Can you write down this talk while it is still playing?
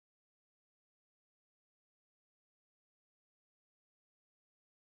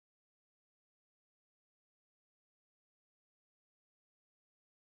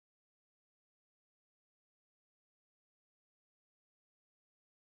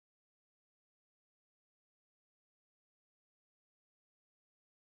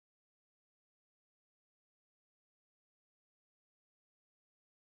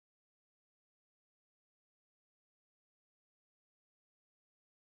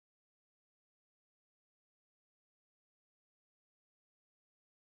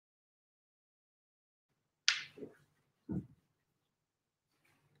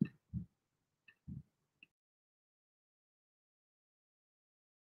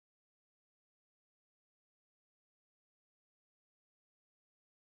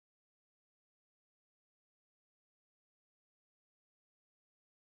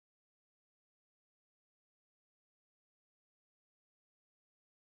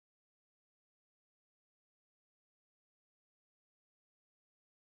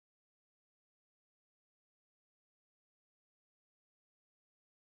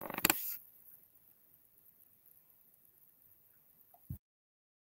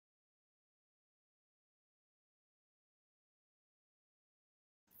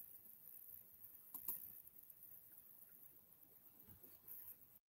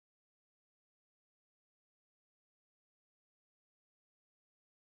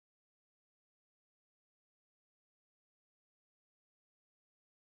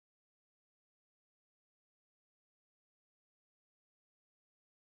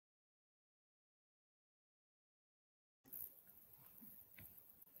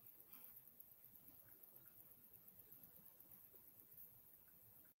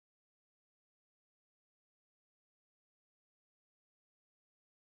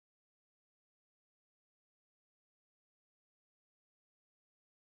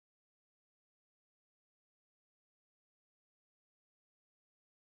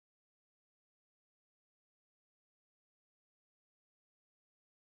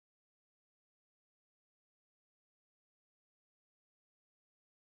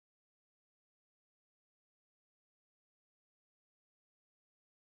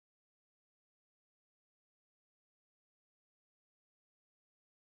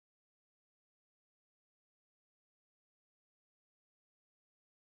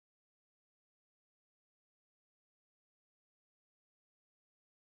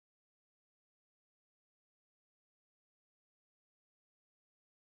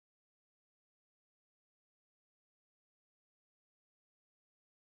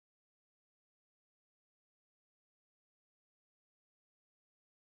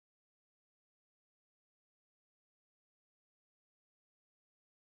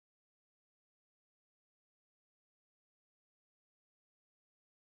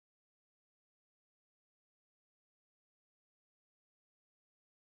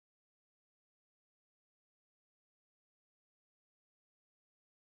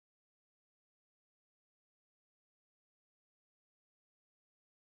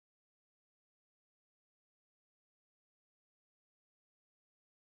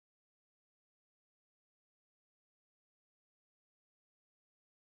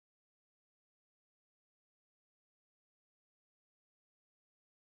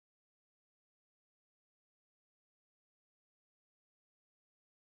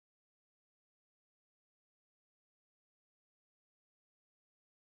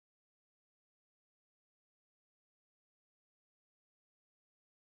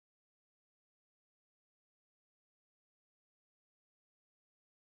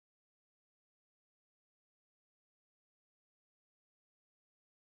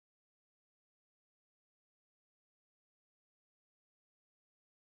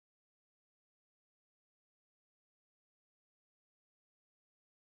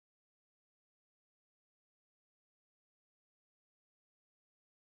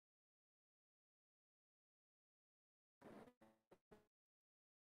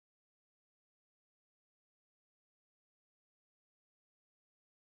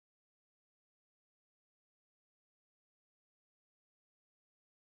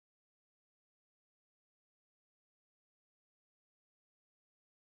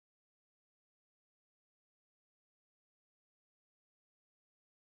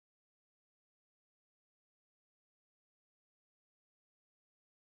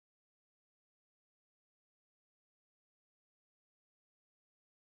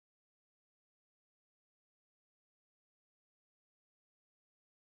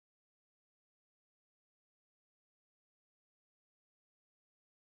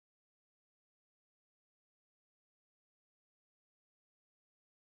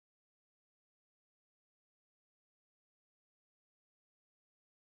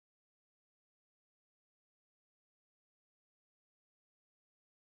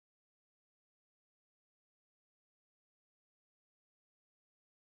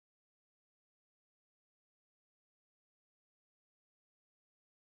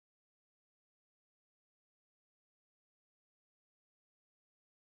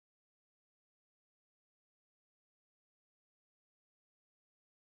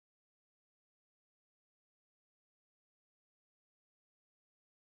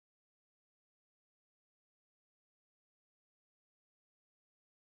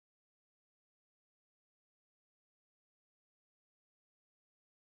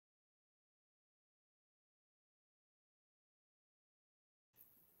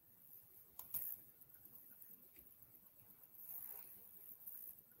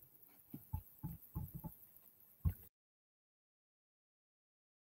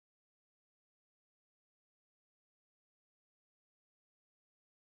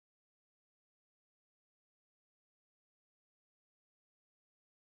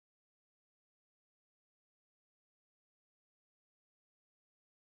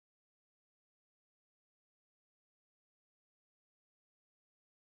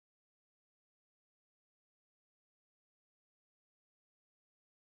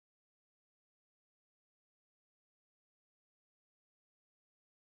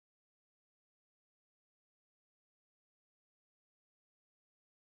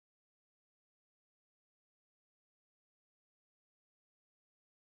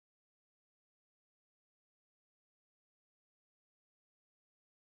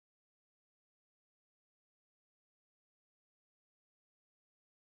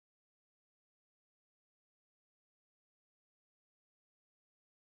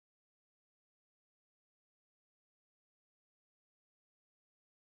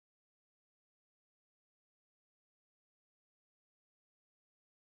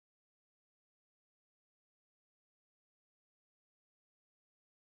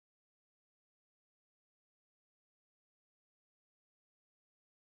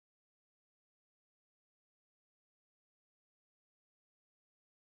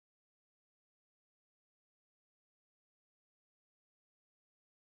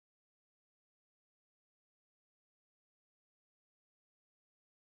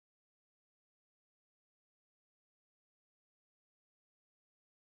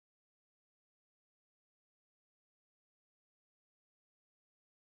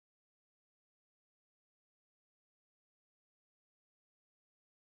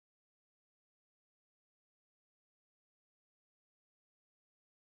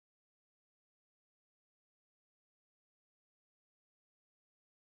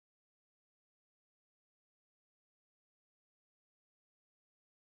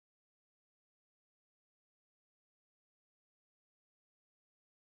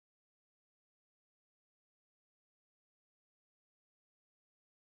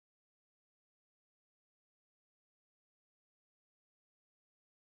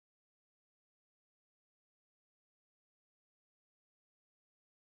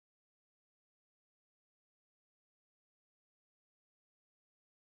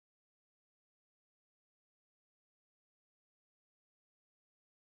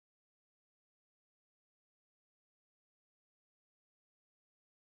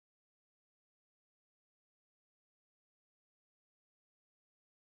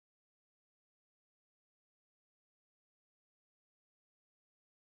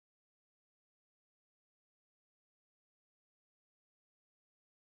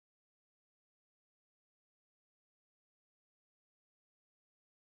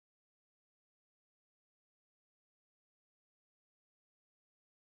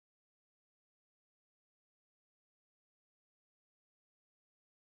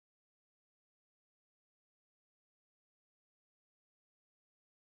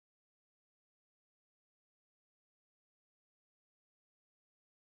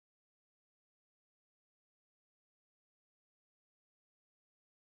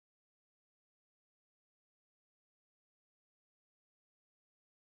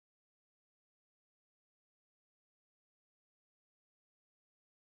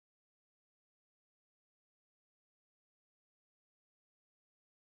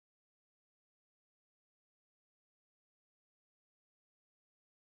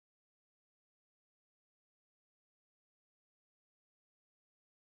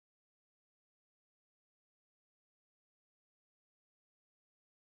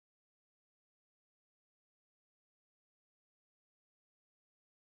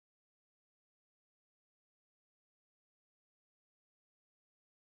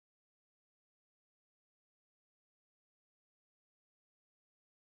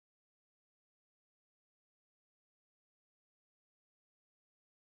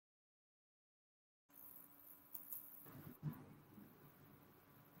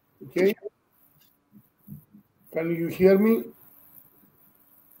Okay. Can you hear me?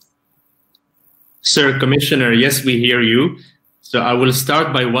 Sir Commissioner, yes, we hear you. So I will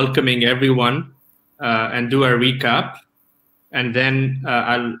start by welcoming everyone and do a recap. And then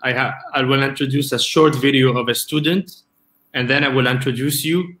I will introduce a short video of a student. And then I will introduce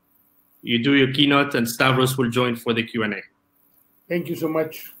you. You do your keynote and Stavros will join for the Q&A. Thank you so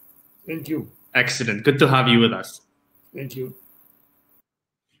much. Thank you. Excellent. Good to have you with us. Thank you.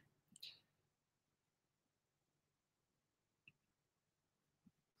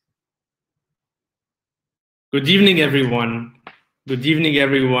 Good evening, everyone. Good evening,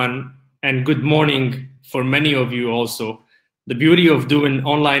 everyone. And good morning for many of you also. The beauty of doing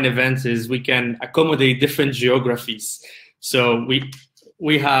online events is we can accommodate different geographies. So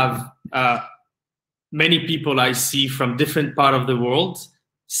we have many people I see from different part of the world,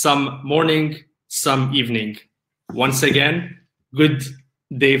 some morning, some evening. Once again, good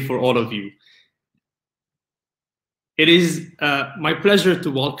day for all of you. It is my pleasure to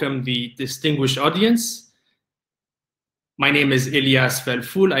welcome the distinguished audience. My name is Ilyas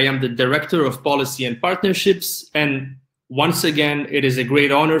Felfoul. I am the Director of Policy and Partnerships. And once again, it is a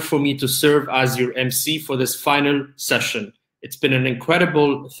great honor for me to serve as your MC for this final session. It's been an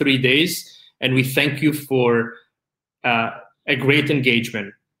incredible 3 days, and we thank you for a great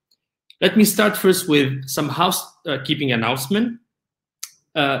engagement. Let me start first with some housekeeping announcement.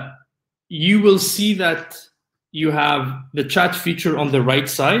 You will see that you have the chat feature on the right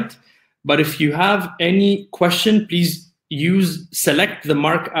side, but if you have any question, please select the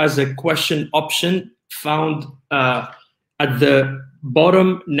mark as a question option found at the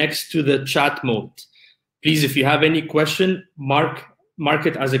bottom next to the chat mode. Please, if you have any question, mark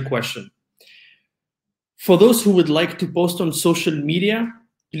it as a question. For those who would like to post on social media,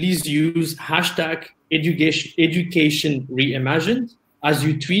 please use hashtag education reimagined as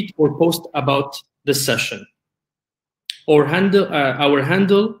you tweet or post about the session. Our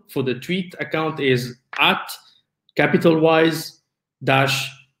handle for the tweet account is @WEETS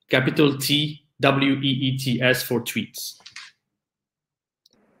for tweets.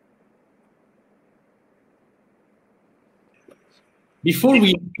 Before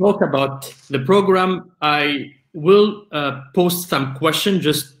we talk about the program, I will post some questions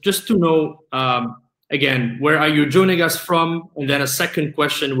just to know, again, where are you joining us from? And then a second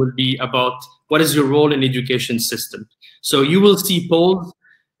question will be about what is your role in education system? So you will see polls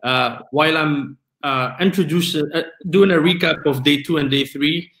while I'm doing a recap of day 2 and day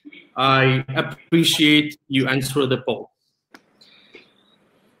 3. I appreciate you answer the poll.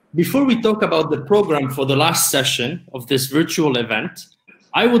 Before we talk about the program for the last session of this virtual event,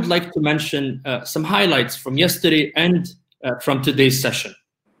 I would like to mention some highlights from yesterday and from today's session.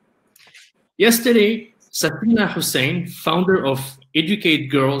 Yesterday, Safina Hussein, founder of Educate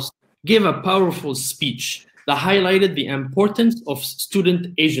Girls, gave a powerful speech that highlighted the importance of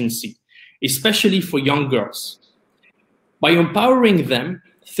student agency, especially for young girls. By empowering them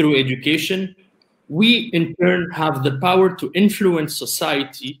through education, we in turn have the power to influence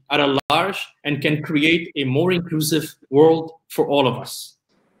society at a large and can create a more inclusive world for all of us.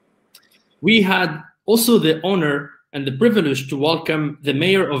 We had also the honor and the privilege to welcome the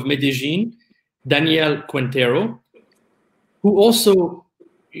mayor of Medellin, Daniel Quintero, who also,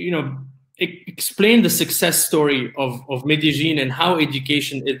 explained the success story of Medellin and how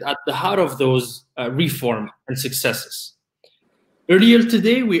education is at the heart of those reform and successes. Earlier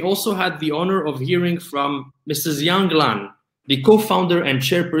today, we also had the honor of hearing from Mrs. Yang Lan, the co-founder and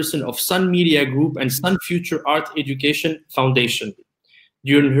chairperson of Sun Media Group and Sun Future Art Education Foundation.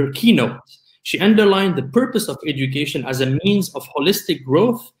 During her keynote, she underlined the purpose of education as a means of holistic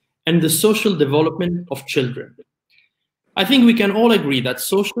growth and the social development of children. I think we can all agree that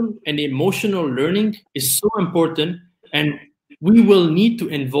social and emotional learning is so important, and we will need to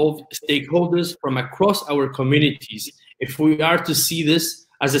involve stakeholders from across our communities if we are to see this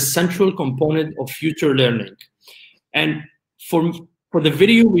as a central component of future learning. And for the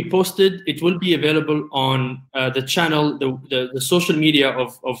video we posted, it will be available on the channel, the social media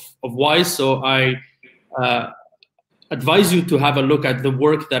of WISE. So I advise you to have a look at the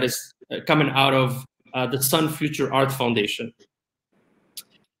work that is coming out of the Sun Future Art Foundation.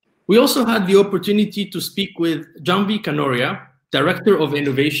 We also had the opportunity to speak with Jambi Kanoria, Director of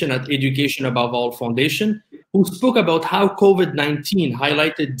Innovation at Education Above All Foundation, who spoke about how COVID-19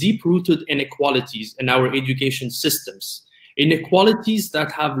 highlighted deep-rooted inequalities in our education systems, inequalities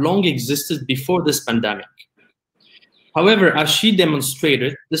that have long existed before this pandemic. However, as she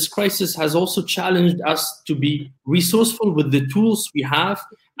demonstrated, this crisis has also challenged us to be resourceful with the tools we have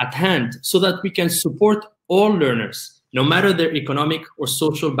at hand so that we can support all learners, no matter their economic or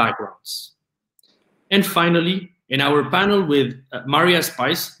social backgrounds. And finally, in our panel with Maria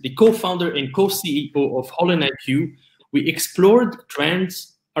Spice, the co-founder and co-CEO of Holland IQ, we explored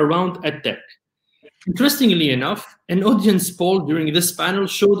trends around EdTech. Interestingly enough, an audience poll during this panel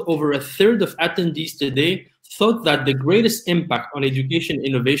showed over a third of attendees today thought that the greatest impact on education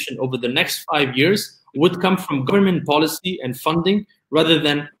innovation over the next 5 years would come from government policy and funding rather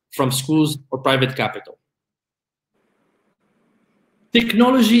than from schools or private capital.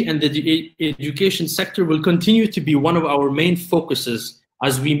 Technology and the education sector will continue to be one of our main focuses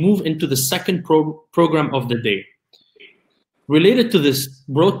as we move into the second program of the day. Related to this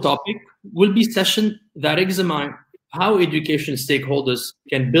broad topic will be sessions that examine how education stakeholders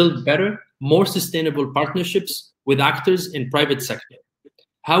can build better, more sustainable partnerships with actors in private sector,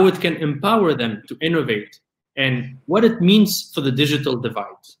 how it can empower them to innovate, and what it means for the digital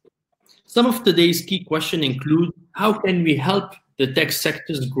divide. Some of today's key questions include how can we help the tech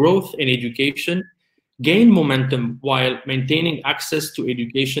sector's growth in education gain momentum while maintaining access to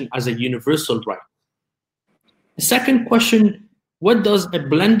education as a universal right? The second question, what does a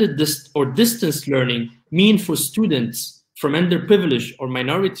blended or distance learning mean for students from underprivileged or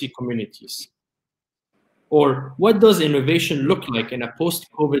minority communities? Or what does innovation look like in a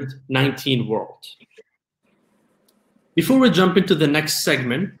post-COVID-19 world? Before we jump into the next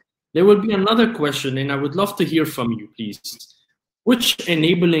segment, there will be another question, and I would love to hear from you, please. Which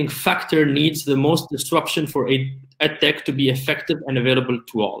enabling factor needs the most disruption for EdTech to be effective and available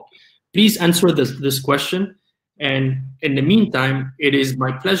to all? Please answer this question. And in the meantime, it is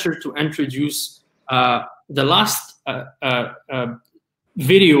my pleasure to introduce the last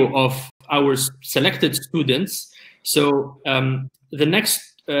video of our selected students. So the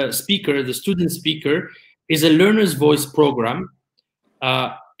next speaker, the student speaker, is a Learner's Voice program.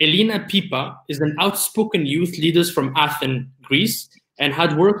 Elena Pipa is an outspoken youth leader from Athens, Greece, and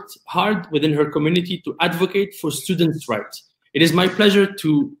had worked hard within her community to advocate for students' rights. It is my pleasure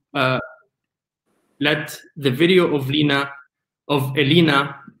to let the video of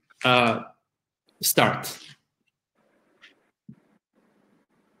Elena start.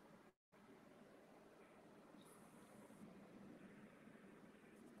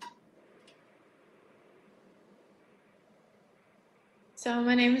 So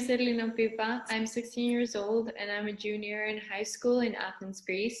my name is Elena Pipa. I'm 16 years old and I'm a junior in high school in Athens,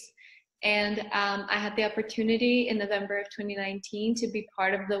 Greece. And I had the opportunity in November of 2019 to be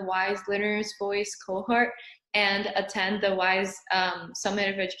part of the WISE Learner's Voice cohort and attend the WISE Summit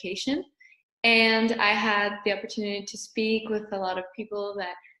of Education. And I had the opportunity to speak with a lot of people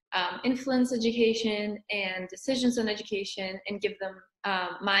that influence education and decisions on education and give them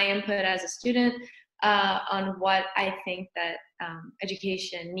my input as a student on what I think that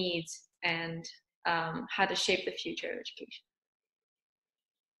education needs and how to shape the future of education.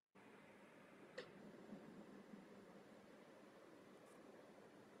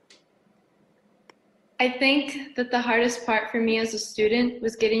 I think that the hardest part for me as a student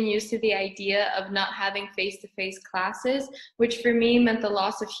was getting used to the idea of not having face-to-face classes, which for me meant the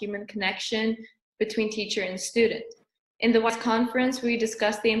loss of human connection between teacher and student. In the WISE conference, we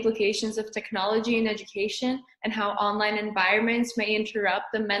discussed the implications of technology in education and how online environments may interrupt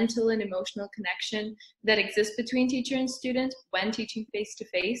the mental and emotional connection that exists between teacher and student when teaching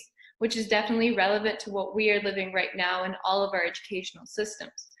face-to-face, which is definitely relevant to what we are living right now in all of our educational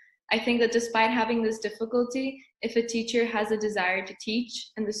systems. I think that despite having this difficulty, if a teacher has a desire to teach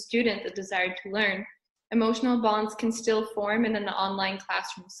and the student a desire to learn, emotional bonds can still form in an online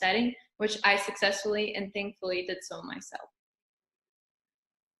classroom setting, which I successfully and thankfully did so myself.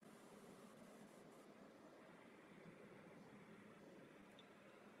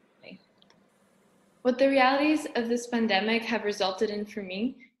 What the realities of this pandemic have resulted in for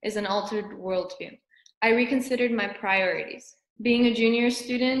me is an altered worldview. I reconsidered my priorities. Being a junior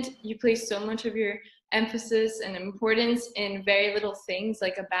student, you place so much of your emphasis and importance in very little things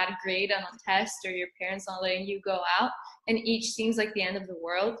like a bad grade on a test or your parents not letting you go out, and each seems like the end of the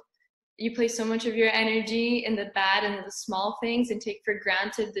world. You place so much of your energy in the bad and the small things and take for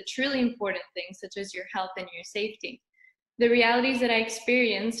granted the truly important things such as your health and your safety. The realities that I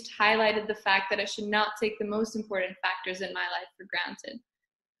experienced highlighted the fact that I should not take the most important factors in my life for granted.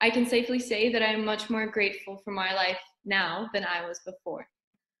 I can safely say that I am much more grateful for my life now than I was before.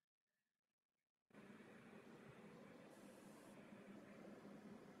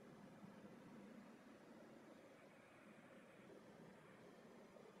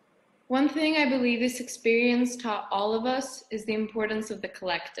 One thing I believe this experience taught all of us is the importance of the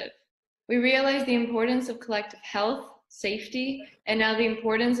collective. We realized the importance of collective health, safety, and now the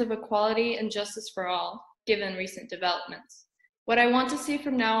importance of equality and justice for all. given recent developments. What I want to see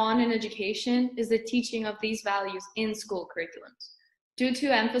from now on in education is the teaching of these values in school curriculums. Due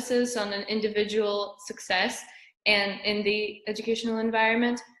to emphasis on an individual success and in the educational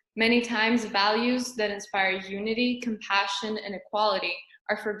environment, many times values that inspire unity, compassion, and equality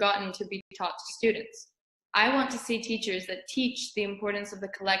are forgotten to be taught to students. I want to see teachers that teach the importance of the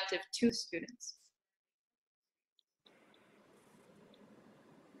collective to students.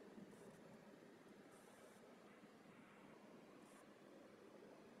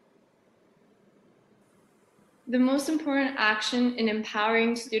 The most important action in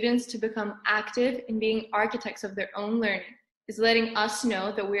empowering students to become active in being architects of their own learning is letting us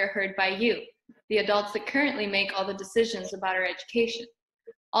know that we are heard by you, the adults that currently make all the decisions about our education.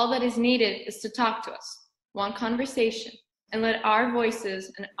 All that is needed is to talk to us, want conversation, and let our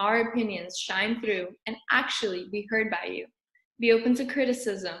voices and our opinions shine through and actually be heard by you. Be open to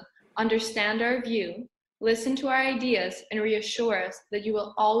criticism, understand our view, listen to our ideas, and reassure us that you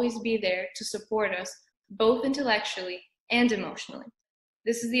will always be there to support us both intellectually and emotionally.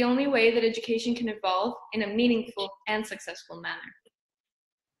 This is the only way that education can evolve in a meaningful and successful manner.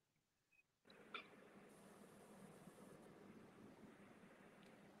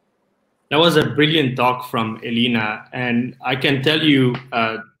 That was a brilliant talk from Elina, and I can tell you,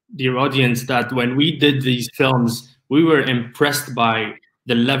 dear audience, that when we did these films, we were impressed by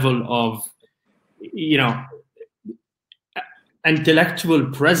the level of, intellectual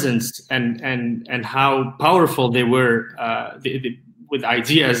presence and how powerful they were with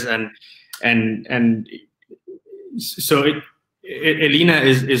ideas and so Elina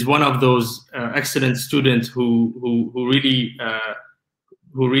is one of those excellent students who really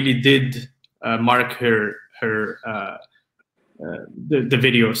did mark her the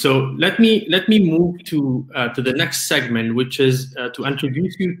video. So let me move to the next segment, which is to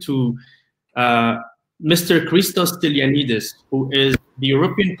introduce you to Mr. Christos Stylianidis, who is the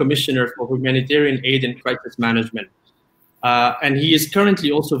European Commissioner for Humanitarian Aid and Crisis Management. And he is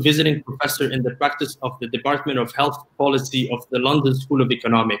currently also visiting professor in the practice of the Department of Health Policy of the London School of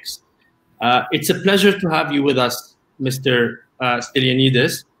Economics. It's a pleasure to have you with us, Mr.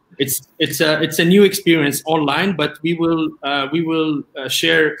 Stylianidis. It's a new experience online, but we will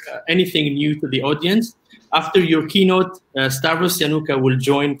share anything new to the audience. After your keynote, Stavros Yanuka will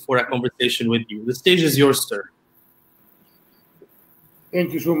join for a conversation with you. The stage is yours, sir.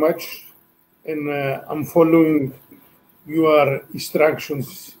 Thank you so much. And I'm following your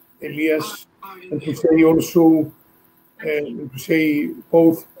instructions, Elias, and to say also, to say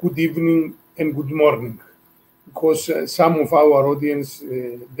both good evening and good morning, because some of our audience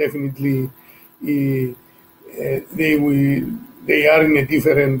definitely they are in a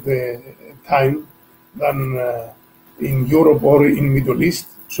different time than in Europe or in Middle East.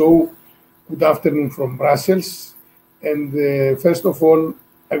 So good afternoon from Brussels. And first of all,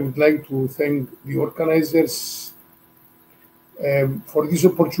 I would like to thank the organizers for this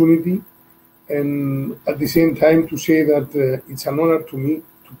opportunity, and at the same time to say that it's an honor to me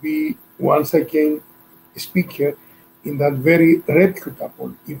to be once again a speaker in that very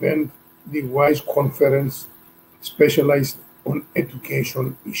reputable event, the WISE conference specialized on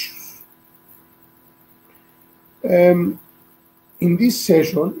education issues. In this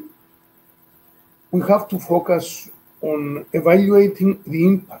session, we have to focus on evaluating the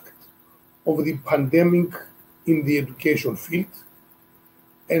impact of the pandemic in the education field.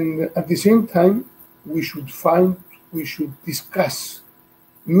 And at the same time, we should discuss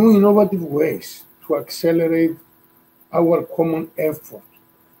new innovative ways to accelerate our common effort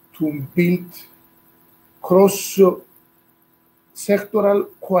to build cross-sectoral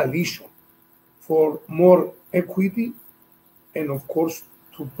coalition for more equity and, of course,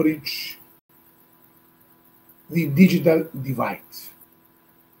 to bridge the digital divide.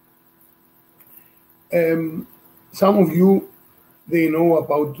 Some of you, they know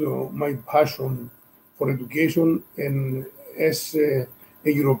about my passion for education, and as a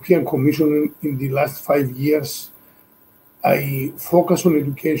European Commissioner in the last 5 years, I focus on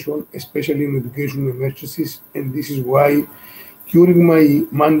education, especially in education emergencies, and this is why during my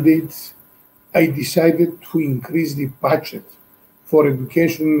mandate, I decided to increase the budget for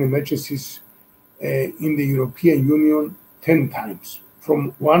education emergencies in the European Union 10 times,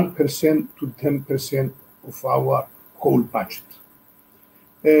 from 1% to 10% of our whole budget.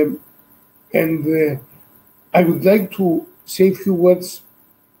 And I would like to say a few words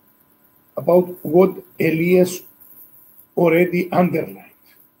about what Elias already underlined.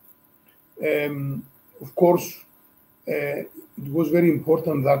 Of course, it was very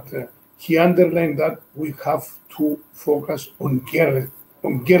important that he underlined that we have to focus on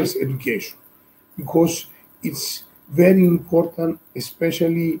girls' education, because it's very important,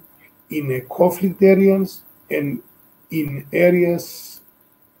 especially in conflict areas and in areas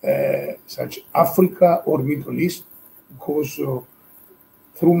such Africa or Middle East, because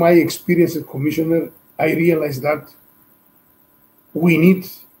through my experience as commissioner, I realized that we need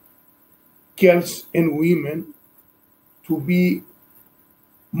girls and women to be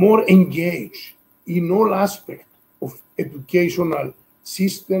more engaged in all aspects of educational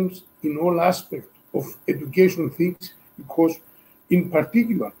systems, in all aspects of education things, because in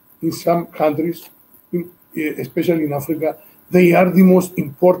particular, in some countries, especially in Africa, they are the most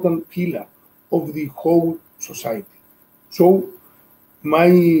important pillar of the whole society. So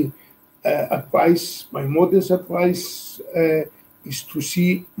my advice, my modest advice is to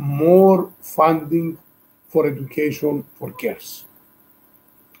see more funding for education for girls.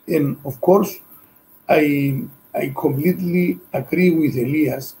 And of course, I completely agree with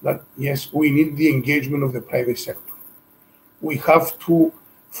Elias that yes, we need the engagement of the private sector. We have to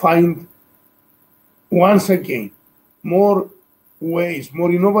find, once again, more ways,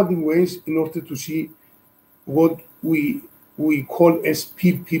 more innovative ways in order to see what we call as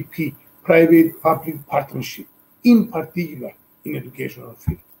PPP, private-public partnership, in particular in educational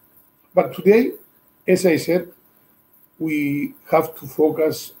field. But today, as I said, we have to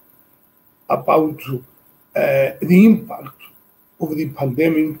focus about the impact of the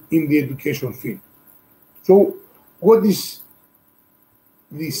pandemic in the education field. So what is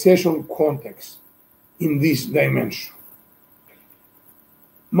the session context in this dimension?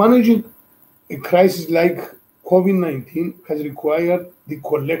 Managing a crisis like COVID-19 has required the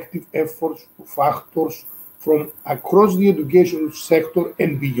collective efforts of actors from across the education sector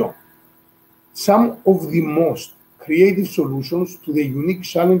and beyond. Some of the most creative solutions to the unique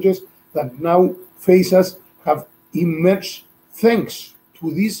challenges that now face us have emerged thanks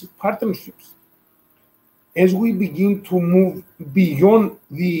to these partnerships. As we begin to move beyond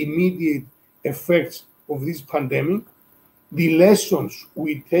the immediate effects of this pandemic, the lessons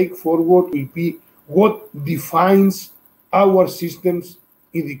we take forward will be what defines our systems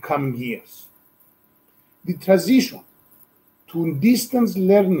in the coming years. The transition to distance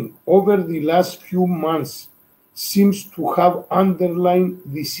learning over the last few months seems to have underlined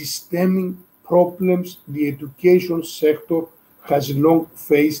the systemic problems the education sector has long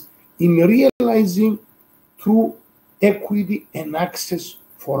faced in realizing true equity and access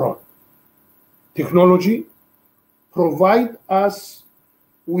for all. Technology provides us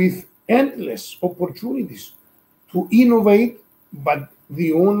with endless opportunities to innovate, but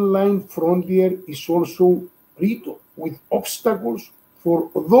the online frontier is also riddled with obstacles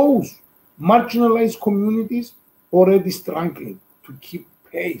for those marginalized communities already struggling to keep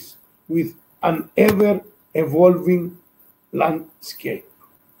pace with an ever-evolving landscape.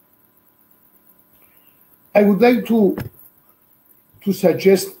 I would like to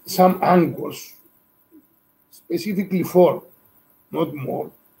suggest some angles, specifically four, not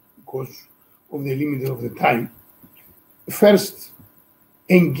more, because of the limit of the time. First,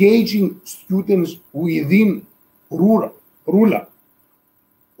 engaging students within rural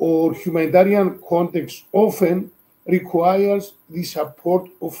or humanitarian contexts often requires the support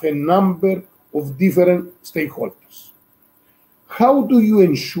of a number of different stakeholders. How do you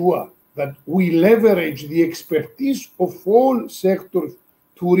ensure that we leverage the expertise of all sectors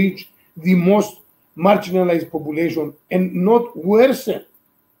to reach the most marginalized population and not worsen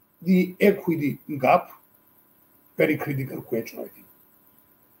the equity gap? Very critical question, I think.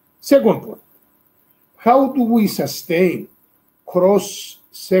 Second point, how do we sustain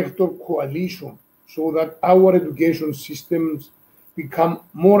cross-sector coalition so that our education systems become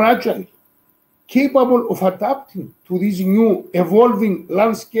more agile, capable of adapting to this new evolving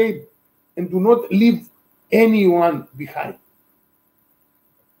landscape and do not leave anyone behind?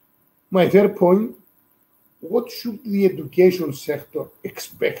 My third point, what should the education sector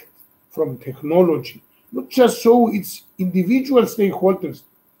expect from technology, not just so its individual stakeholders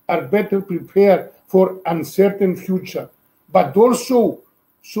are better prepared for uncertain future, but also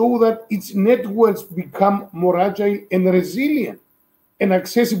so that its networks become more agile and resilient and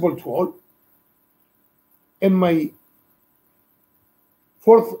accessible to all? And my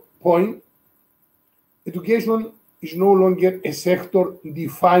fourth point, education is no longer a sector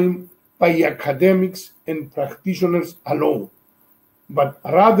defined by academics and practitioners alone, but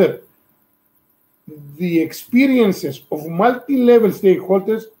rather the experiences of multi-level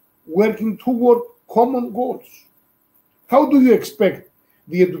stakeholders working toward common goals. How do you expect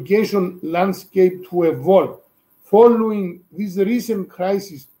the education landscape to evolve following this recent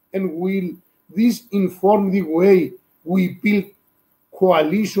crisis, and will this inform the way we build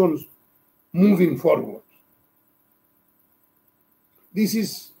coalitions moving forward. This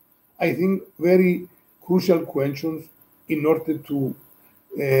is, I think, very crucial questions in order to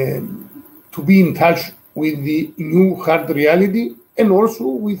be in touch with the new hard reality and also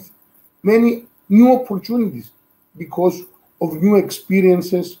with many new opportunities because of new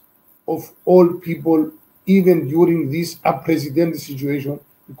experiences of all people, even during this unprecedented situation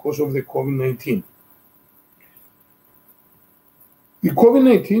because of the COVID-19. The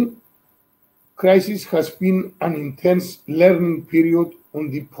COVID-19 crisis has been an intense learning period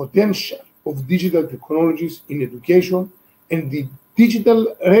on the potential of digital technologies in education and the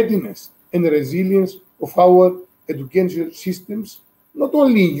digital readiness and resilience of our educational systems, not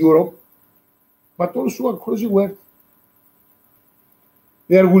only in Europe, but also across the world.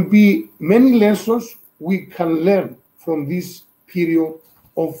 There will be many lessons we can learn from this period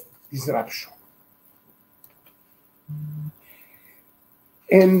of disruption.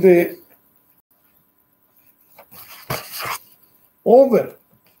 And over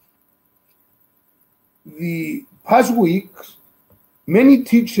the past weeks, many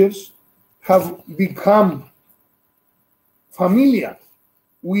teachers have become familiar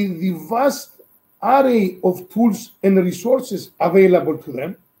with the vast array of tools and resources available to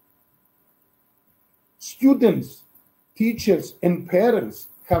them. Students, teachers, and parents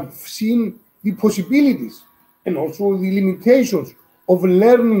have seen the possibilities and also the limitations of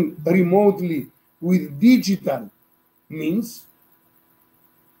learning remotely with digital means.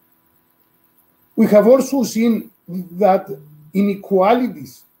 We have also seen that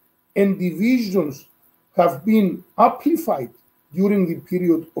inequalities and divisions have been amplified during the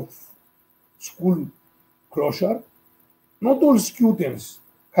period of school closure. Not all students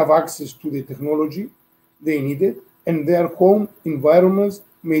have access to the technology they needed, and their home environments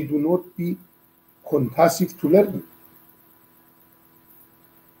may do not be conducive to learning.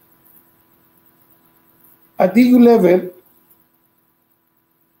 At the EU level,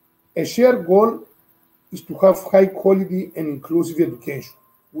 a shared goal is to have high quality and inclusive education,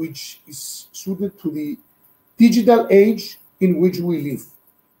 which is suited to the digital age in which we live.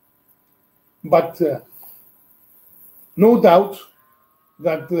 But no doubt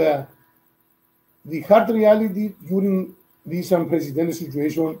that the hard reality during this unprecedented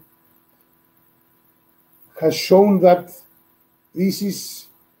situation has shown that this is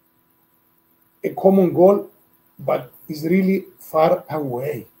a common goal, but is really far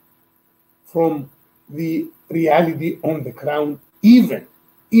away from the reality on the ground, even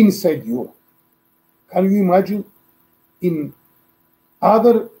inside Europe. Can you imagine in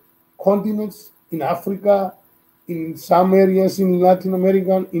other continents, in Africa, in some areas in Latin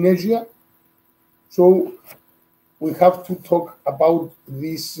America, in Asia? So we have to talk about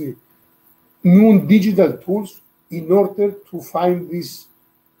these new digital tools in order to find these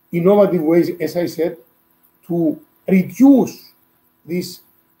innovative ways, as I said, to reduce this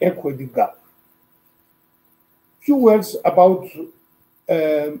equity gap. Few words about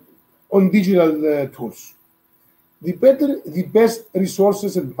on digital tools. The best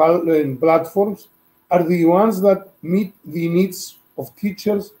resources and platforms are the ones that meet the needs of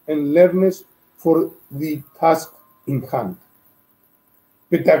teachers and learners for the task in hand.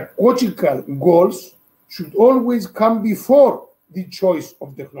 Pedagogical goals should always come before the choice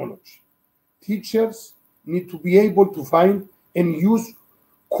of technology. Teachers need to be able to find and use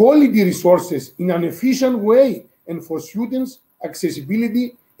quality resources in an efficient way, and for students,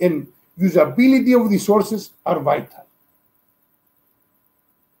 accessibility and usability of the sources are vital.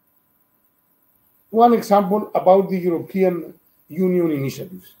 One example about the European Union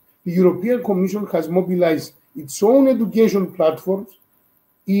initiatives. The European Commission has mobilized its own education platforms,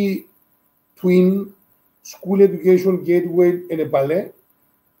 eTwin, School Education Gateway, and EBALE,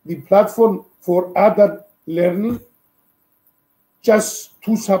 the platform for adult learning, just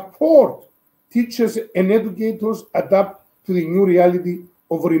to support teachers and educators adapt to the new reality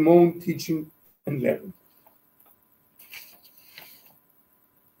of remote teaching and learning.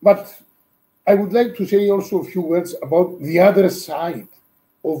 But I would like to say also a few words about the other side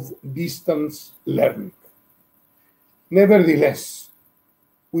of distance learning. Nevertheless,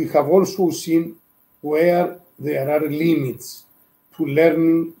 we have also seen where there are limits to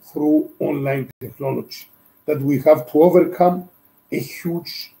learning through online technology, that we have to overcome a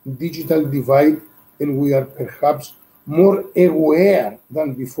huge digital divide, and we are perhaps more aware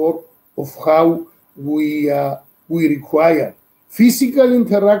than before of how we require physical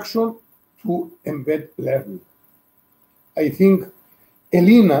interaction to embed learning. I think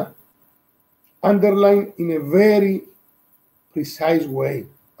Elena underlined in a very precise way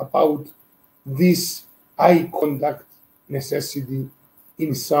about this eye contact necessity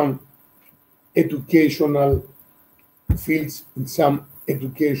in some educational fields, in some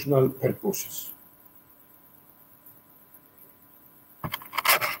educational purposes.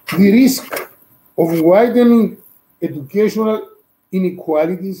 The risk of widening educational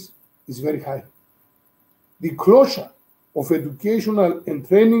inequalities is very high. The closure of educational and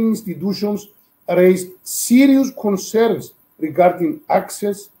training institutions raised serious concerns regarding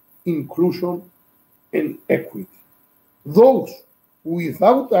access, inclusion, and equity. Those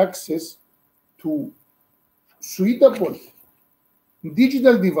without access to suitable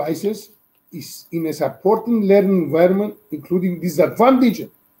digital devices is in a supporting learning environment, including disadvantaged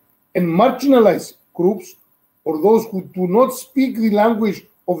and marginalized groups, or those who do not speak the language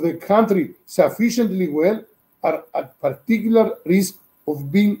of the country sufficiently well, are at particular risk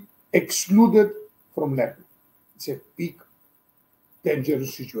of being excluded from learning. It's a big,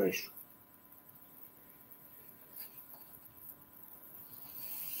 dangerous situation.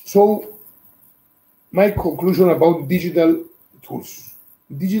 So, my conclusion about digital tools.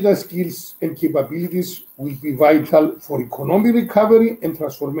 Digital skills and capabilities will be vital for economic recovery and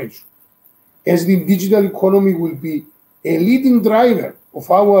transformation, as the digital economy will be a leading driver of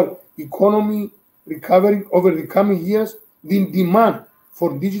our economy recovery over the coming years. The demand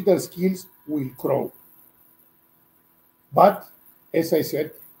for digital skills will grow. But, as I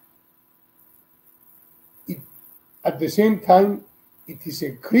said, at the same time, it is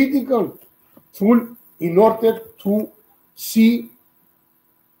a critical tool in order to see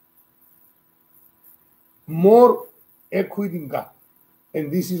more equity gap.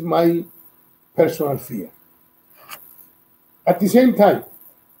 And this is my personal fear. At the same time,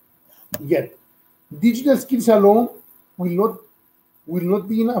 yet, digital skills alone will not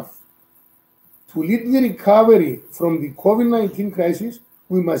be enough. To lead the recovery from the COVID-19 crisis,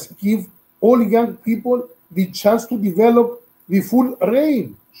 we must give all young people the chance to develop the full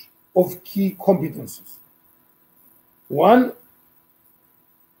range of key competencies.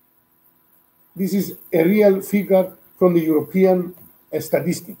 This is a real figure from the European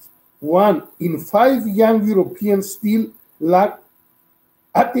statistics. 1 in 5 young Europeans still lack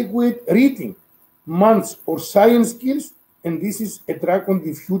adequate reading, maths, or science skills, and this is a drag on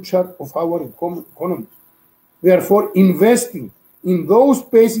the future of our economy. Therefore, investing in those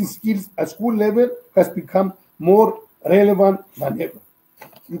basic skills at school level has become more relevant than ever.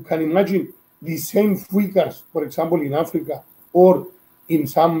 You can imagine the same figures, for example, in Africa or in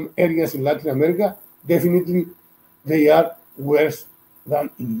some areas in Latin America. Definitely, they are worse than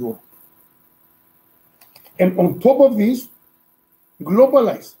in Europe. And on top of this,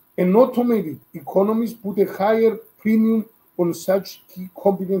 globalized and automated economies put a higher premium on such key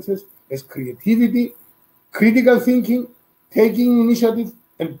competences as creativity, critical thinking, taking initiative,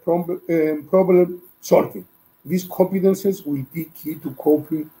 and problem solving. These competences will be key to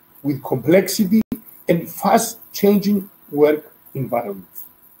coping with complexity and fast-changing work environments.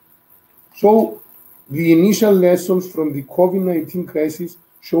 So, the initial lessons from the COVID-19 crisis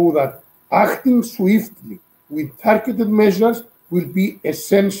show that acting swiftly with targeted measures will be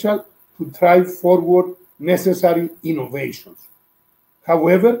essential to drive forward necessary innovations.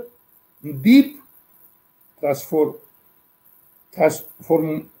 However, deep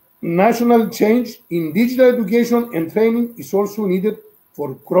transformational change in digital education and training is also needed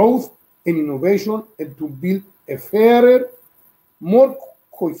for growth and innovation and to build a fairer, more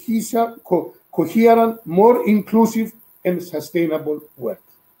coherent, more inclusive, and sustainable world.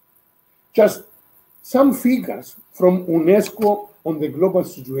 Just some figures from UNESCO on the global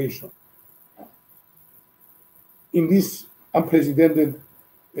situation in this unprecedented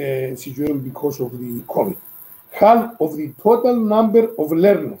situation because of the COVID. Half of the total number of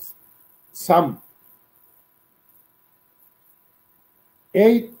learners, some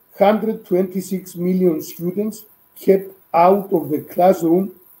 826 million students kept out of the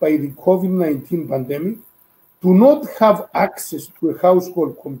classroom by the COVID-19 pandemic, do not have access to a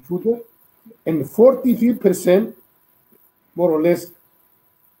household computer, and 43%, more or less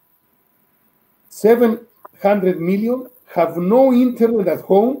 700 million, have no internet at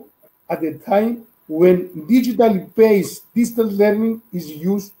home at a time when digitally based distance learning is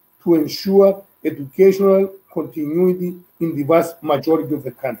used to ensure educational continuity in the vast majority of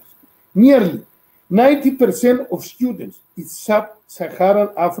the country. Nearly 90% of students in sub-Saharan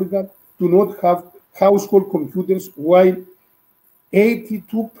Africa do not have household computers, while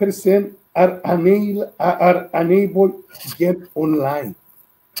 82% are unable to get online.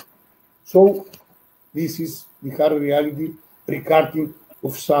 So this is the hard reality regarding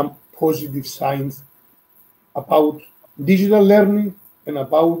of some positive signs about digital learning and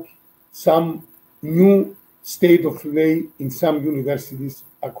about some new state of play in some universities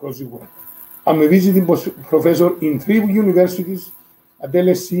across the world. I'm a visiting professor in 3 universities, at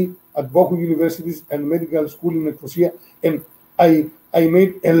LSC, at Boku universities, and medical school in Nicosia, and I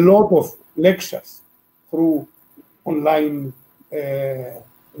made a lot of lectures through online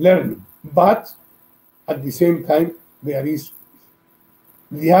learning. But at the same time, there is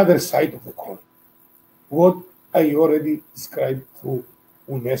the other side of the coin, what I already described through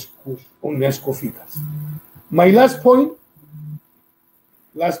UNESCO figures. My last point,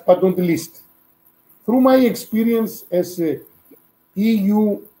 last but not least, through my experience as a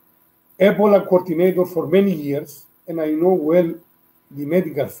EU Ebola coordinator for many years, and I know well the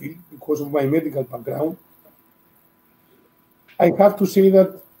medical field because of my medical background, I have to say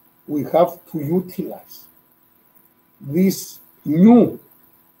that we have to utilize these new,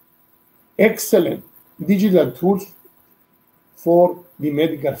 excellent digital tools for the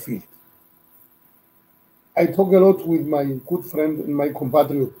medical field. I talk a lot with my good friend and my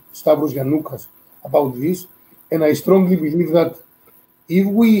compatriot, Stavros Yannoukas, about this, and I strongly believe that if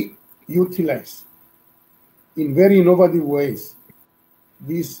we utilize in very innovative ways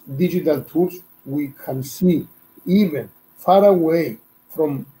these digital tools, we can see even far away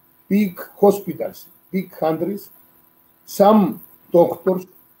from big hospitals, big countries, some doctors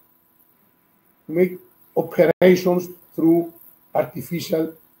make operations through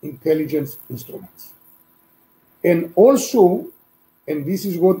artificial intelligence instruments. And also, and this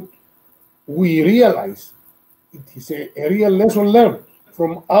is what we realize, it is a real lesson learned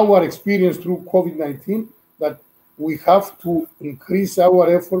from our experience through COVID-19, that we have to increase our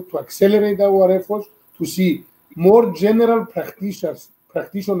effort, to accelerate our efforts, to see more general practitioners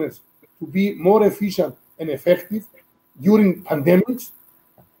to be more efficient and effective during pandemics,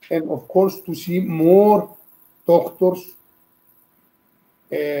 and of course to see more doctors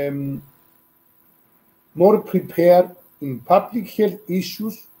more prepared in public health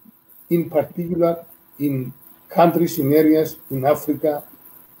issues, in particular in countries, in areas in Africa,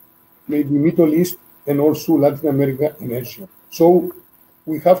 maybe Middle East, and also Latin America and Asia. So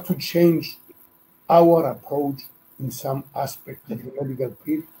we have to change our approach in some aspect of the medical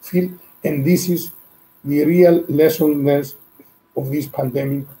field, and this is the real lesson learned of this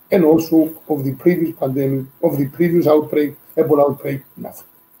pandemic, and also of the previous pandemic, of the previous outbreak, Ebola outbreak in Africa.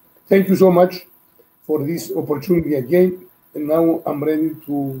 Thank you so much for this opportunity again, and now I'm ready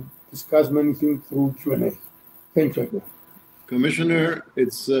to discuss many things through Q&A. Thank you again. Commissioner,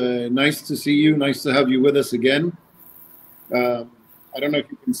 it's nice to see you, nice to have you with us again. I don't know if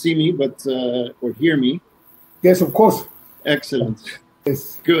you can see me, but or hear me. Yes, of course. Excellent.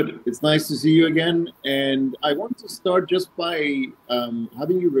 Yes. Good. It's nice to see you again. And I want to start just by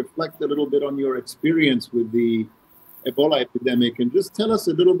having you reflect a little bit on your experience with the Ebola epidemic, and just tell us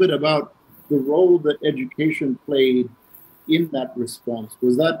a little bit about the role that education played in that response.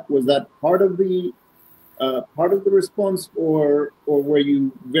 Was that part of the response, or were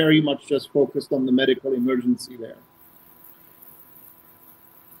you very much just focused on the medical emergency there?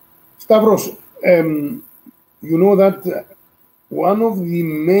 Stavros, you know that one of the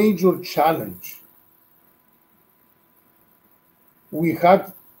major challenges we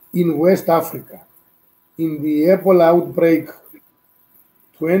had in West Africa in the Ebola outbreak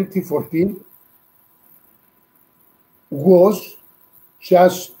 2014 was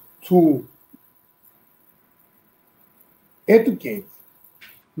just to educate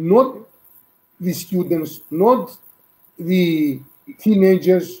not the students, not the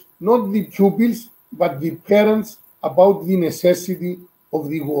teenagers, not the pupils, but the parents about the necessity of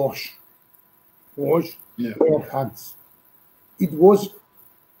the wash their hands. It was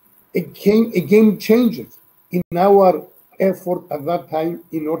a game changer in our effort at that time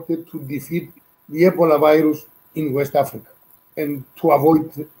in order to defeat the Ebola virus in West Africa and to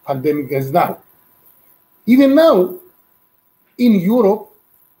avoid the pandemic as now. Even now, in Europe,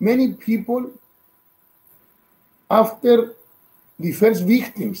 many people, after the first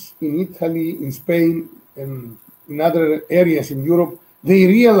victims in Italy, in Spain, and in other areas in Europe, they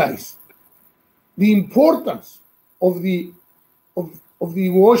realize the importance of the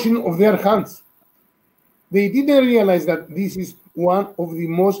washing of their hands. They didn't realize that this is one of the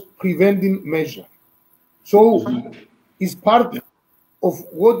most preventing measures. So it's part of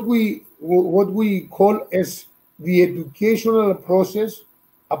what we call as the educational process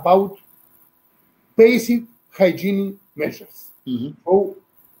about basic hygienic measures. So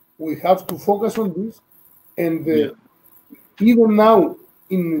we have to focus on this, and even now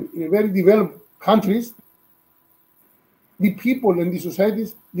in very developed countries, the people and the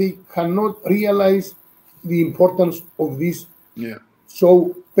societies, they cannot realize the importance of this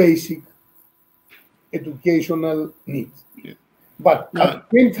so basic educational needs. But at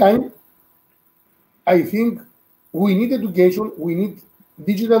the same time, I think we need education, we need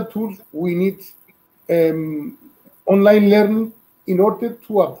digital tools, we need online learning in order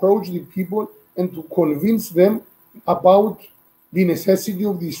to approach the people and to convince them about the necessity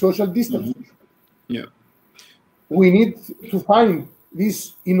of the social distancing. Yeah. We need to find these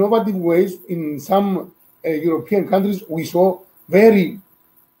innovative ways. In some European countries, we saw really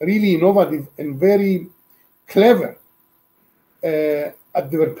innovative and very clever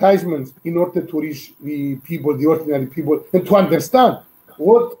advertisements in order to reach the people, the ordinary people, and to understand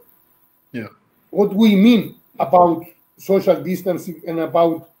what we mean about social distancing and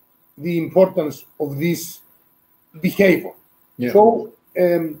about the importance of this behavior. Yeah. So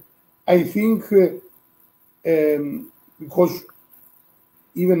I think because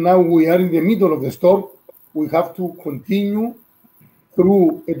even now we are in the middle of the storm, we have to continue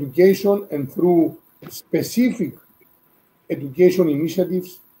through education and through specific education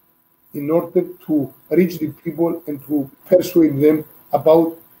initiatives in order to reach the people and to persuade them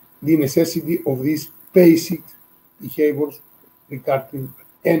about the necessity of these basic behaviors regarding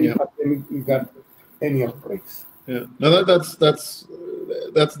any pandemic, regarding any outbreaks. Yeah, no, that's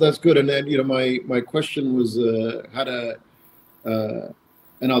good. And then, you know, my question was had an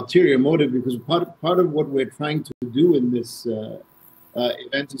ulterior motive, because part of what we're trying to do in this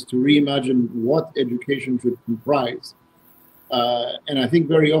event is to reimagine what education should comprise. And I think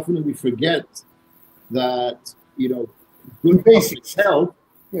very often we forget that, you know, good public health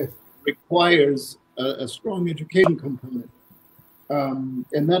requires a strong education component.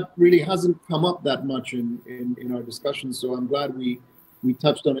 And that really hasn't come up that much in our discussion. So I'm glad we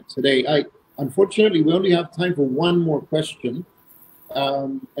touched on it today. Unfortunately, we only have time for one more question.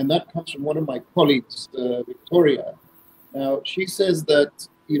 And that comes from one of my colleagues, Victoria. Now, she says that,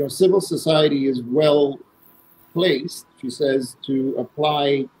 you know, civil society is well placed, she says, to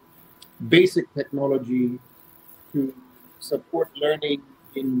apply basic technology to support learning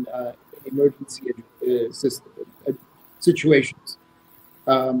in emergency situations.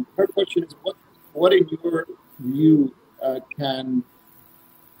 Her question is, what in your view can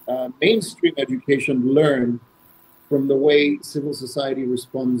mainstream education learn from the way civil society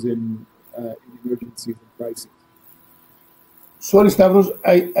responds in emergencies and crises? Sorry, Stavros,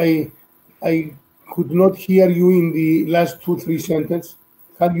 I could not hear you in the last 2-3 sentences.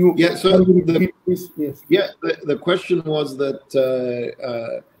 Can you repeat this? Yes. Yeah, the question was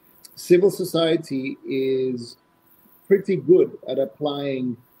that civil society is pretty good at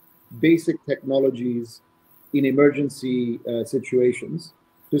applying basic technologies in emergency situations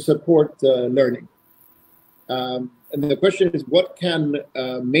to support learning. And the question is, what can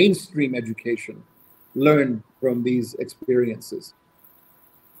mainstream education learn from these experiences?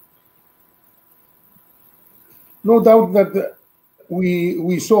 No doubt that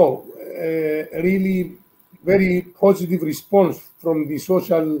we saw a really very positive response from the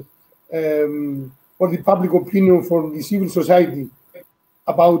social or the public opinion from the civil society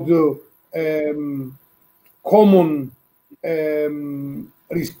about the common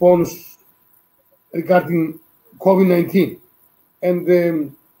response regarding COVID-19.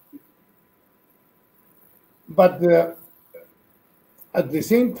 And but at the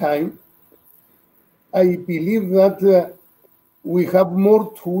same time, I believe that we have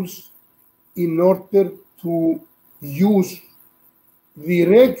more tools in order to use the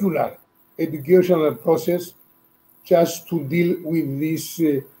regular educational process just to deal with these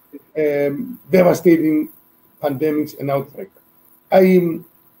devastating pandemics and outbreak.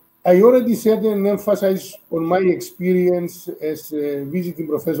 I already said and emphasized on my experience as a visiting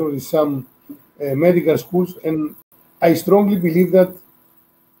professor in some medical schools, and I strongly believe that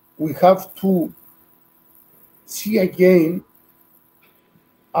we have to see again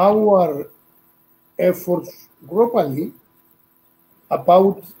our efforts globally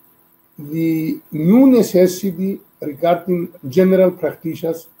about the new necessity regarding general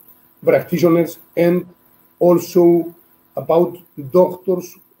practitioners and also about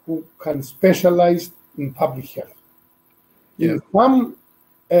doctors who can specialize in public health. Yeah. In some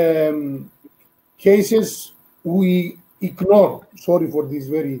cases, we ignore, sorry for this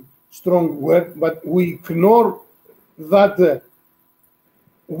very strong word, but we ignore that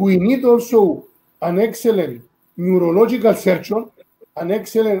we need also an excellent neurological surgeon, an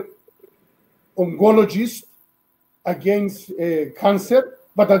excellent oncologist against cancer,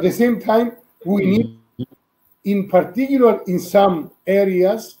 but at the same time, we need, in particular in some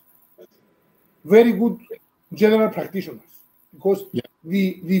areas, very good general practitioners, because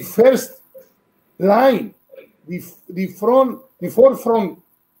the first line, the forefront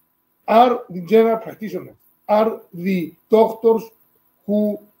are the general practitioners, are the doctors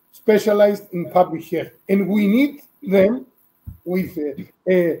who specialized in public health, and we need them with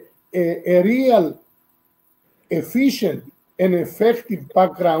a real efficient and effective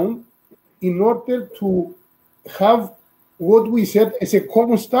background in order to have what we said as a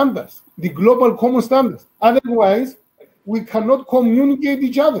common standards, the global common standards. Otherwise, we cannot communicate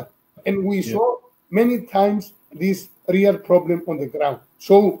each other. And we saw many times this real problem on the ground.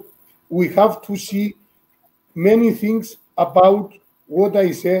 So we have to see many things about what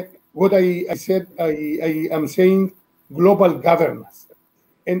I said. I am saying global governance.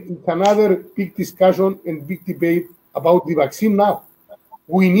 And it's another big discussion and big debate about the vaccine now.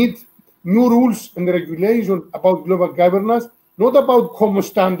 We need new rules and regulation about global governance, not about common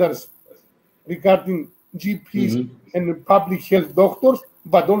standards regarding GPs and public health doctors,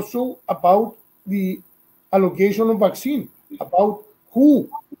 but also about the allocation of vaccine, about who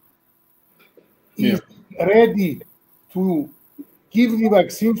is ready to give the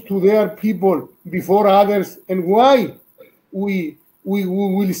vaccines to their people before others, and why we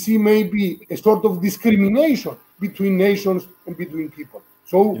will see maybe a sort of discrimination between nations and between people.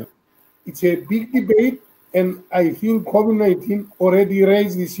 So it's a big debate, and I think COVID-19 already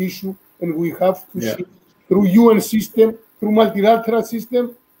raised this issue, and we have to see through UN system, through multilateral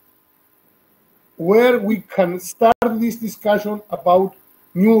system, where we can start this discussion about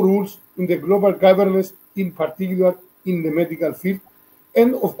new rules in the global governance, in particular in the medical field.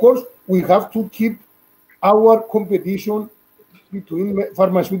 And of course, we have to keep our competition between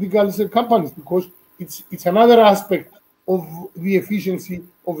pharmaceuticals companies, because it's another aspect of the efficiency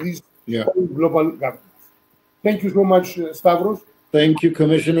of this global governance. Thank you so much, Stavros. Thank you,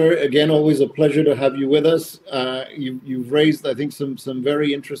 Commissioner. Again, always a pleasure to have you with us. You've raised, I think, some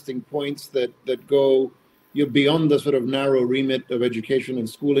very interesting points that go beyond the sort of narrow remit of education and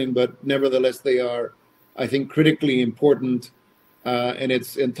schooling, but nevertheless, they are, I think, critically important, and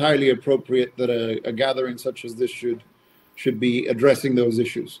it's entirely appropriate that a gathering such as this should be addressing those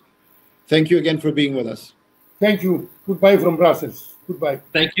issues. Thank you again for being with us. Thank you. Goodbye from Brussels. Goodbye.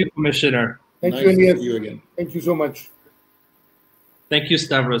 Thank you, Commissioner. Thank Nice you, to Elias. see you again. Thank you so much. Thank you,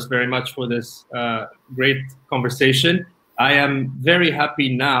 Stavros, very much for this great conversation. I am very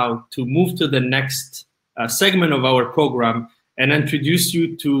happy now to move to the next segment of our program and introduce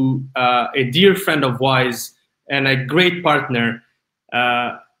you to a dear friend of WISE and a great partner.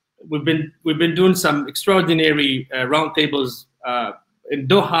 We've been doing some extraordinary roundtables in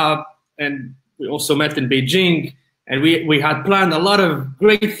Doha, and we also met in Beijing, and we had planned a lot of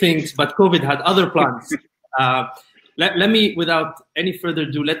great things, but COVID had other plans. Let me, without any further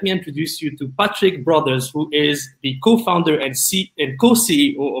ado, let me introduce you to Patrick Brothers, who is the co-founder and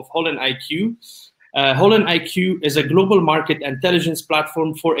co-CEO of Holland IQ. Holland IQ is a global market intelligence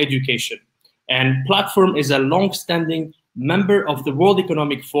platform for education, and platform is a long-standing member of the World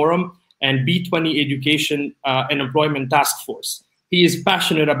Economic Forum and B20 Education and Employment Task Force. He is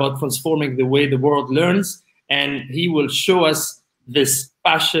passionate about transforming the way the world learns, and he will show us this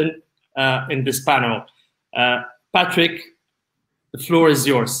passion in this panel. Patrick, the floor is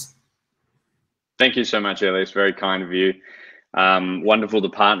yours. Thank you so much, Elias. Very kind of you. Wonderful to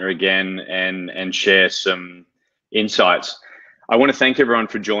partner again and share some insights. I want to thank everyone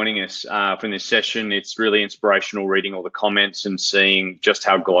for joining us for this session. It's really inspirational reading all the comments and seeing just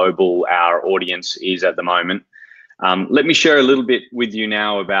how global our audience is at the moment. Let me share a little bit with you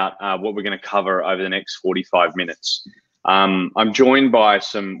now about what we're going to cover over the next 45 minutes. I'm joined by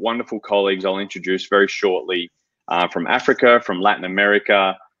some wonderful colleagues I'll introduce very shortly from Africa, from Latin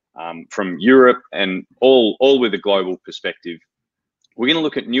America, from Europe, and all with a global perspective. We're going to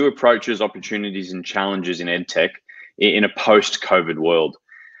look at new approaches, opportunities, and challenges in EdTech in a post-COVID world.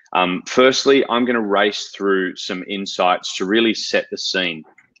 Firstly, I'm going to race through some insights to really set the scene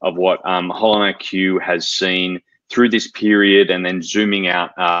of what Holland IQ has seen through this period, and then zooming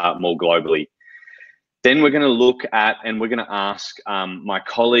out more globally. Then we're going to look at, and we're going to ask my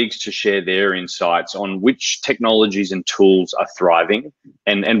colleagues to share their insights on which technologies and tools are thriving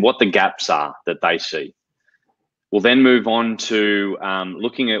and what the gaps are that they see. We'll then move on to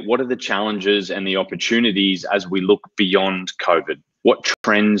looking at what are the challenges and the opportunities as we look beyond COVID. What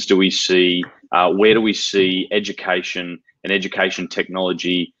trends do we see? Where do we see education and education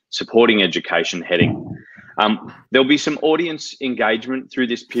technology supporting education heading? There'll be some audience engagement through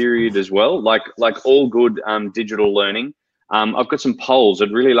this period as well, like all good digital learning. I've got some polls.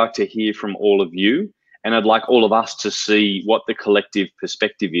 I'd really like to hear from all of you, and I'd like all of us to see what the collective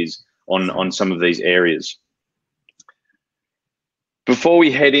perspective is on some of these areas. Before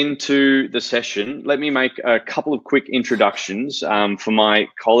we head into the session, let me make a couple of quick introductions for my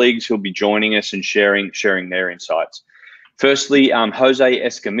colleagues who'll be joining us and sharing their insights. Firstly, Jose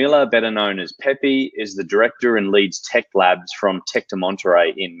Escamilla, better known as Pepe, is the director and leads tech labs from Tec de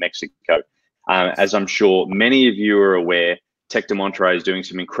Monterrey in Mexico. As I'm sure many of you are aware, Tec de Monterrey is doing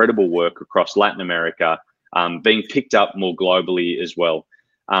some incredible work across Latin America, being picked up more globally as well.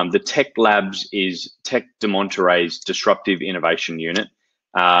 The Tech Labs is Tec de Monterrey's disruptive innovation unit.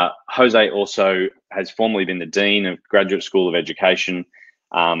 Jose also has formerly been the Dean of Graduate School of Education,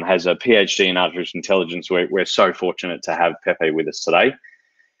 has a PhD in artificial intelligence. We're so fortunate to have Pepe with us today.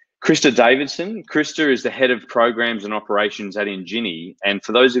 Krista Davidson. Krista is the head of programs and operations at Ingini. And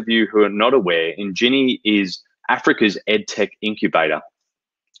for those of you who are not aware, Ingini is Africa's EdTech incubator.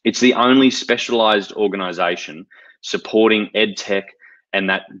 It's the only specialized organization supporting EdTech and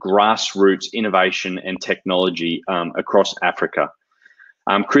that grassroots innovation and technology across Africa.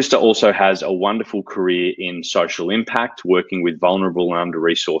 Krista also has a wonderful career in social impact, working with vulnerable and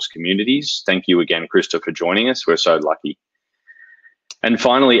under-resourced communities. Thank you again, Krista, for joining us. We're so lucky. And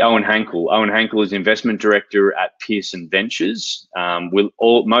finally, Owen Hankel. Owen Hankel is investment director at Pearson Ventures.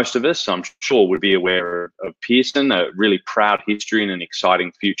 Most of us, I'm sure, would be aware of Pearson, a really proud history and an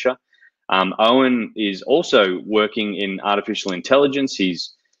exciting future. Owen is also working in artificial intelligence.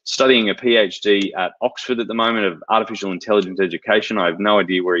 He's studying a PhD at Oxford at the moment of artificial intelligence education. I have no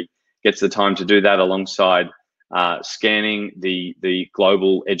idea where he gets the time to do that alongside scanning the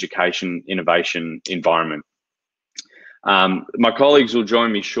global education innovation environment. My colleagues will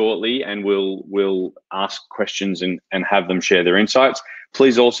join me shortly and we'll ask questions and have them share their insights.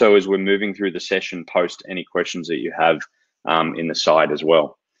 Please also, as we're moving through the session, post any questions that you have in the side as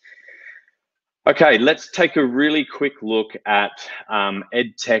well. Okay, let's take a really quick look at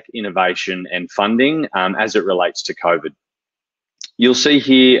EdTech innovation and funding as it relates to COVID. You'll see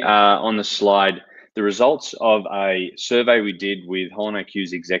here on the slide the results of a survey we did with Holland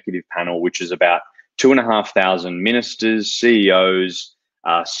IQ's executive panel, which is about 2,500 ministers, CEOs,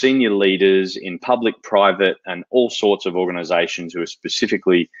 senior leaders in public, private, and all sorts of organizations who are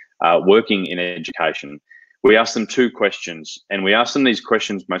specifically working in education. We asked them two questions, and we asked them these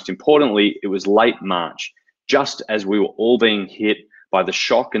questions, most importantly, it was late March, just as we were all being hit by the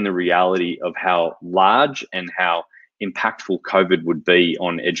shock and the reality of how large and how impactful COVID would be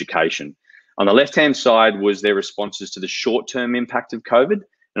on education. On the left-hand side was their responses to the short-term impact of COVID,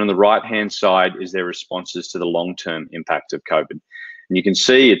 and on the right-hand side is their responses to the long-term impact of COVID. And you can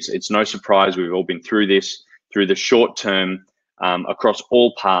see it's no surprise we've all been through this, through the short-term, across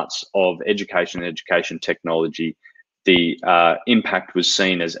all parts of education and education technology. The impact was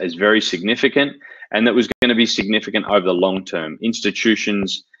seen as very significant, and that was going to be significant over the long term.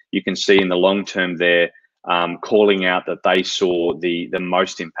 Institutions, you can see in the long term there, calling out that they saw the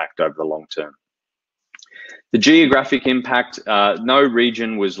most impact over the long term. The geographic impact, no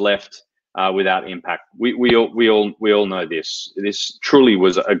region was left without impact. We all know this. This truly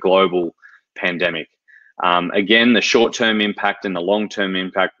was a global pandemic. Again, the short-term impact and the long-term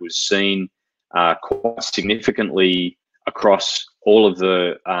impact was seen quite significantly across all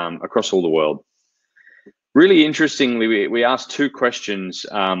the world. Really interestingly, we asked two questions.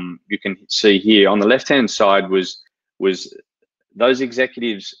 You can see here on the left-hand side was those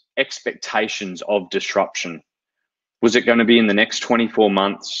executives' expectations of disruption. Was it going to be in the next 24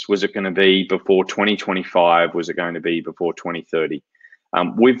 months? Was it going to be before 2025? Was it going to be before 2030?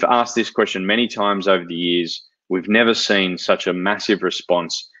 We've asked this question many times over the years. We've never seen such a massive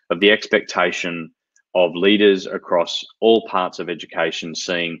response of the expectation of leaders across all parts of education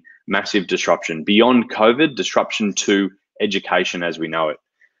seeing massive disruption beyond COVID, disruption to education as we know it.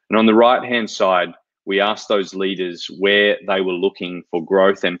 And on the right-hand side, we asked those leaders where they were looking for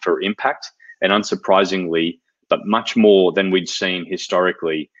growth and for impact. And unsurprisingly, but much more than we'd seen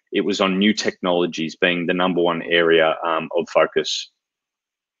historically, it was on new technologies being the #1 area of focus.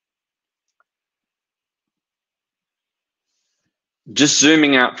 Just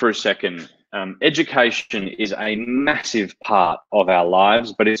zooming out for a second, education is a massive part of our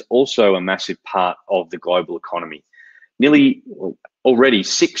lives, but it's also a massive part of the global economy. Nearly already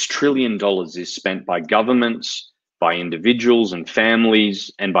 $6 trillion is spent by governments, by individuals and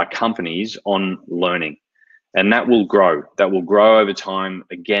families, and by companies on learning. And that will grow. That will grow over time,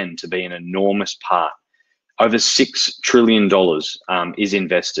 again, to be an enormous part. Over $6 trillion is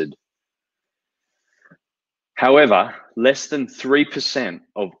invested. However, less than 3%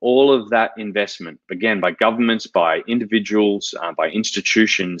 of all of that investment, again, by governments, by individuals, by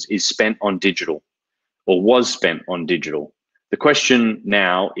institutions, is spent on digital or was spent on digital. The question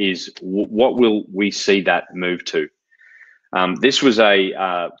now is, what will we see that move to? This was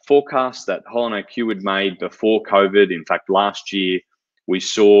a forecast that Holland IQ had made before COVID. In fact, last year, we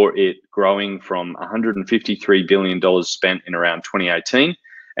saw it growing from $153 billion spent in around 2018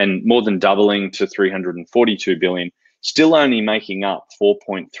 and more than doubling to $342 billion, still only making up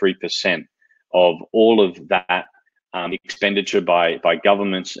 4.3% of all of that expenditure by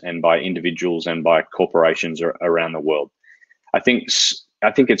governments and by individuals and by corporations around the world. I think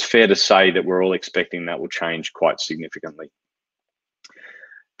it's fair to say that we're all expecting that will change quite significantly.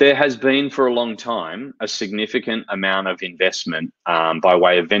 There has been for a long time a significant amount of investment by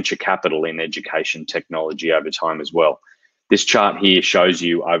way of venture capital in education technology over time as well. This chart here shows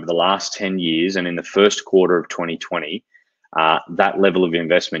you over the last 10 years and in the first quarter of 2020, that level of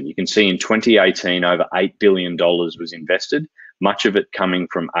investment. You can see in 2018, over $8 billion was invested, much of it coming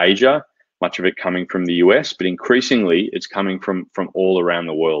from Asia, much of it coming from the US, but increasingly it's coming from all around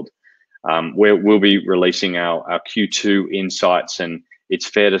the world. We'll be releasing our Q2 insights, and it's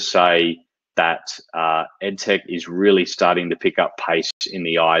fair to say that EdTech is really starting to pick up pace in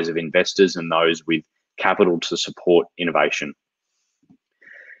the eyes of investors and those with capital to support innovation.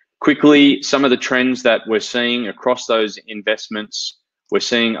 Quickly, some of the trends that we're seeing across those investments, we're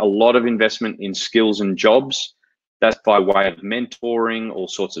seeing a lot of investment in skills and jobs. That's by way of mentoring, all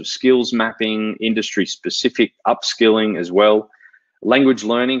sorts of skills mapping, industry-specific upskilling as well. Language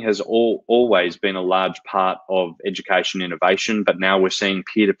learning has always been a large part of education innovation, but now we're seeing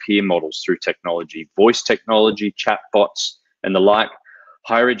peer-to-peer models through technology, voice technology, chatbots, and the like.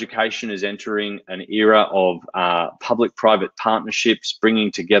 Higher education is entering an era of public-private partnerships,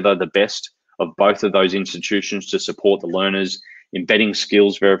 bringing together the best of both of those institutions to support the learners, embedding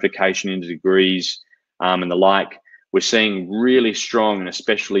skills verification into degrees and the like. We're seeing really strong, and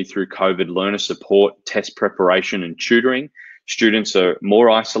especially through COVID, learner support, test preparation and tutoring. Students are more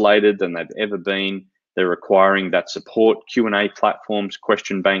isolated than they've ever been. They're requiring that support, Q&A platforms,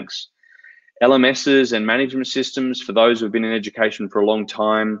 question banks. LMSs and management systems, for those who've been in education for a long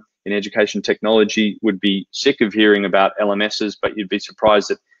time, in education technology, would be sick of hearing about LMSs, but you'd be surprised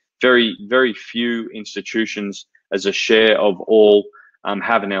that very, very few institutions as a share of all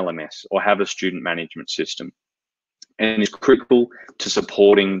have an LMS or have a student management system. And it's critical to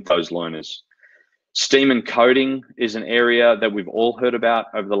supporting those learners. STEAM and coding is an area that we've all heard about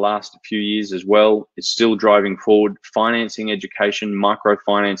over the last few years as well. It's still driving forward, financing education,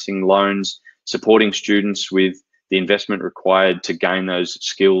 microfinancing loans, supporting students with the investment required to gain those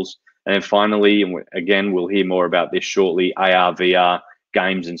skills. And then finally, and again, we'll hear more about this shortly, AR, VR,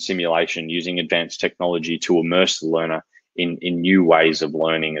 games and simulation, using advanced technology to immerse the learner in new ways of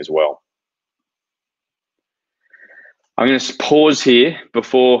learning as well. I'm going to pause here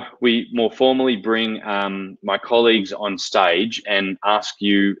before we more formally bring my colleagues on stage and ask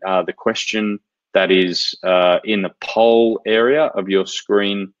you the question that is in the poll area of your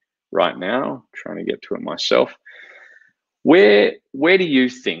screen right now. I'm trying to get to it myself. Where do you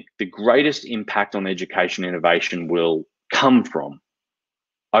think the greatest impact on education innovation will come from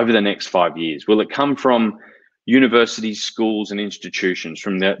over the next 5 years? Will it come from universities, schools, and institutions,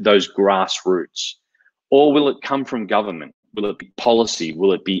 from those grassroots? Or will it come from government? Will it be policy?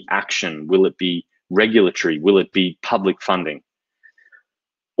 Will it be action? Will it be regulatory? Will it be public funding?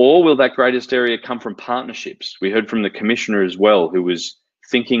 Or will that greatest area come from partnerships? We heard from the commissioner as well, who was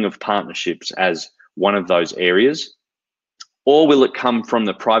thinking of partnerships as one of those areas. Or will it come from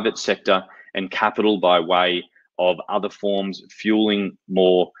the private sector and capital by way of other forms, fueling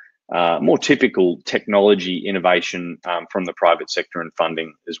more typical technology innovation from the private sector and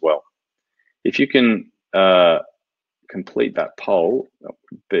funding as well? If you can complete that poll, that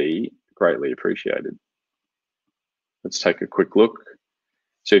would be greatly appreciated. Let's take a quick look.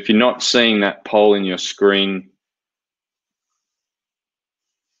 So if you're not seeing that poll in your screen,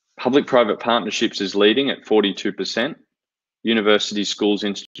 public-private partnerships is leading at 42%, university, schools,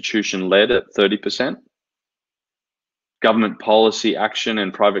 institution-led at 30%. Government policy, action,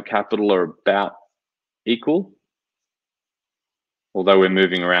 and private capital are about equal, although we're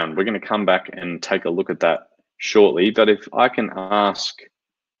moving around. We're going to come back and take a look at that shortly, but if I can ask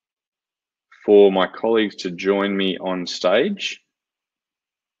for my colleagues to join me on stage,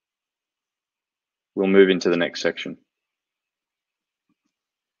 we'll move into the next section.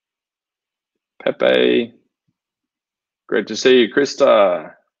 Pepe, great to see you.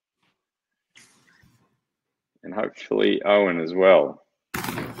 Krista, and hopefully Owen as well.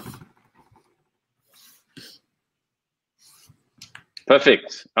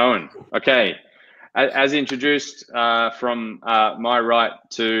 Perfect, Owen. Okay, as introduced from my right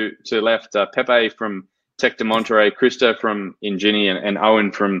to left, Pepe from Tech de Monterrey, Krista from Ingenie, and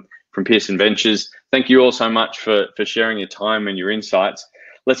Owen from Pearson Ventures. Thank you all so much for sharing your time and your insights.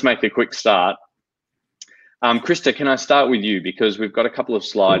 Let's make a quick start. Krista, can I start with you? Because we've got a couple of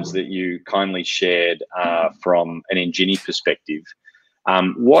slides that you kindly shared from an Engini perspective.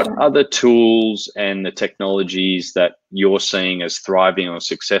 What are the tools and the technologies that you're seeing as thriving or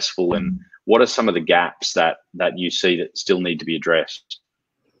successful, and what are some of the gaps that you see that still need to be addressed?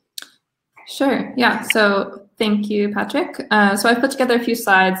 Sure, yeah, so thank you, Patrick. So I've put together a few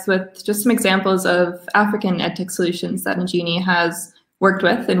slides with just some examples of African edtech solutions that Engini has worked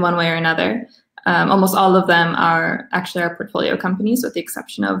with in one way or another. Almost all of them are actually our portfolio companies, with the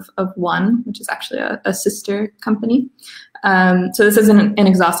exception of one, which is actually a sister company. So this isn't an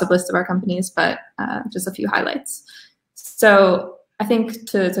exhaustive list of our companies, but just a few highlights. So I think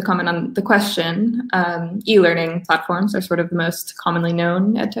to comment on the question, e-learning platforms are sort of the most commonly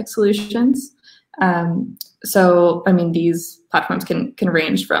known edtech solutions. So, I mean, these platforms can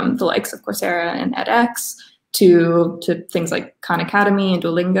range from the likes of Coursera and edX to things like Khan Academy and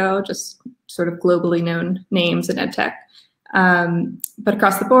Duolingo, just sort of globally known names in edtech. But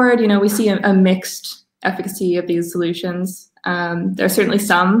across the board, you know, we see a mixed efficacy of these solutions. There are certainly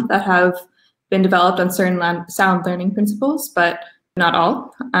some that have been developed on certain sound learning principles, but not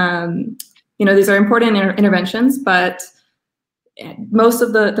all. You know, these are important interventions, but most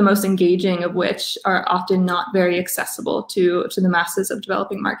of the most engaging of which are often not very accessible to the masses of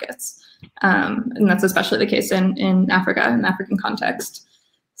developing markets. And that's especially the case in Africa, in the African context.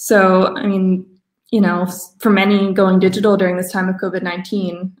 So, I mean, you know, for many going digital during this time of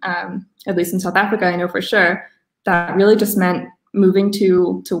COVID-19, at least in South Africa, I know for sure, that really just meant moving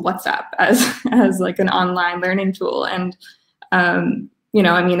to WhatsApp as like an online learning tool. And, you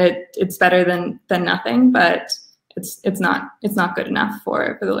know, I mean, it's better than nothing, but it's not good enough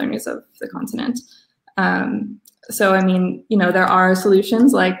for the learners of the continent. So, I mean, you know, there are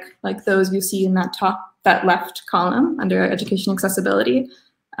solutions like those you see in that left column under education accessibility.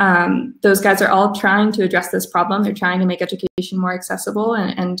 Those guys are all trying to address this problem. They're trying to make education more accessible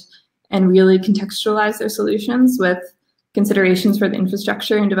and really contextualize their solutions with considerations for the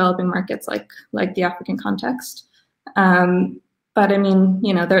infrastructure in developing markets like the African context. But I mean,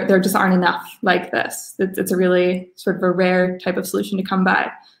 you know, there just aren't enough like this. It's a really sort of a rare type of solution to come by.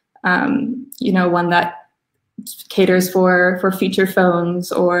 You know, one that caters for feature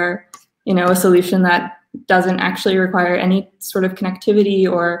phones, or, you know, a solution that doesn't actually require any sort of connectivity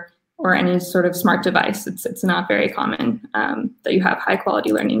or any sort of smart device. It's not very common that you have high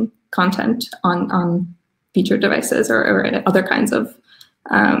quality learning content on featured devices or other kinds of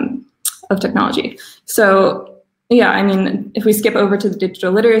technology. So yeah, I mean, if we skip over to the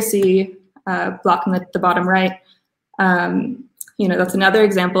digital literacy block in the bottom right, you know, that's another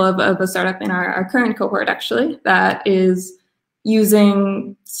example of a startup in our current cohort, actually, that is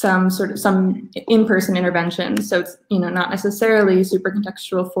using some in-person intervention. So it's, you know, not necessarily super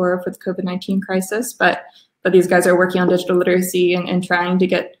contextual for the COVID-19 crisis, but these guys are working on digital literacy and trying to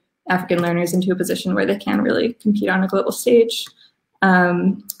get African learners into a position where they can really compete on a global stage.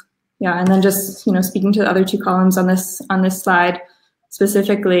 Yeah, and then just, you know, speaking to the other two columns on this slide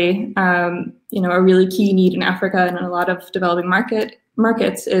specifically, you know, a really key need in Africa and in a lot of developing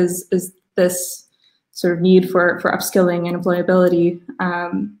markets is this sort of need for upskilling and employability.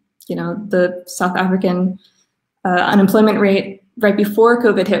 You know, the South African unemployment rate right before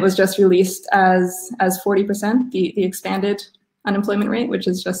COVID hit was just released as 40%, the expanded unemployment rate, which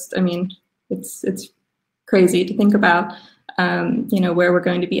is just, I mean, it's crazy to think about. You know, where we're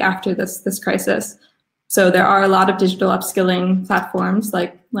going to be after this crisis. So there are a lot of digital upskilling platforms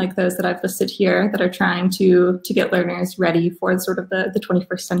like those that I've listed here that are trying to get learners ready for sort of the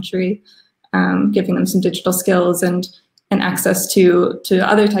 21st century, giving them some digital skills and access to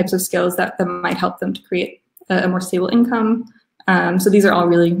other types of skills that might help them to create a more stable income. So these are all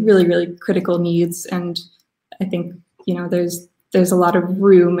really, really, really critical needs, and I think, you know, there's a lot of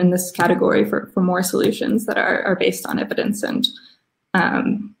room in this category for more solutions that are based on evidence and,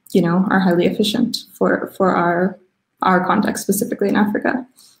 you know, are highly efficient for our context, specifically in Africa.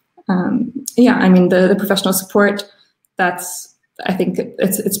 Yeah, I mean, the professional support, I think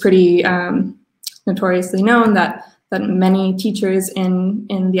it's pretty notoriously known that many teachers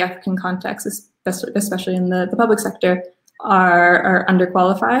in the African context, especially in the public sector, are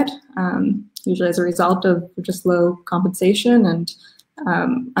underqualified. Usually as a result of just low compensation and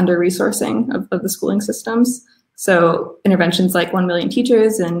under-resourcing of the schooling systems. So interventions like 1 Million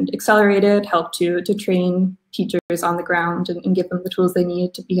Teachers and Accelerated help to train teachers on the ground and give them the tools they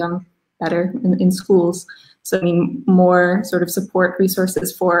need to become better in schools. So I mean, more sort of support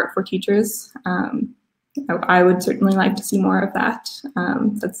resources for teachers. I would certainly like to see more of that.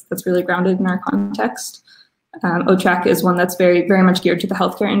 That's really grounded in our context. OTRAC is one that's very, very much geared to the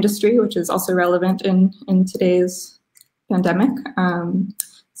healthcare industry, which is also relevant in today's pandemic.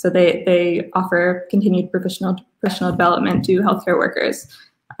 So they offer continued professional development to healthcare workers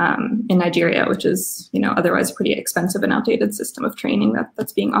in Nigeria, which is, you know, otherwise a pretty expensive and outdated system of training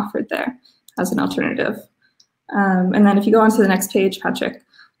that's being offered there as an alternative. And then if you go on to the next page, Patrick,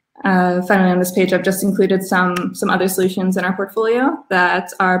 finally on this page, I've just included some other solutions in our portfolio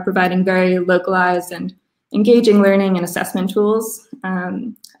that are providing very localized and engaging learning and assessment tools.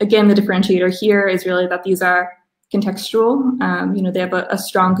 Again, the differentiator here is really that these are contextual. You know, they have a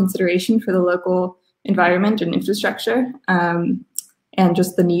strong consideration for the local environment and infrastructure, and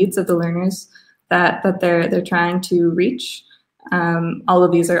just the needs of the learners that they're trying to reach. All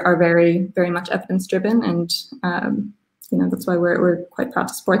of these are very, very much evidence-driven, and you know, that's why we're quite proud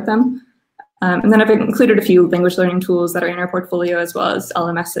to support them. And then I've included a few language learning tools that are in our portfolio, as well as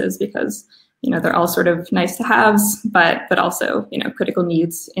LMSs, because, you know, they're all sort of nice to haves, but also, you know, critical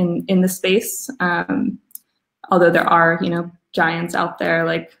needs in the space. Although there are, you know, giants out there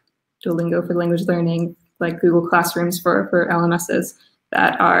like Duolingo for language learning, like Google Classrooms for LMSs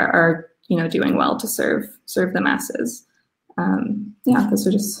that are you know, doing well to serve the masses. Yeah, those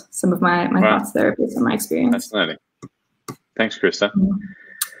are just some of my thoughts there based on my experience. Fascinating. Thanks, Krista.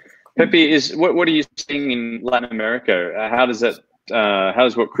 Pepe, what are you seeing in Latin America? How does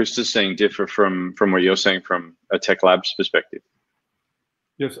what Krista's saying differ from what you're saying from a Tech Labs perspective?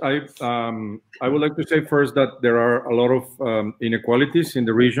 Yes, I would like to say first that there are a lot of inequalities in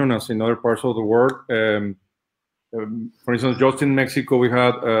the region as in other parts of the world. For instance, just in Mexico, we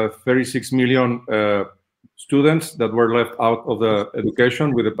had 36 million students that were left out of the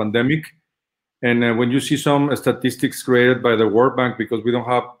education with the pandemic. And when you see some statistics created by the World Bank, because we don't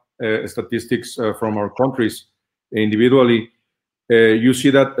have statistics from our countries individually, you see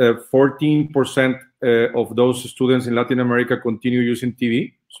that 14% of those students in Latin America continue using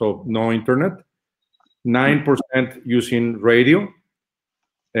TV, so no internet, 9% using radio,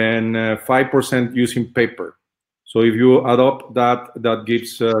 and 5% using paper. So if you add up that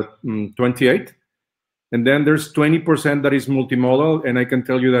gives 28. And then there's 20% that is multimodal, and I can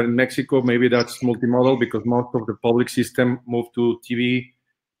tell you that in Mexico, maybe that's multimodal because most of the public system moved to TV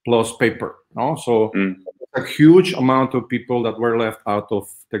plus paper. No? So a huge amount of people that were left out of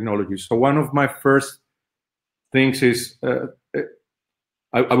technology. So one of my first things is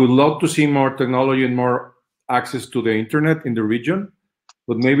I would love to see more technology and more access to the internet in the region,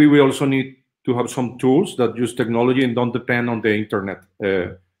 but maybe we also need to have some tools that use technology and don't depend on the internet,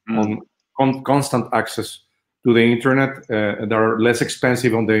 on constant access to the internet that are less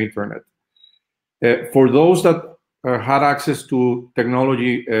expensive on the internet. For those that had access to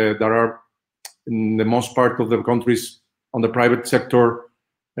technology that are in the most part of the countries on the private sector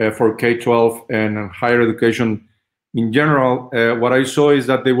for K-12 and higher education in general, what I saw is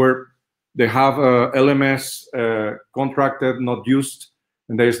that they have LMS contracted, not used,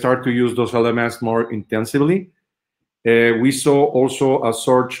 and they start to use those LMS more intensively. We saw also a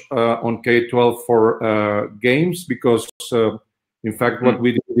surge on K-12 for games because, in fact, what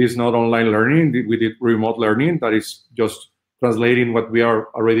we did is not online learning. We did remote learning. That is just translating what we are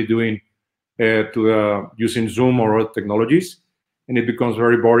already doing to using Zoom or other technologies, and it becomes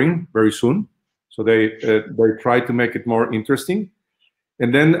very boring very soon. So they try to make it more interesting.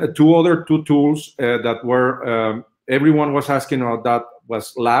 And then two tools that were everyone was asking about that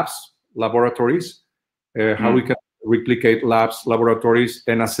was laboratories, how we can replicate labs, laboratories,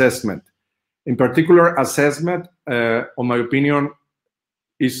 and assessment. In particular, assessment, on my opinion,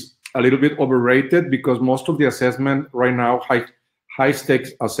 is a little bit overrated because most of the assessment right now, high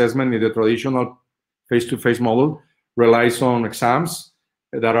stakes assessment in the traditional face-to-face model relies on exams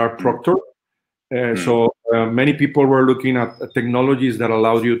that are proctored. So many people were looking at technologies that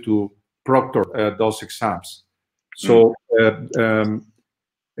allow you to proctor those exams. So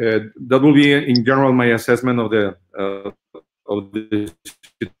that will be, in general, my assessment of the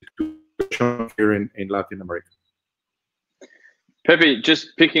situation here in Latin America. Pepe,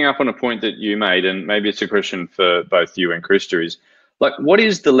 just picking up on a point that you made, and maybe it's a question for both you and Krista, is like, what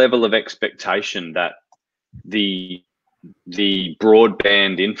is the level of expectation that the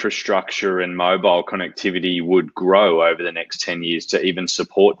broadband infrastructure and mobile connectivity would grow over the next 10 years to even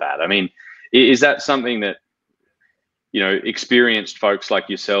support that? I mean, is that something that, you know, experienced folks like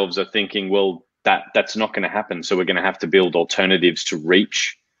yourselves are thinking, well, that's not going to happen, so we're going to have to build alternatives to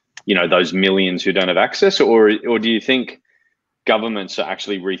reach, you know, those millions who don't have access? Or do you think governments are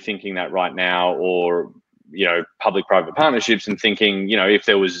actually rethinking that right now, or, you know, public-private partnerships, and thinking, you know, if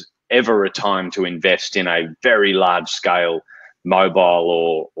there was ever a time to invest in a very large-scale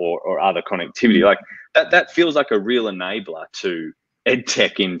mobile or other connectivity. Like that feels like a real enabler to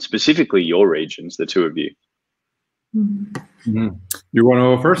EdTech in specifically your regions, the two of you. Mm-hmm. You want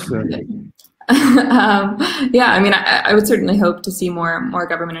to go first? Yeah, I mean, I would certainly hope to see more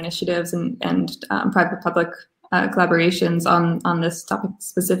government initiatives and private-public collaborations on this topic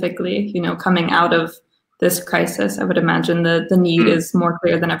specifically. You know, coming out of this crisis, I would imagine the need is more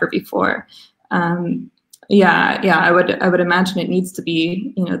clear than ever before. Yeah, I would imagine it needs to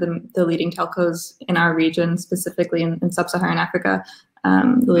be, you know, the leading telcos in our region, specifically in sub-Saharan Africa,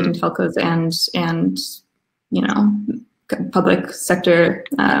 the leading telcos and you know, public sector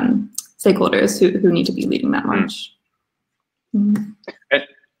stakeholders who need to be leading that march.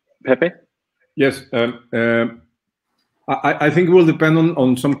 Pepe? Yes, I think it will depend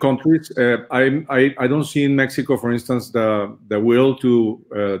on some countries. I don't see in Mexico, for instance, the will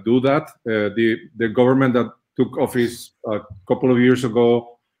to do that. The government that took office a couple of years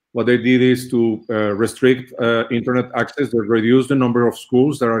ago, what they did is to restrict internet access. They reduced the number of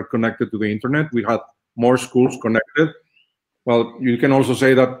schools that are connected to the internet. We had more schools connected. Well, you can also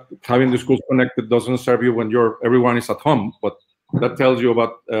say that having the schools connected doesn't serve you when everyone is at home, but that tells you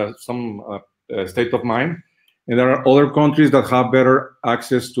about some state of mind. And there are other countries that have better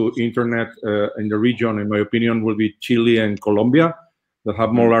access to internet in the region. In my opinion, will be Chile and Colombia that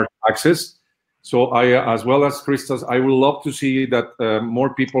have more large access. So as well as Christos, I would love to see that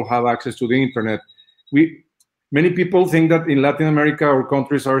more people have access to the internet. Many people think that in Latin America, our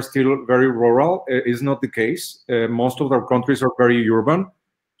countries are still very rural. It's not the case. Most of our countries are very urban.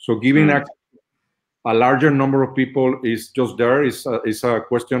 So giving access a larger number of people is just there. Is a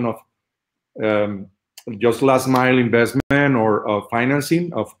question of just last mile investment or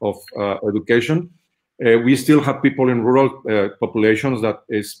financing of education. We still have people in rural populations that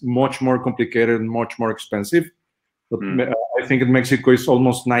is much more complicated and much more expensive. But I think in Mexico it's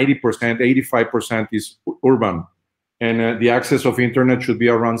almost 90%, 85% is urban. And the access of internet should be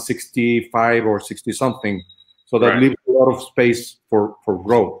around 65 or 60 something. So that leaves a lot of space for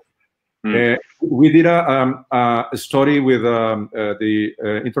growth. We did a study with the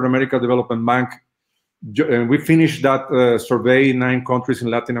Inter-America Development Bank. We finished that survey in 9 countries in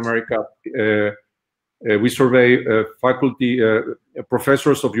Latin America. We survey faculty,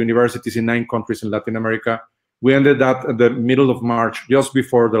 professors of universities in 9 countries in Latin America. We ended that at the middle of March, just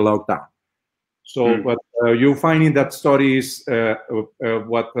before the lockdown. So what you find in that study is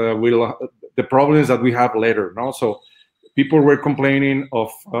what the problems that we have later. No? So people were complaining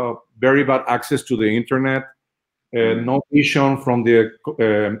of very bad access to the internet, no vision from the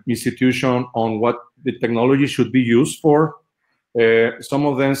institution on what the technology should be used for. Some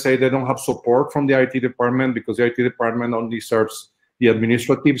of them say they don't have support from the IT department because the IT department only serves the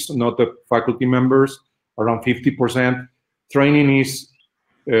administratives, not the faculty members, around 50%. Training is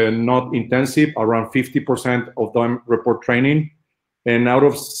not intensive, around 50% of them report training. And out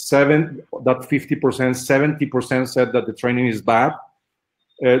of that 50%, 70% said that the training is bad.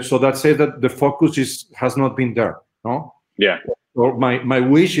 So that says that the focus has not been there. No? Yeah. So my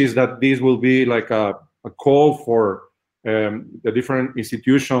wish is that this will be like a call for the different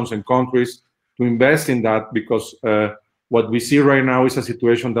institutions and countries to invest in that, because what we see right now is a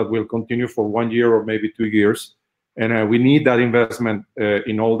situation that will continue for 1 year or maybe 2 years. And we need that investment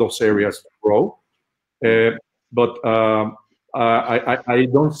in all those areas to grow. But I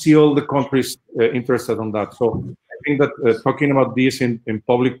don't see all the countries interested on that. So I think that talking about this in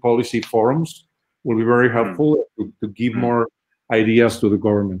public policy forums will be very helpful to give more ideas to the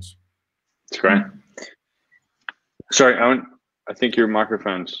governments. That's great. Sorry, Owen, I think your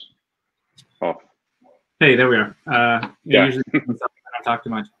microphone's off. Hey, there we are. Usually I don't talk too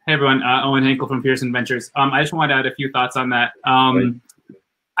much. Hey, everyone. Owen Henkel from Pearson Ventures. I just wanted to add a few thoughts on that.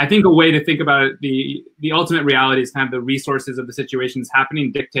 I think a way to think about it, the ultimate reality is kind of the resources of the situations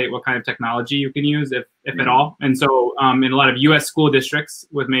happening dictate what kind of technology you can use, if at all. And so in a lot of U.S. school districts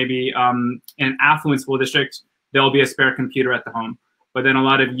with maybe an affluent school district, there'll be a spare computer at the home. But then a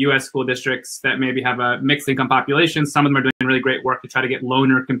lot of U.S. school districts that maybe have a mixed income population, some of them are doing really great work to try to get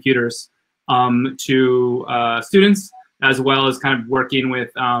loaner computers to students, as well as kind of working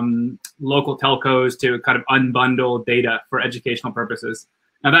with local telcos to kind of unbundle data for educational purposes.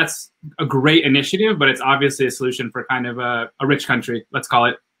 Now that's a great initiative, but it's obviously a solution for kind of a rich country, let's call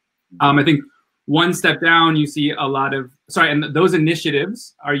it. I think one step down, you see a lot of, and those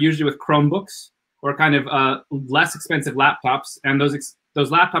initiatives are usually with Chromebooks or kind of less expensive laptops. And those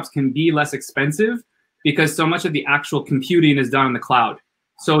laptops can be less expensive because so much of the actual computing is done in the cloud.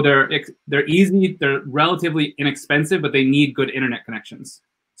 So they're easy, they're relatively inexpensive, but they need good internet connections.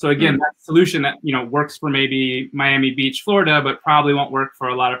 So again, that solution that works for maybe Miami Beach, Florida, but probably won't work for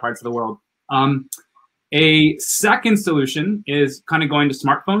a lot of parts of the world. A second solution is kind of going to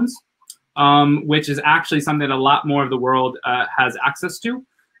smartphones, which is actually something that a lot more of the world has access to.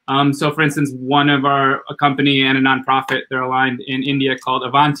 So for instance, a company and a nonprofit, they're aligned in India called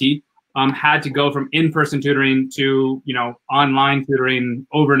Avanti, had to go from in-person tutoring to online tutoring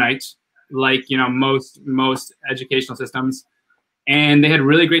overnight, like most educational systems. And they had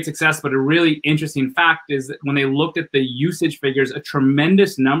really great success, but a really interesting fact is that when they looked at the usage figures, a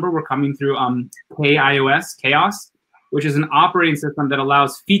tremendous number were coming through Chaos, which is an operating system that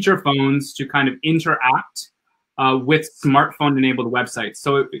allows feature phones to kind of interact with smartphone-enabled websites.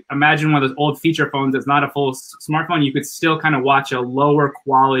 So imagine one of those old feature phones that's not a full smartphone. You could still kind of watch a lower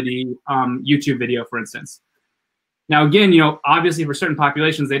quality YouTube video, for instance. Now, again, obviously for certain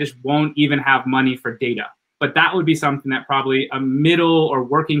populations, they just won't even have money for data. But that would be something that probably a middle or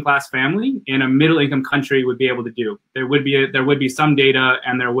working class family in a middle income country would be able to do. There would be some data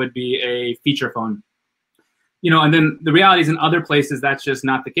and there would be a feature phone. And then the reality is in other places, that's just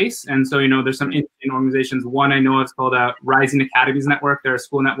not the case. And so, there's some interesting organizations. One I know of is called Rising Academies Network. They're a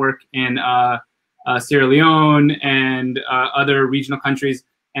school network in Sierra Leone and other regional countries.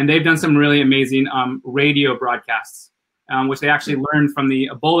 And they've done some really amazing radio broadcasts. Which they actually learned from the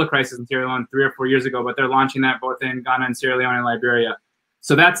Ebola crisis in Sierra Leone 3 or 4 years ago, but they're launching that both in Ghana and Sierra Leone and Liberia.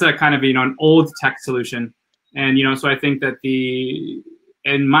 So that's a kind of, an old tech solution. And, so I think that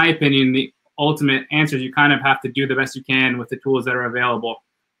in my opinion, the ultimate answer is you kind of have to do the best you can with the tools that are available.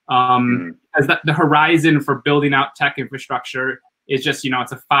 As the horizon for building out tech infrastructure is just,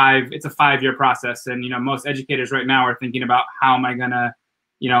 it's a 5-year process. And, most educators right now are thinking about how am I gonna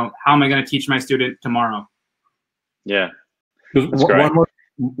teach my student tomorrow? Yeah.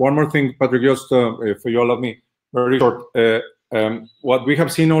 One more thing, Patrick, just if you allow me, very short. What we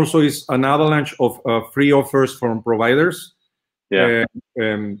have seen also is an avalanche of free offers from providers,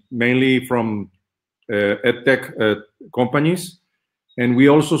 mainly from edtech companies, and we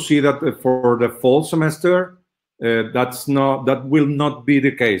also see that for the fall semester, that will not be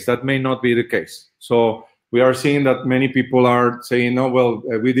the case. That may not be the case. So we are seeing that many people are saying, "No, well,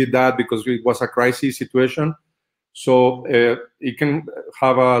 we did that because it was a crisis situation." So it can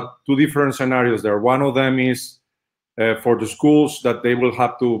have two different scenarios there. One of them is for the schools that they will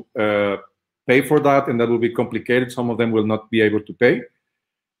have to pay for that, and that will be complicated. Some of them will not be able to pay.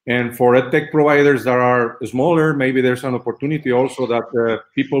 And for edtech providers that are smaller, maybe there's an opportunity also that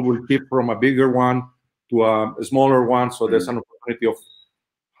people will shift from a bigger one to a smaller one. So there's an opportunity of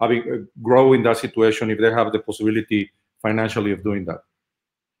having grow in that situation if they have the possibility financially of doing that.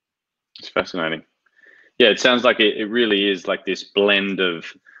 It's fascinating. Yeah, it sounds like it really is like this blend of,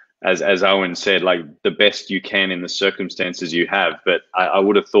 as Owen said, like the best you can in the circumstances you have. But I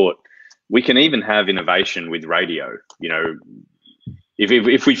would have thought we can even have innovation with radio.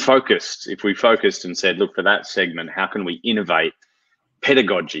 If we focused and said, look, for that segment, how can we innovate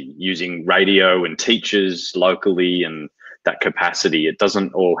pedagogy using radio and teachers locally and that capacity? It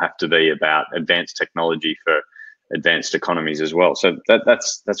doesn't all have to be about advanced technology for advanced economies as well. So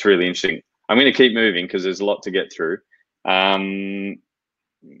that's really interesting. I'm going to keep moving because there's a lot to get through. I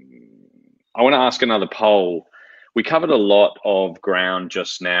want to ask another poll. We covered a lot of ground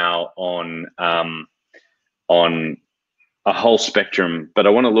just now on a whole spectrum, but I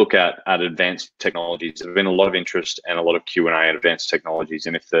want to look at advanced technologies. There's been a lot of interest and a lot of Q&A at advanced technologies.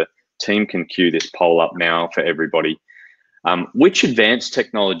 And if the team can cue this poll up now for everybody, which advanced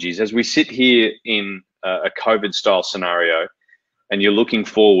technologies, as we sit here in a COVID-style scenario, and you're looking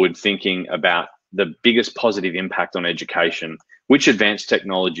forward thinking about the biggest positive impact on education, which advanced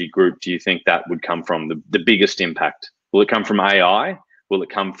technology group do you think that would come from, the biggest impact? Will it come from AI? Will it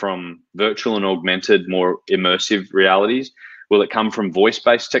come from virtual and augmented, more immersive realities? Will it come from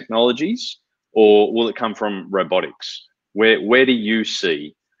voice-based technologies? Or will it come from robotics? Where do you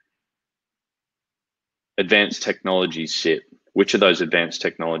see advanced technologies sit? Which of those advanced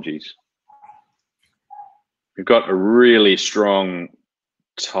technologies? We've got a really strong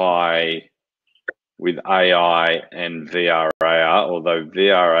tie with AI and VR/AR, although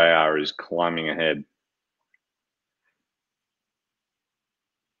VR/AR is climbing ahead.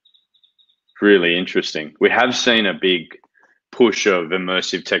 Really interesting. We have seen a big push of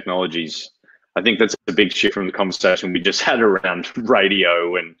immersive technologies. I think that's a big shift from the conversation we just had around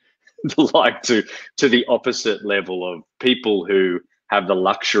radio and the like to the opposite level of people who have the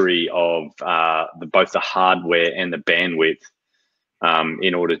luxury of both the hardware and the bandwidth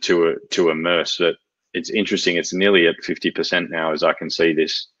in order to immerse. But it's interesting. It's nearly at 50% now, as I can see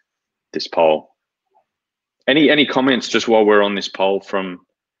this poll. Any comments just while we're on this poll from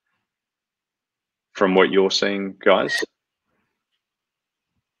from what you're seeing, guys?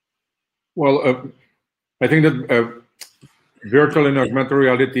 Well, I think that virtual and augmented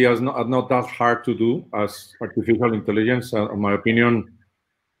reality is not that hard to do as artificial intelligence. In my opinion,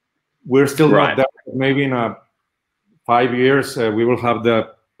 we're still not there. Maybe in 5 years, we will have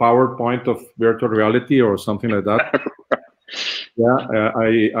the PowerPoint of virtual reality or something like that. Yeah,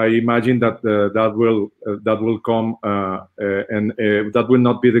 I imagine that that will come, and that will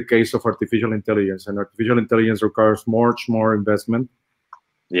not be the case of artificial intelligence. And artificial intelligence requires much more investment.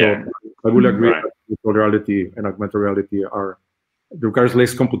 Yeah, so I will agree that virtual reality and augmented reality requires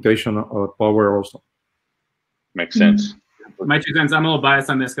less computation power also. Makes sense. My 2 cents. I'm a little biased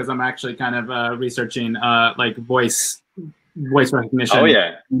on this because I'm actually kind of researching like voice recognition. Oh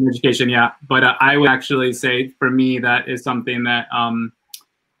yeah, in education. Yeah, but I would actually say for me that is something that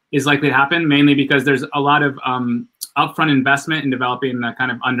is likely to happen, mainly because there's a lot of upfront investment in developing the kind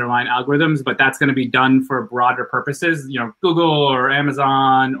of underlying algorithms, but that's going to be done for broader purposes. You know, Google or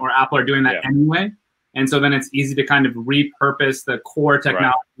Amazon or Apple are doing that anyway, and so then it's easy to kind of repurpose the core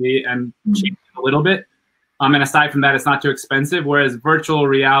technology and change it a little bit. And aside from that, it's not too expensive. Whereas virtual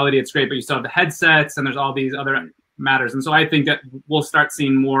reality, it's great, but you still have the headsets and there's all these other matters. And so I think that we'll start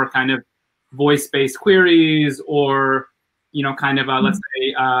seeing more kind of voice-based queries or, you know, kind of let's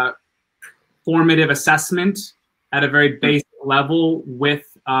say formative assessment at a very basic level with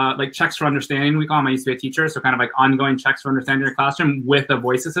like checks for understanding, we call them. I used to be a teacher, so kind of like ongoing checks for understanding your classroom with a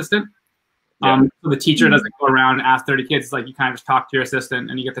voice assistant. So the teacher doesn't go around and ask 30 kids. It's like you kind of just talk to your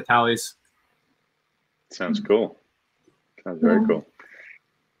assistant and you get the tallies. Sounds cool. Sounds very cool.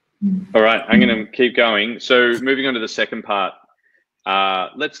 All right, I'm going to keep going. So moving on to the second part,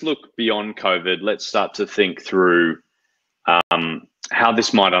 let's look beyond COVID. Let's start to think through how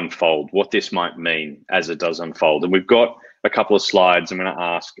this might unfold, what this might mean as it does unfold. And we've got a couple of slides. I'm going to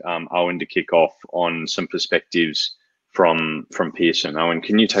ask Owen to kick off on some perspectives from Pearson. Owen,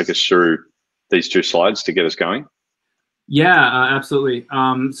 can you take us through these 2 slides to get us going? Yeah, absolutely.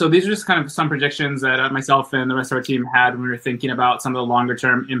 So these are just kind of some predictions that myself and the rest of our team had when we were thinking about some of the longer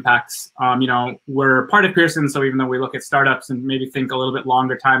term impacts. You know, we're part of Pearson, so even though we look at startups and maybe think a little bit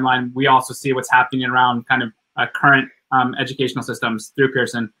longer timeline, we also see what's happening around kind of current educational systems through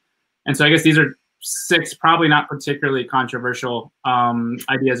Pearson. And so I guess these are 6 probably not particularly controversial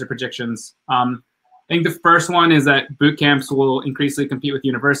ideas or predictions. I think the first one is that boot camps will increasingly compete with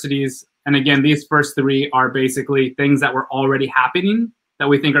universities. And again, these first 3 are basically things that were already happening that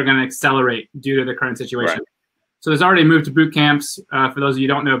we think are going to accelerate due to the current situation. Right. So there's already a move to boot camps. For those of you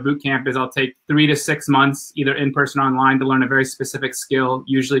who don't know, boot camp is I'll take 3 to 6 months, either in person or online, to learn a very specific skill,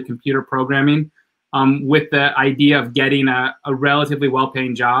 usually computer programming, with the idea of getting a relatively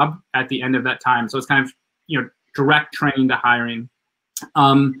well-paying job at the end of that time. So it's kind of, you know, direct training to hiring.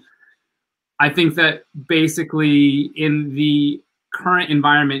 I think that basically in the current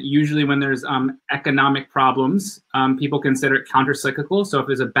environment, usually when there's economic problems, people consider it counter-cyclical. So if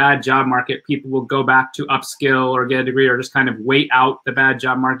there's a bad job market, people will go back to upskill or get a degree or just kind of wait out the bad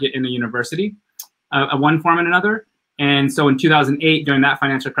job market in the university, one form and another. And so in 2008, during that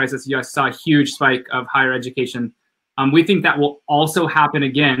financial crisis, you saw a huge spike of higher education. We think that will also happen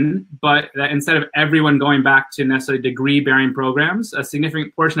again, but that instead of everyone going back to necessarily degree-bearing programs, a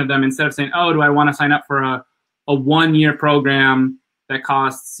significant portion of them, instead of saying, oh, do I want to sign up for a 1-year program that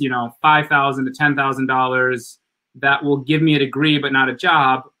costs, you know, $5,000 to $10,000 that will give me a degree but not a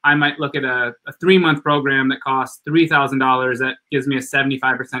job, I might look at a 3-month program that costs $3,000 that gives me a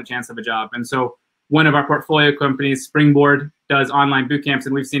 75% chance of a job. And so one of our portfolio companies, Springboard, does online boot camps,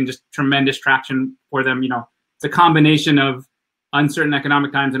 and we've seen just tremendous traction for them. You know, it's a combination of uncertain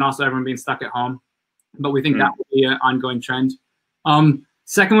economic times and also everyone being stuck at home. But we think that will be an ongoing trend.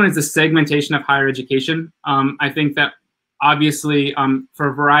 Second one is the segmentation of higher education. I think that obviously for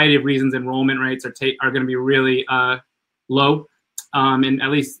a variety of reasons, enrollment rates are going to be really low, at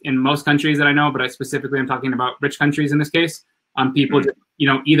least in most countries that I know, but specifically I'm talking about rich countries in this case. People just, you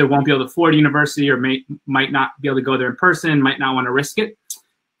know, either won't be able to afford university or might not be able to go there in person, might not want to risk it.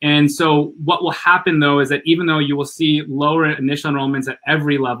 And so what will happen though is that even though you will see lower initial enrollments at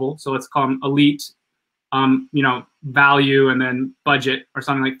every level, so let's call them elite, you know, value, and then budget, or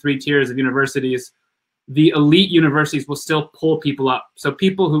something like 3 tiers of universities, the elite universities will still pull people up. So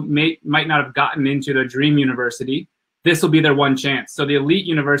people who might not have gotten into their dream university, this will be their one chance. So the elite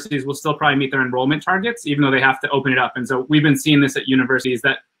universities will still probably meet their enrollment targets, even though they have to open it up. And so we've been seeing this at universities,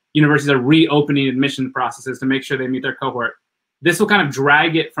 that universities are reopening admission processes to make sure they meet their cohort. This will kind of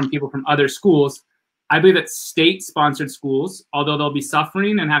drag it from people from other schools. I believe that state-sponsored schools, although they'll be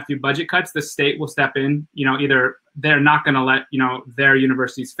suffering and have to do budget cuts, the state will step in. You know, either they're not going to let, you know, their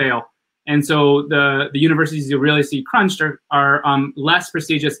universities fail. And so the universities you really see crunched are less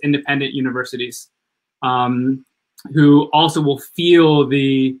prestigious independent universities, who also will feel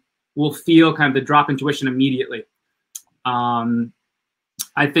kind of the drop in tuition immediately.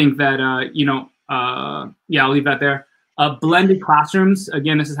 I think that yeah, I'll leave that there. Blended classrooms,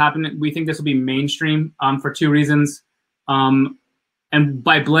 again, this is happening. We think this will be mainstream for two reasons. And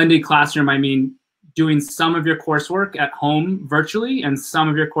by blended classroom, I mean doing some of your coursework at home virtually and some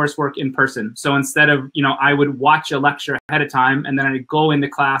of your coursework in person. So instead of, I would watch a lecture ahead of time and then I'd go into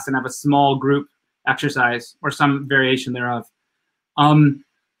class and have a small group exercise or some variation thereof.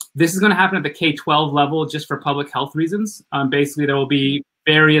 This is going to happen at the K-12 level just for public health reasons. Basically, there will be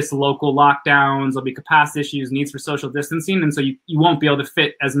various local lockdowns, there'll be capacity issues, needs for social distancing, and so you won't be able to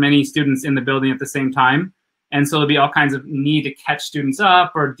fit as many students in the building at the same time. And so there'll be all kinds of need to catch students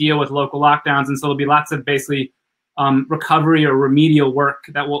up or deal with local lockdowns, and so there'll be lots of basically recovery or remedial work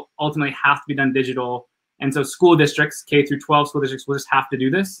that will ultimately have to be done digital. And so school districts, K through 12 school districts, will just have to do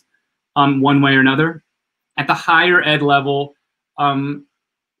this one way or another. At the higher ed level,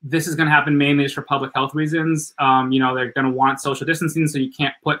 this is going to happen mainly just for public health reasons. They're going to want social distancing, so you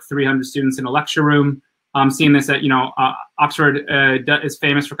can't put 300 students in a lecture room. Seeing this at, Oxford is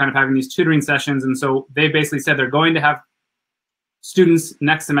famous for kind of having these tutoring sessions. And so they basically said they're going to have students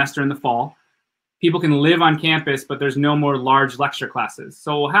next semester in the fall. People can live on campus, but there's no more large lecture classes.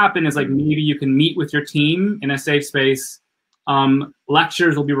 So what will happen is like maybe you can meet with your team in a safe space.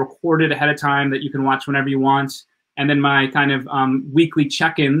 Lectures will be recorded ahead of time that you can watch whenever you want. And then my kind of weekly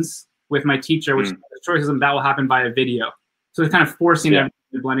check-ins with my teacher, which is choicism, that will happen via video. So it's kind of forcing everything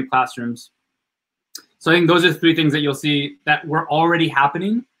in blended classrooms. So I think those are the three things that you'll see that were already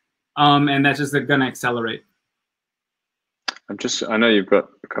happening, and that's just going to accelerate. I know you've got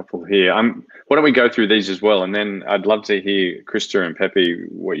a couple here. Why don't we go through these as well, and then I'd love to hear Krista and Pepe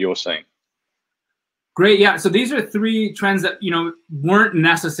what you're seeing. Great, yeah. So these are three trends that weren't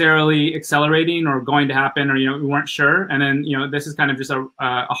necessarily accelerating or going to happen, or we weren't sure. And then this is kind of just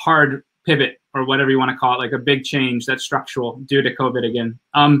a hard pivot or whatever you want to call it, like a big change that's structural due to COVID again.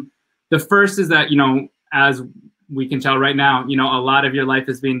 The first is that as we can tell right now, a lot of your life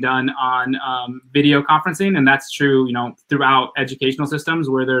is being done on video conferencing, and that's true throughout educational systems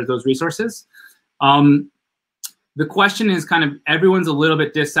where there's those resources. The question is kind of everyone's a little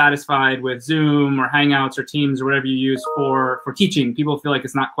bit dissatisfied with Zoom or Hangouts or Teams or whatever you use for teaching. People feel like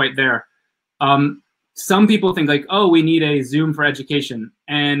it's not quite there. Some people think like, oh, we need a Zoom for education.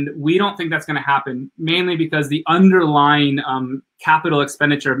 And we don't think that's going to happen, mainly because the underlying capital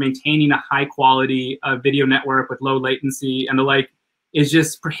expenditure of maintaining a high quality video network with low latency and the like is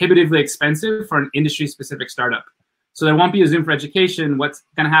just prohibitively expensive for an industry specific startup. So there won't be a Zoom for education. What's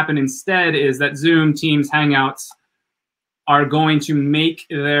going to happen instead is that Zoom, Teams, Hangouts are going to make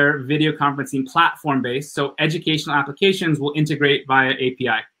their video conferencing platform-based, so educational applications will integrate via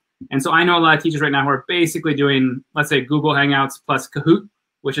API. And so I know a lot of teachers right now who are basically doing, let's say, Google Hangouts plus Kahoot,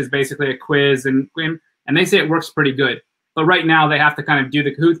 which is basically a quiz, and they say it works pretty good. But right now they have to kind of do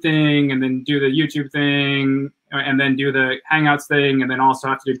the Kahoot thing, and then do the YouTube thing, and then do the Hangouts thing, and then also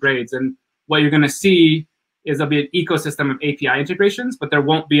have to do grades. And what you're going to see is there'll be an ecosystem of API integrations, but there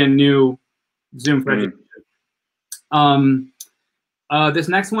won't be a new Zoom for education. This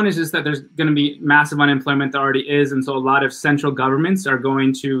next one is just that there's going to be massive unemployment that already is, and so a lot of central governments are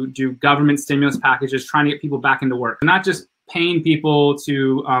going to do government stimulus packages trying to get people back into work. Not just paying people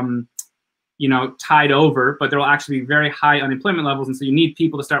to, tide over, but there will actually be very high unemployment levels, and so you need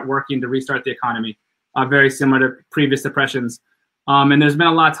people to start working to restart the economy, very similar to previous depressions. And there's been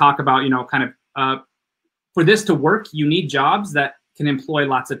a lot of talk about, for this to work, you need jobs that can employ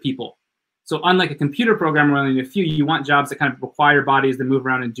lots of people. So unlike a computer programmer, only a few, you want jobs that kind of require bodies to move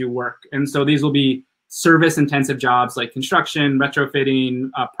around and do work. And so these will be service-intensive jobs like construction, retrofitting,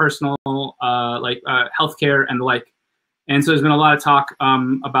 personal, healthcare, and the like. And so there's been a lot of talk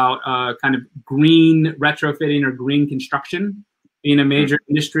about kind of green retrofitting or green construction being a major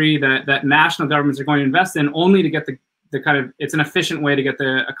industry that national governments are going to invest in only to get the kind of, it's an efficient way to get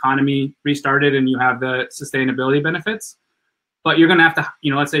the economy restarted and you have the sustainability benefits. But you're going to have to,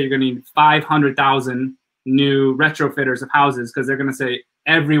 let's say you're going to need 500,000 new retrofitters of houses because they're going to say,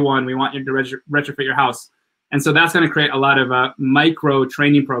 everyone, we want you to retrofit your house. And so that's going to create a lot of micro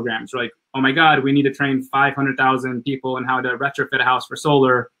training programs. Like, oh my God, we need to train 500,000 people in how to retrofit a house for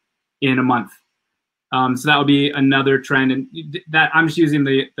solar in a month. So that will be another trend. And that I'm just using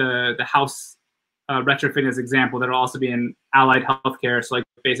the house retrofitting as an example. That will also be in allied healthcare, so like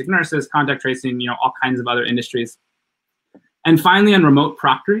basic nurses, contact tracing, all kinds of other industries. And finally, on remote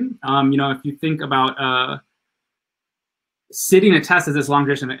proctoring, if you think about sitting a test is this long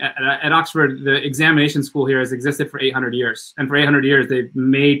tradition. At Oxford, the examination school here has existed for 800 years. And for 800 years, they've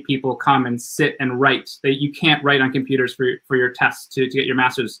made people come and sit and write. You can't write on computers for your tests to get your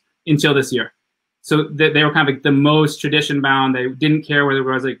master's until this year. So they were kind of like the most tradition bound. They didn't care whether it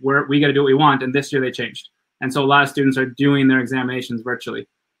was like, we got to do what we want. And this year they changed. And so a lot of students are doing their examinations virtually.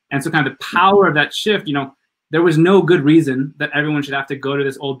 And so kind of the power of that shift, there was no good reason that everyone should have to go to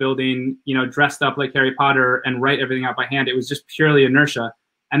this old building, dressed up like Harry Potter and write everything out by hand. It was just purely inertia.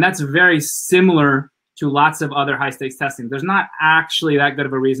 And that's very similar to lots of other high stakes testing. There's not actually that good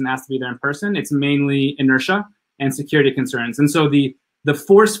of a reason it has to be there in person. It's mainly inertia and security concerns. And so the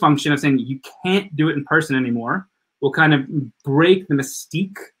force function of saying you can't do it in person anymore will kind of break the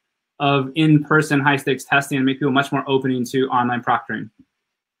mystique of in-person high stakes testing and make people much more open to online proctoring.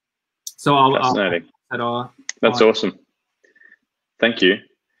 So That's awesome. Thank you.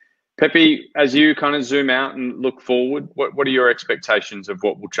 Pepe, as you kind of zoom out and look forward, what are your expectations of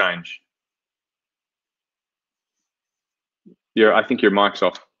what will change? I think your mic's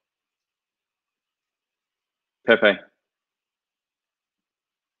off. Pepe.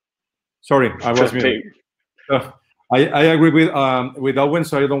 Sorry, I was muted. I agree with Owen,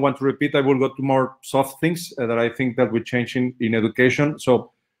 so I don't want to repeat. I will go to more soft things that I think that will change in education.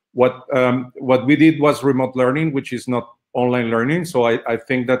 So what we did was remote learning, which is not online learning. So I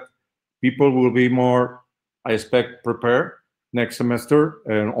think that people will be more, I expect, prepared next semester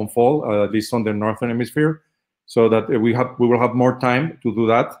on fall, at least on the Northern Hemisphere, so that we will have more time to do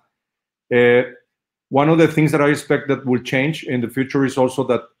that. One of the things that I expect that will change in the future is also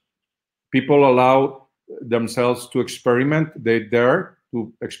that people allow themselves to experiment. They dare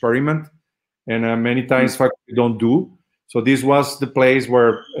to experiment, and many times faculty don't do. So this was the place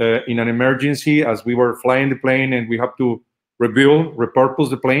where, in an emergency, as we were flying the plane and we have to repurpose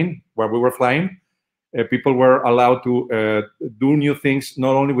the plane while we were flying, people were allowed to do new things,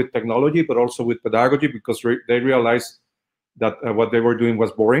 not only with technology, but also with pedagogy, because they realized that what they were doing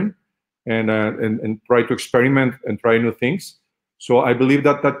was boring, and try to experiment and try new things. So I believe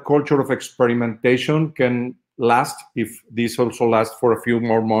that that culture of experimentation can last if this also lasts for a few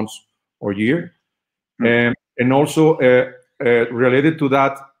more months or year. And also related to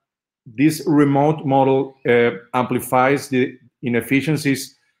that, this remote model amplifies the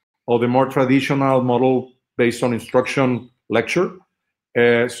inefficiencies of the more traditional model based on instruction lecture.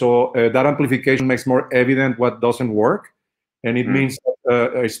 So that amplification makes more evident what doesn't work. And it means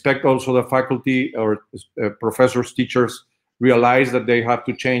I expect also the faculty or professors, teachers realize that they have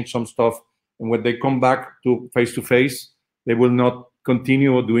to change some stuff. And when they come back to face-to-face, they will not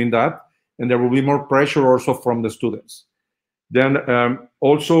continue doing that. And there will be more pressure also from the students. Then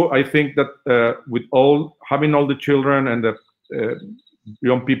also, I think that with having all the children and the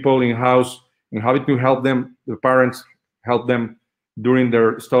young people in house and having to help them, the parents help them during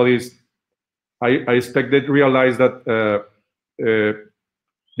their studies, I expect they realize that the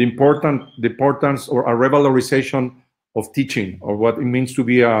importance or a revalorization of teaching, or what it means to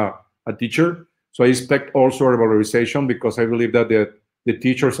be a teacher. So I expect also a revalorization, because I believe that the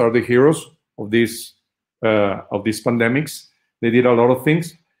teachers are the heroes of these pandemics. They did a lot of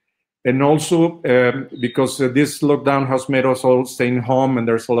things. And also because this lockdown has made us all staying home, and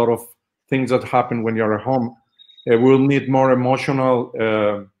there's a lot of things that happen when you're at home. We'll need more emotional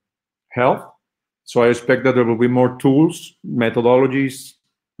health. So I expect that there will be more tools, methodologies,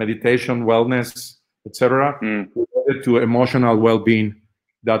 meditation, wellness, etc., related to emotional well-being,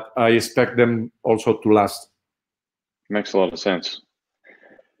 that I expect them also to last. Makes a lot of sense.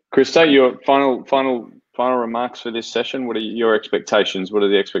 Krista, your final remarks for this session. What are your expectations? What are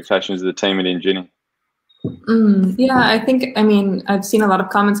the expectations of the team at Ingenie? Yeah, I mean, I've seen a lot of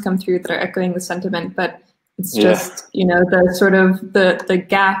comments come through that are echoing the sentiment, but it's just, the sort of the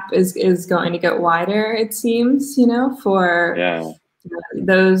gap is going to get wider, it seems, for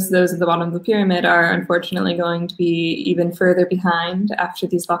those at the bottom of the pyramid are unfortunately going to be even further behind after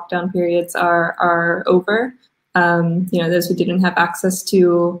these lockdown periods are over. Those who didn't have access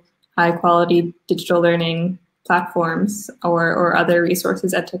to high quality digital learning platforms or other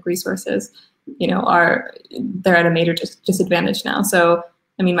resources, edtech resources, they're at a major disadvantage now. So,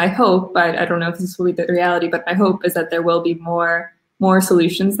 I mean, my hope, I don't know if this will be the reality, but my hope is that there will be more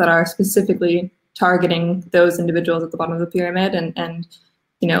solutions that are specifically targeting those individuals at the bottom of the pyramid and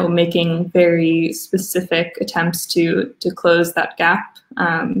making very specific attempts to close that gap,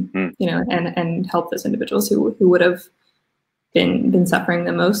 and help those individuals who would have been suffering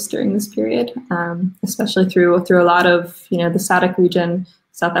the most during this period, especially through a lot of, the SADC region.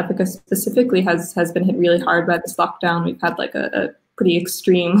 South Africa specifically has been hit really hard by this lockdown. We've had like a pretty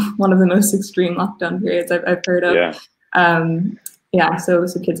extreme, one of the most extreme lockdown periods I've heard of. Yeah, so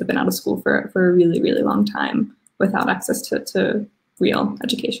kids have been out of school for a really, really long time without access to real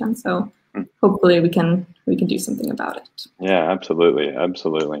education. So hopefully we can do something about it. Yeah, absolutely.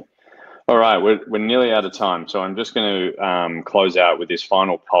 All right, we're nearly out of time, so I'm just going to close out with this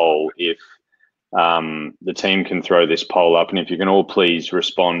final poll. If the team can throw this poll up, and if you can all please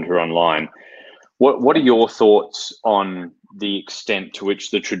respond who are online. What are your thoughts on the extent to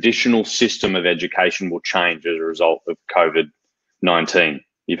which the traditional system of education will change as a result of COVID-19?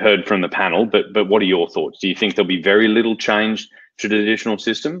 You've heard from the panel, but what are your thoughts? Do you think there'll be very little change to the traditional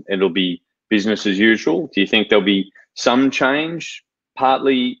system? It'll be business as usual? Do you think there'll be some change,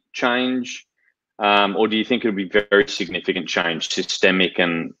 partly change, or do you think it'll be very significant change, systemic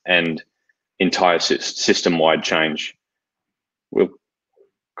and entire system-wide change? We'll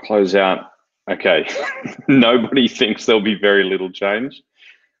close out. Okay, nobody thinks there'll be very little change.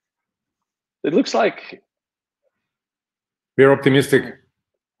 It looks like we're optimistic.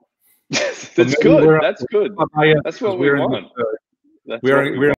 That's good. That's good. That's what we want.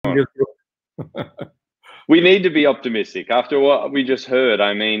 We need to be optimistic. After what we just heard,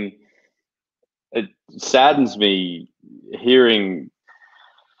 I mean, it saddens me hearing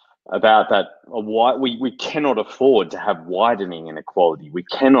about that. We cannot afford to have widening inequality. We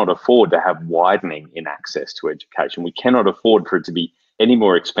cannot afford to have widening in access to education. We cannot afford for it to be any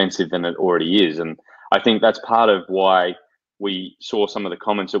more expensive than it already is. And I think that's part of why we saw some of the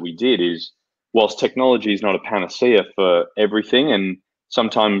comments that we did is, whilst technology is not a panacea for everything, and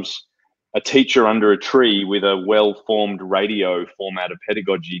sometimes a teacher under a tree with a well-formed radio format of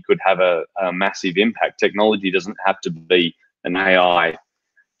pedagogy could have a massive impact. Technology doesn't have to be an AI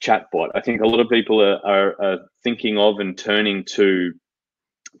chatbot. I think a lot of people are thinking of and turning to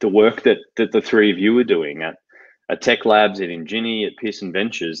the work that the three of you are doing at Tech Labs, at Ingenie, at Pearson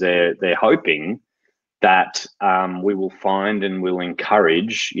Ventures. They're hoping that we will find and will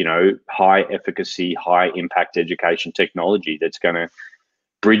encourage, high efficacy, high impact education technology that's going to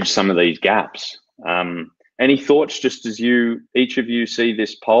bridge some of these gaps. Any thoughts, just as each of you see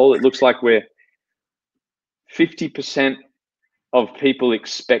this poll? It looks like we're 50% of people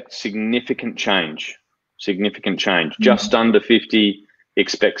expect significant change. Just under 50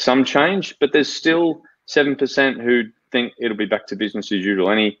 expect some change, but there's still 7% who think it'll be back to business as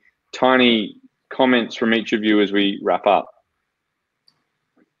usual. Any tiny comments from each of you as we wrap up?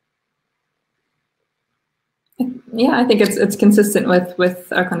 Yeah, I think it's consistent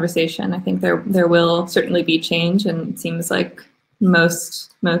with our conversation. I think there will certainly be change, and it seems like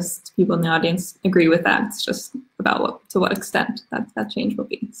most people in the audience agree with that. It's just about to what extent that change will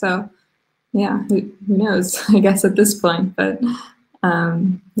be. So yeah, who knows, I guess, at this point, but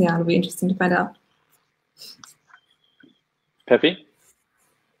yeah, it'll be interesting to find out. Pepe?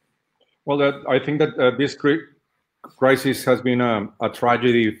 Well, I think that this crisis has been a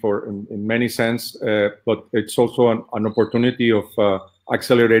tragedy in many sense, but it's also an opportunity of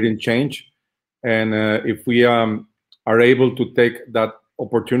accelerating change. And if we are able to take that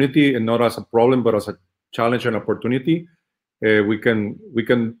opportunity, and not as a problem, but as a challenge and opportunity, we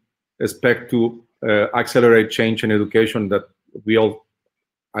can expect to accelerate change in education that we all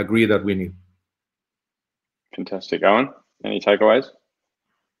agree that we need. Fantastic. Owen, any takeaways?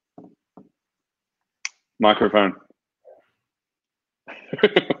 Microphone.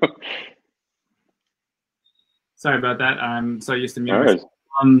 Sorry about that. I'm so used to muting.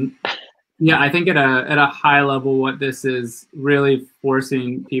 Yeah, I think at a high level, what this is really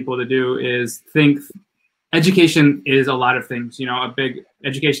forcing people to do is think. Education is a lot of things. A big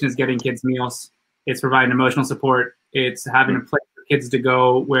education is getting kids meals. It's providing emotional support. It's having a place for kids to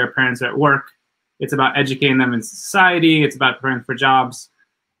go where parents are at work. It's about educating them in society. It's about preparing for jobs.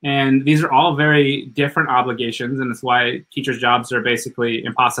 And these are all very different obligations, and that's why teachers' jobs are basically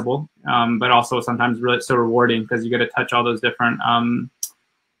impossible, but also sometimes really so rewarding because you get to touch all those different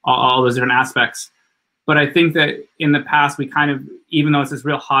aspects. But I think that in the past, we kind of, even though it's this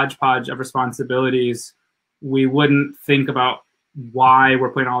real hodgepodge of responsibilities, we wouldn't think about why we're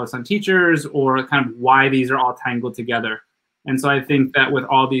putting all this on teachers or kind of why these are all tangled together. And so I think that with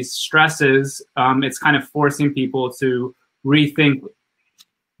all these stresses, it's kind of forcing people to rethink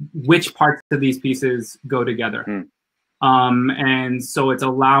which parts of these pieces go together. And so it's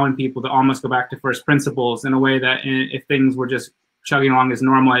allowing people to almost go back to first principles in a way that if things were just chugging along as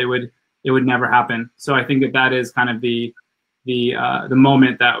normal, it would never happen. So I think that is kind of the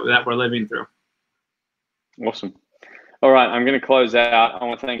moment that we're living through. Awesome. All right, I'm going to close out. I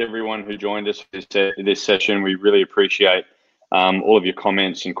want to thank everyone who joined us for this session. We really appreciate all of your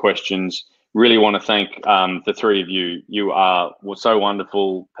comments and questions. Really want to thank the three of you. You were so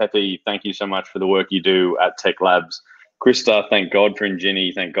wonderful. Pepe, thank you so much for the work you do at Tech Labs. Krista, thank God for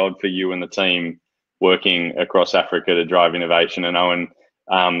Ingenie. Thank God for you and the team working across Africa to drive innovation. And Owen,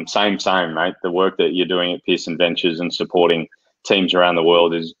 same, mate. The work that you're doing at Pearson Ventures and supporting teams around the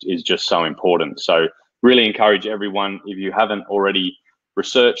world is just so important. So really encourage everyone, if you haven't already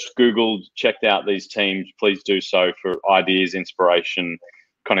researched, Googled, checked out these teams, please do so for ideas, inspiration,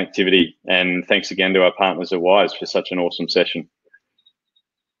 connectivity. And thanks again to our partners at Wise for such an awesome session.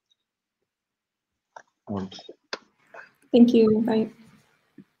 Thank you. Bye.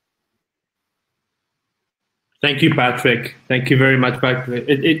 Thank you, Patrick. Thank you very much, Patrick.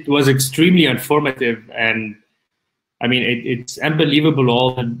 It was extremely informative, and I mean, it's unbelievable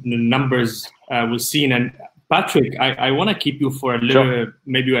all the numbers we've seen. And Patrick, I want to keep you for a little, sure,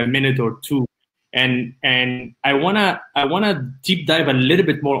 maybe a minute or two, and I wanna deep dive a little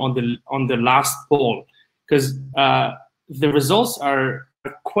bit more on the last poll, because the results are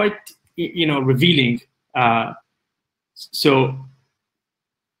quite revealing. So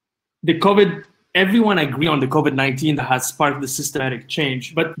the COVID, everyone agree on the COVID-19 that has sparked the systematic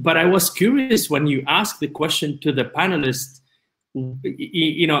change. But I was curious when you asked the question to the panelists,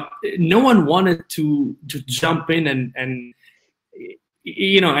 no one wanted to jump in and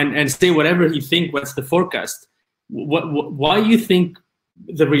say whatever he think was the forecast. Why you think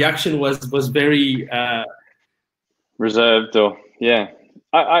the reaction was very reserved? Or yeah,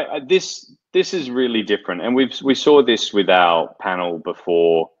 this is really different, and we saw this with our panel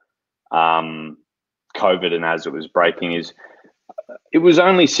before COVID, and as it was breaking, it was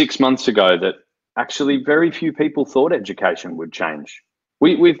only 6 months ago that actually very few people thought education would change.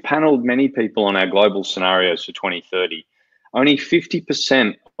 We've paneled many people on our global scenarios for 2030. Only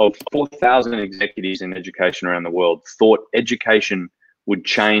 50% of 4,000 executives in education around the world thought education would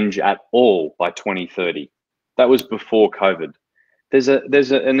change at all by 2030. That was before COVID.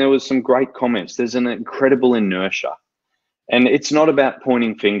 And there was some great comments. There's an incredible inertia. And it's not about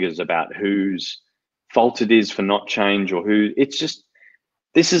pointing fingers about whose fault it is for not change or who. It's just,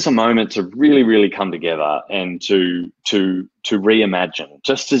 this is a moment to really, really come together and to reimagine,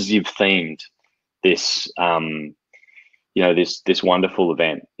 just as you've themed this, this wonderful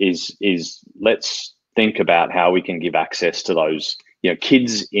event is let's think about how we can give access to those,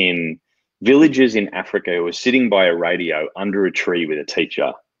 kids in villages in Africa who are sitting by a radio under a tree with a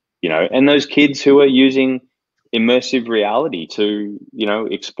teacher, and those kids who are using immersive reality to,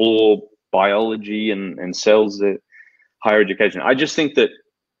 explore biology and cells, the higher education. I just think that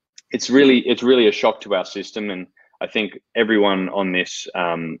it's really a shock to our system. And I think everyone on this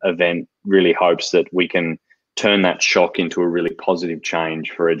event really hopes that we can turn that shock into a really positive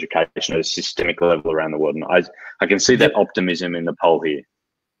change for education at a systemic level around the world. And I can see that optimism in the poll here.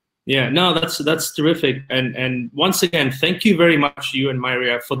 Yeah, no, that's terrific. And once again, thank you very much, you and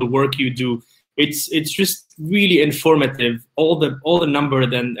Maria, for the work you do. It's just really informative. All the number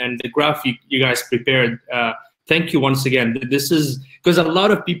and the graph you guys prepared. Thank you once again. This is because a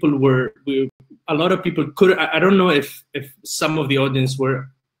lot of people could. I don't know if some of the audience were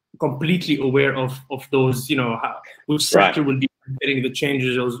completely aware of those. Which sector will be getting the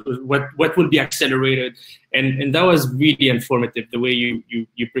changes, what will be accelerated, and that was really informative the way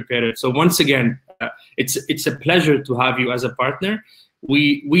you prepared it. So once again, it's a pleasure to have you as a partner.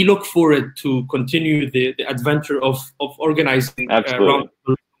 We look forward to continue the adventure of organizing around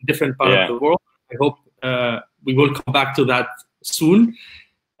different parts of the world. I hope we will come back to that soon.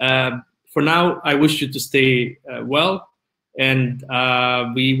 For now, I wish you to stay well, and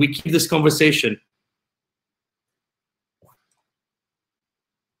we keep this conversation.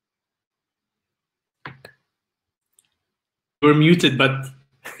 You're muted, but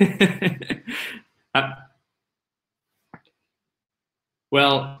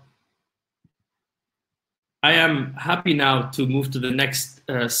well, I am happy now to move to the next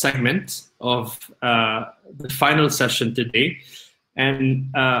segment of the final session today. And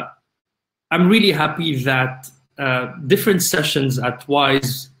I'm really happy that different sessions at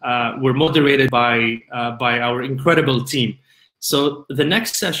WISE were moderated by our incredible team. So the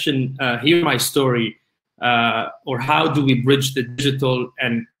next session, Hear My Story, or how do we bridge the digital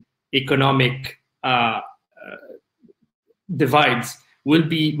and economic divides, will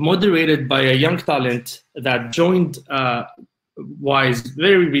be moderated by a young talent that joined WISE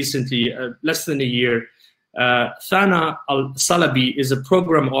very recently, less than a year. Thana Al-Salabi is a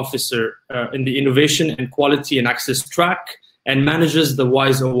program officer in the Innovation and Quality and Access track and manages the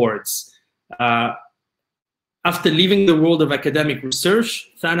WISE Awards. After leaving the world of academic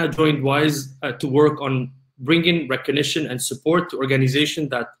research, Thana joined WISE to work on bringing recognition and support to organizations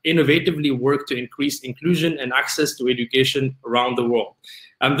that innovatively work to increase inclusion and access to education around the world.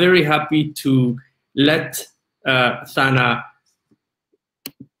 I'm very happy to let Thana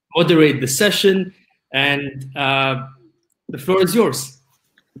moderate the session, and the floor is yours.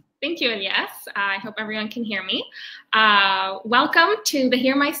 Thank you, Elias. I hope everyone can hear me. Welcome to the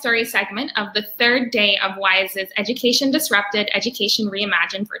Hear My Story segment of the third day of WISE's Education Disrupted, Education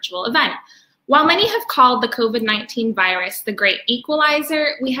Reimagined virtual event. While many have called the COVID-19 virus the great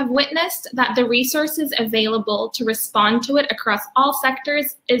equalizer, we have witnessed that the resources available to respond to it across all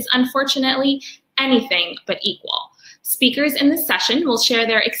sectors is unfortunately anything but equal. Speakers in this session will share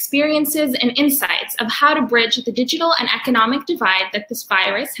their experiences and insights of how to bridge the digital and economic divide that this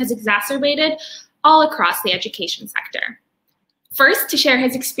virus has exacerbated all across the education sector. First, to share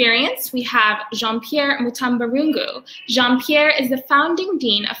his experience, we have Jean-Pierre Mutambarungu. Jean-Pierre is the founding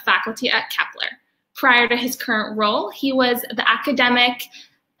dean of faculty at Kepler. Prior to his current role, he was the academic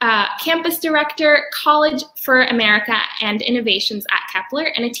campus director, College for America and Innovations at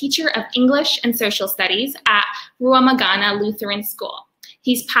Kepler, and a teacher of English and Social Studies at Reimagined Lutheran School.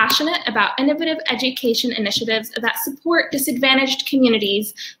 He's passionate about innovative education initiatives that support disadvantaged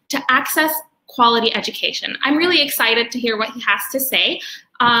communities to access quality education. I'm really excited to hear what he has to say.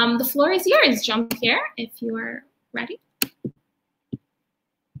 The floor is yours, Jean-Pierre, if you are ready.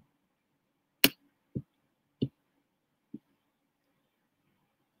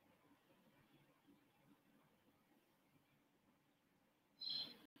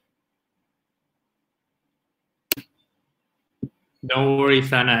 Don't worry,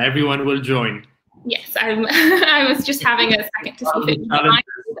 Thana, everyone will join. Yes, I was just having a second to see if it was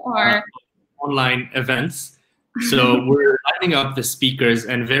or online events. So we're lining up the speakers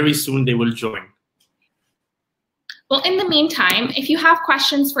and very soon they will join. Well, in the meantime, if you have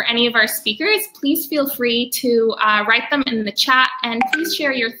questions for any of our speakers, please feel free to write them in the chat, and please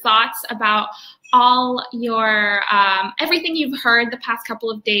share your thoughts about all your everything you've heard the past couple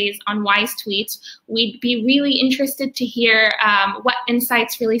of days on WISE tweets. We'd be really interested to hear what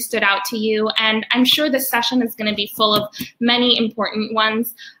insights really stood out to you, and I'm sure this session is going to be full of many important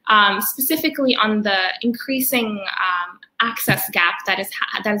ones, specifically on the increasing access gap that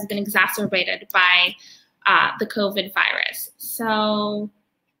has been exacerbated by the COVID virus. So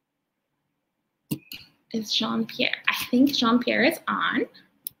is Jean-Pierre? I think Jean-Pierre is on.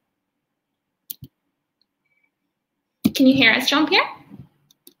 Can you hear us, Jean-Pierre?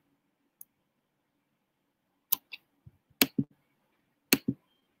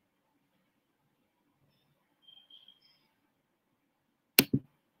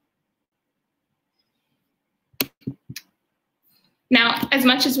 Now, as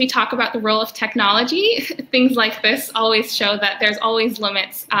much as we talk about the role of technology, things like this always show that there's always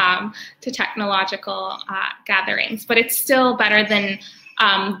limits to technological gatherings, but it's still better than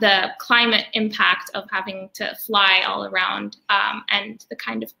the climate impact of having to fly all around and the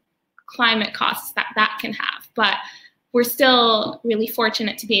kind of climate costs that can have. But we're still really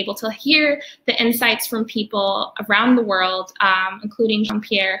fortunate to be able to hear the insights from people around the world, including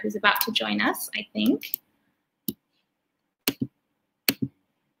Jean-Pierre, who's about to join us, I think.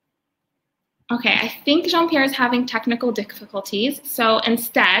 Okay, I think Jean-Pierre is having technical difficulties, so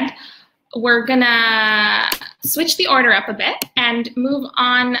instead, we're gonna switch the order up a bit and move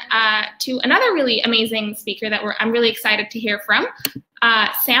on to another really amazing speaker that I'm really excited to hear from,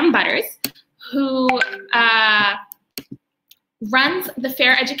 Sam Butters, who runs the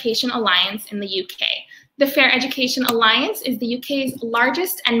Fair Education Alliance in the UK. The Fair Education Alliance is the UK's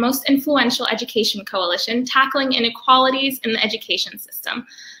largest and most influential education coalition tackling inequalities in the education system.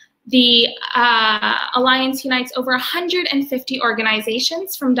 The Alliance unites over 150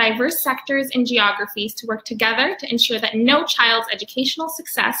 organizations from diverse sectors and geographies to work together to ensure that no child's educational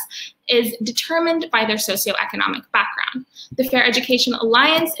success is determined by their socioeconomic background. The Fair Education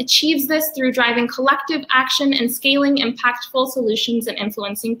Alliance achieves this through driving collective action and scaling impactful solutions and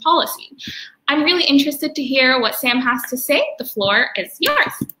influencing policy. I'm really interested to hear what Sam has to say. The floor is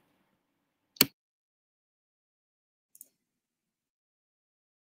yours.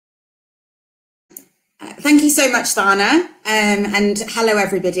 Thank you so much, Thana, and hello,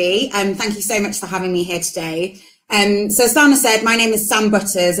 everybody. Thank you so much for having me here today. So as Thana said, my name is Sam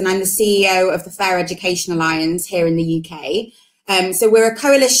Butters, and I'm the CEO of the Fair Education Alliance here in the UK. So we're a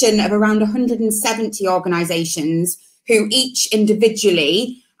coalition of around 170 organisations who each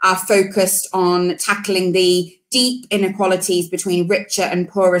individually are focused on tackling the deep inequalities between richer and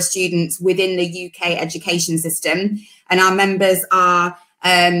poorer students within the UK education system. And our members are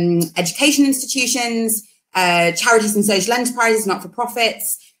education institutions, charities and social enterprises,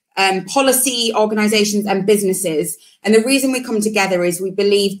 not-for-profits, policy organizations and businesses. And the reason we come together is we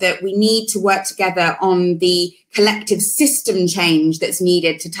believe that we need to work together on the collective system change that's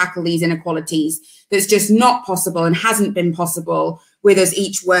needed to tackle these inequalities. That's just not possible and hasn't been possible with us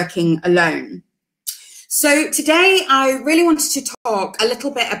each working alone. So today I really wanted to talk a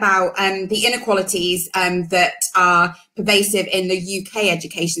little bit about the inequalities that are pervasive in the UK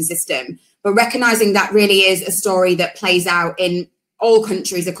education system, but recognizing that really is a story that plays out in all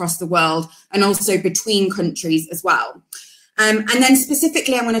countries across the world and also between countries as well. And then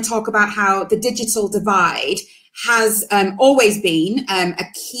specifically, I want to talk about how the digital divide has always been a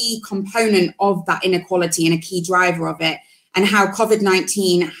key component of that inequality and a key driver of it, and how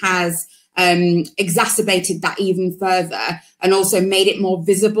COVID-19 has exacerbated that even further and also made it more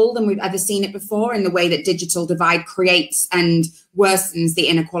visible than we've ever seen it before in the way that digital divide creates and worsens the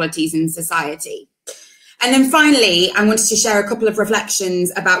inequalities in society. And then finally, I wanted to share a couple of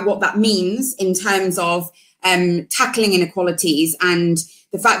reflections about what that means in terms of tackling inequalities and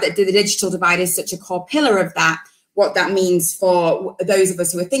the fact that the digital divide is such a core pillar of that, what that means for those of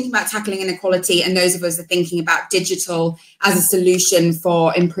us who are thinking about tackling inequality and those of us who are thinking about digital as a solution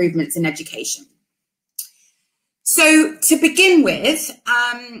for improvements in education. So to begin with,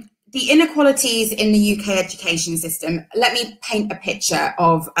 the inequalities in the UK education system, let me paint a picture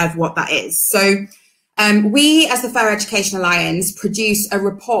of what that is. So we, as the Fair Education Alliance, produce a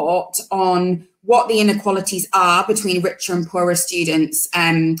report on what the inequalities are between richer and poorer students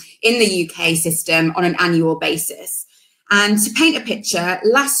in the UK system on an annual basis. And to paint a picture,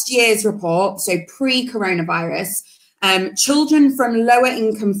 last year's report, so pre-coronavirus, children from lower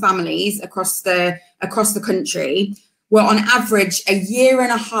income families across the country were on average a year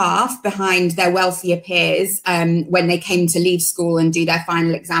and a half behind their wealthier peers when they came to leave school and do their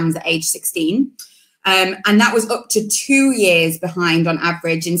final exams at age 16. And that was up to 2 years behind on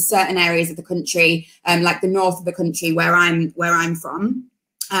average in certain areas of the country, like the north of the country where I'm from.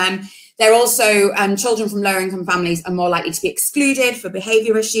 They're also, children from lower income families are more likely to be excluded for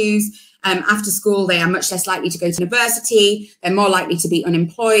behaviour issues. After school, they are much less likely to go to university. They're more likely to be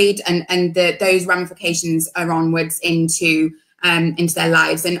unemployed, and those ramifications are onwards into their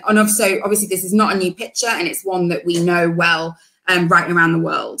lives. And also, obviously, this is not a new picture, and it's one that we know well right around the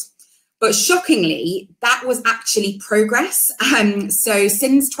world. But shockingly, that was actually progress. So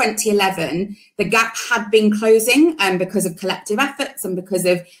since 2011, the gap had been closing because of collective efforts and because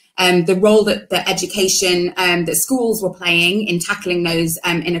of the role that the education, that schools were playing in tackling those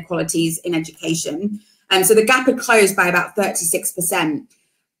inequalities in education. So the gap had closed by about 36%.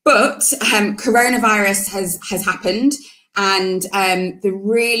 But coronavirus has happened. And the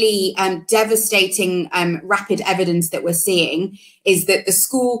really devastating rapid evidence that we're seeing is that the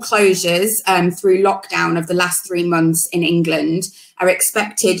school closures through lockdown of the last 3 months in England are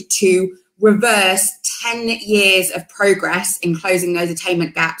expected to reverse 10 years of progress in closing those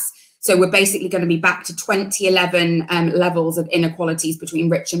attainment gaps. So we're basically going to be back to 2011 levels of inequalities between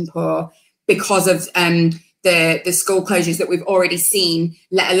rich and poor because of the school closures that we've already seen,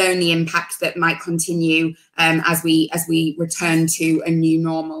 let alone the impact that might continue as we return to a new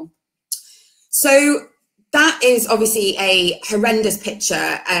normal. So that is obviously a horrendous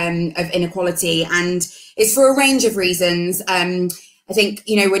picture of inequality, and it's for a range of reasons. I think,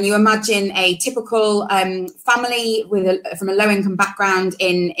 you know, when you imagine a typical family from a low-income background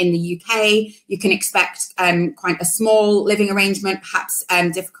in the UK, you can expect quite a small living arrangement, perhaps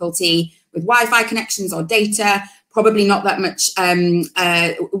difficulty with Wi-Fi connections or data, probably not that much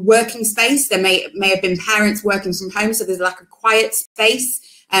working space. There may have been parents working from home, so there's a lack of quiet space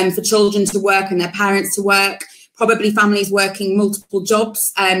for children to work and their parents to work, probably families working multiple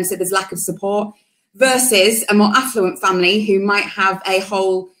jobs, so there's lack of support, versus a more affluent family who might have a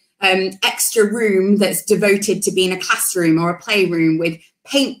whole extra room that's devoted to being a classroom or a playroom with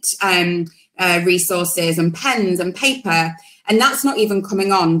paint resources and pens and paper. And that's not even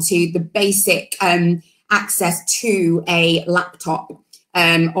coming on to the basic access to a laptop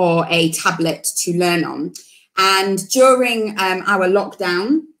or a tablet to learn on. And during our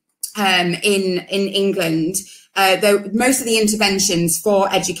lockdown in England, most of the interventions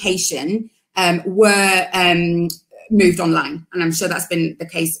for education were moved online. And I'm sure that's been the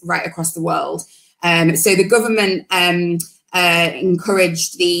case right across the world. So the government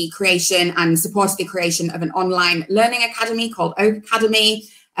encouraged the creation and supported the creation of an online learning academy called Oak Academy.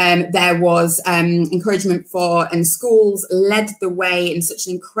 There was encouragement for, and schools led the way in such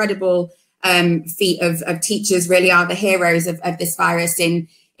an incredible feat of teachers really are the heroes of this virus in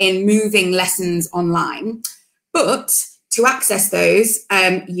moving lessons online. But to access those,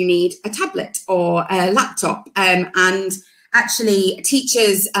 you need a tablet or a laptop. And actually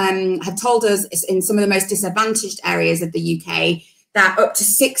teachers have told us in some of the most disadvantaged areas of the UK that up to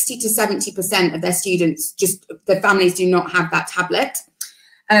 60 to 70% of their students, their families do not have that tablet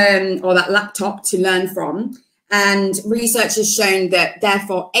or that laptop to learn from. And research has shown that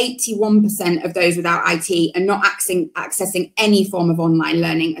therefore 81% of those without IT are not accessing any form of online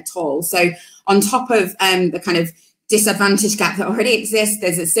learning at all. So on top of the kind of disadvantage gap that already exists,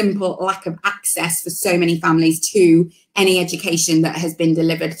 there's a simple lack of access for so many families to any education that has been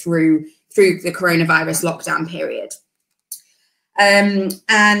delivered through the coronavirus lockdown period. And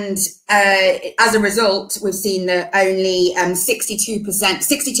as a result, we've seen that only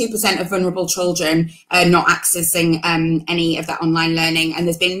 62% of vulnerable children are not accessing any of that online learning. And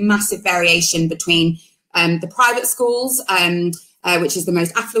there's been massive variation between the private schools, which is the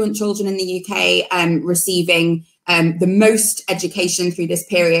most affluent children in the UK, receiving the most education through this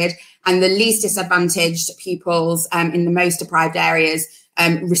period, and the least disadvantaged pupils in the most deprived areas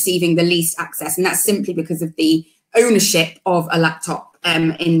receiving the least access. And that's simply because of the ownership of a laptop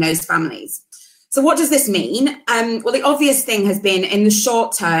in those families. So what does this mean? Well, the obvious thing has been in the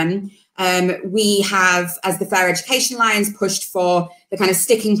short term, we have, as the Fair Education Alliance, pushed for the kind of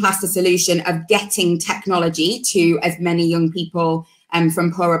sticking plaster solution of getting technology to as many young people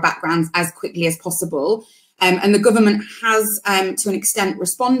from poorer backgrounds as quickly as possible. And the government has, to an extent,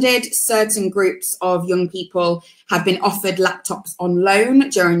 responded. Certain groups of young people have been offered laptops on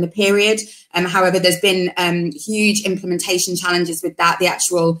loan during the period. However, there's been huge implementation challenges with that. The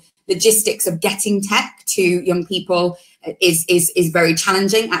actual logistics of getting tech to young people is very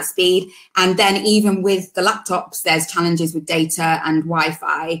challenging at speed. And then even with the laptops, there's challenges with data and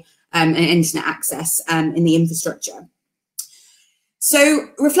Wi-Fi and internet access in the infrastructure. So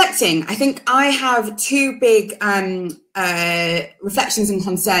reflecting, I think I have two big reflections and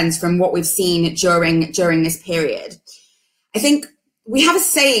concerns from what we've seen during this period. I think we have a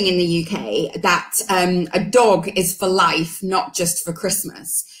saying in the UK that a dog is for life, not just for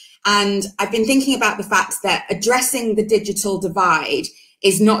Christmas. And I've been thinking about the fact that addressing the digital divide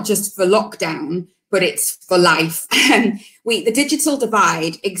is not just for lockdown, but it's for life. The digital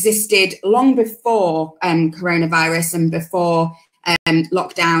divide existed long before coronavirus and before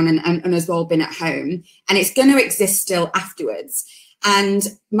lockdown and has all been at home, and it's going to exist still afterwards.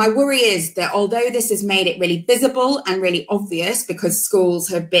 And my worry is that although this has made it really visible and really obvious because schools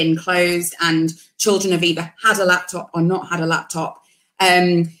have been closed and children have either had a laptop or not had a laptop,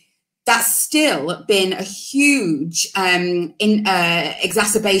 that's still been a huge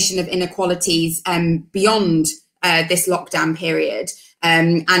exacerbation of inequalities beyond this lockdown period,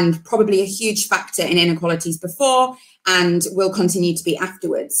 and probably a huge factor in inequalities before and will continue to be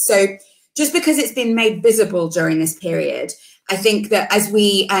afterwards. So just because it's been made visible during this period, I think that as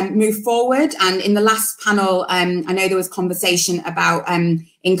we move forward, and in the last panel, I know there was conversation about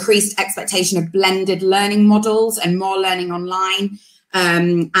increased expectation of blended learning models and more learning online,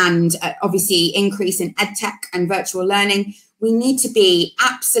 and obviously increase in edtech and virtual learning. We need to be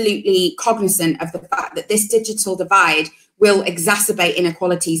absolutely cognizant of the fact that this digital divide will exacerbate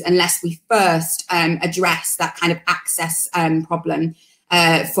inequalities unless we first address that kind of access problem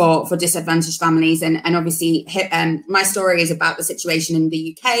for disadvantaged families. And obviously my story is about the situation in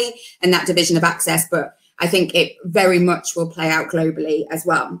the UK and that division of access, but I think it very much will play out globally as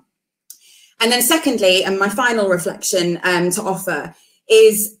well. And then secondly, and my final reflection to offer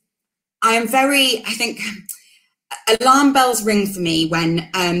is I think alarm bells ring for me when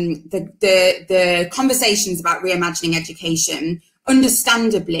the conversations about reimagining education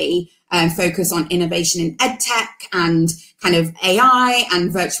understandably focus on innovation in edtech and kind of AI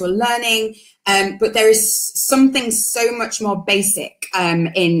and virtual learning, but there is something so much more basic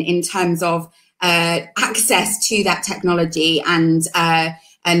in terms of access to that technology and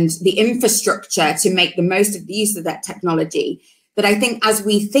the infrastructure to make the most of the use of that technology. That I think as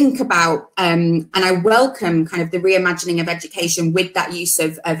we think about, and I welcome kind of the reimagining of education with that use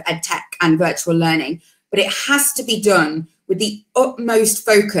of edtech and virtual learning, but it has to be done with the utmost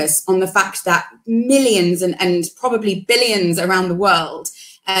focus on the fact that millions and probably billions around the world,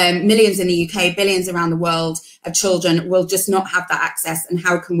 millions in the UK, billions around the world of children will just not have that access. And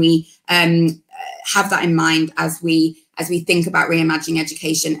how can we have that in mind as we think about reimagining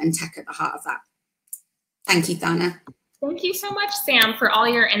education and tech at the heart of that? Thank you, Thana. Thank you so much, Sam, for all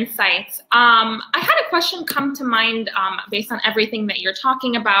your insights. I had a question come to mind based on everything that you're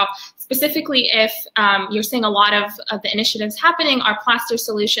talking about, specifically if you're seeing a lot of the initiatives happening are plaster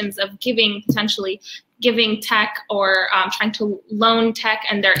solutions of giving potentially giving tech or trying to loan tech,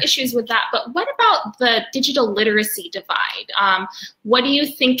 and there are issues with that. But what about the digital literacy divide? What do you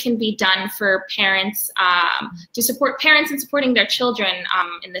think can be done for parents to support parents in supporting their children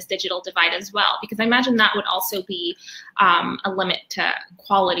in this digital divide as well? Because I imagine that would also be a limit to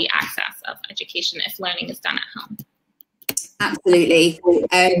quality access of education if learning is done at home. Absolutely,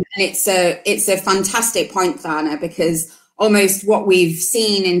 and it's a fantastic point, Thana, because almost what we've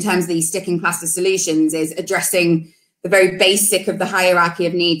seen in terms of these sticking plaster solutions is addressing the very basic of the hierarchy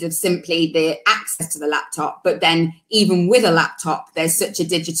of needs of simply the access to the laptop. But then even with a laptop, there's such a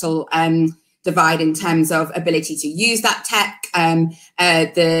digital divide in terms of ability to use that tech,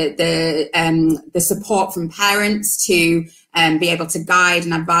 the support from parents to be able to guide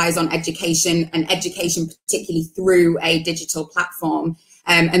and advise on education, and education particularly through a digital platform,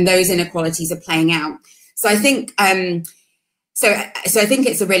 and those inequalities are playing out. So I think so I think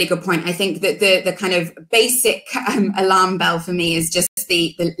it's a really good point. I think that the kind of basic alarm bell for me is just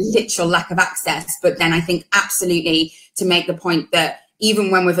the literal lack of access. But then I think absolutely to make the point that even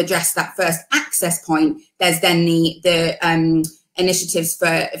when we've addressed that first access point, there's then the initiatives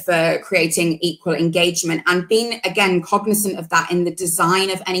for creating equal engagement and being, again, cognizant of that in the design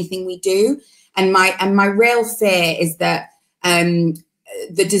of anything we do. And my real fear is that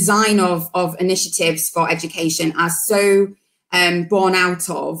the design of initiatives for education are so born out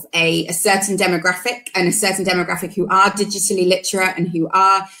of a certain demographic, and a certain demographic who are digitally literate and who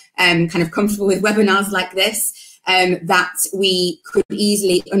are kind of comfortable with webinars like this, that we could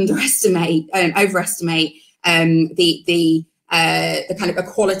easily overestimate the kind of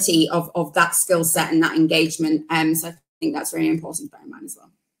equality of that skill set and that engagement. So I think that's really important to bear in mind as well.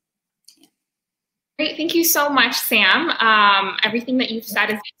 Yeah. Great, thank you so much, Sam. Everything that you've said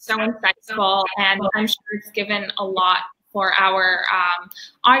is so insightful, and I'm sure it's given a lot for our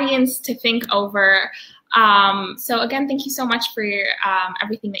audience to think over. So again, thank you so much for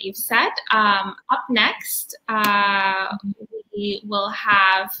everything that you've said. Up next, we will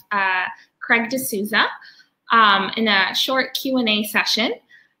have Craig D'Souza in a short Q&A session.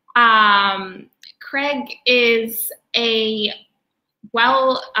 Craig is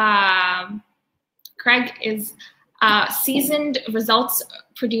Craig is a seasoned results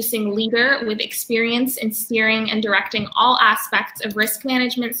producing leader with experience in steering and directing all aspects of risk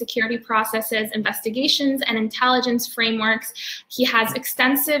management, security processes, investigations, and intelligence frameworks. He has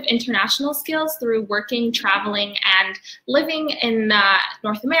extensive international skills through working, traveling, and living in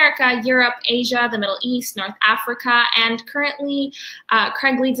North America, Europe, Asia, the Middle East, North Africa, and currently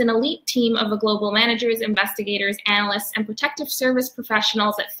Craig leads an elite team of global managers, investigators, analysts, and protective service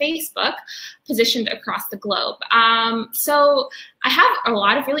professionals at Facebook, positioned across the globe. So I have a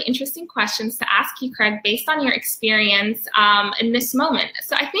lot of really interesting questions to ask you, Craig, based on your experience in this moment.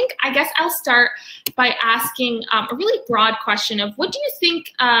 So I guess I'll start by asking a really broad question of what do you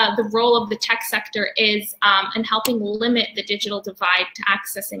think the role of the tech sector is in helping limit the digital divide to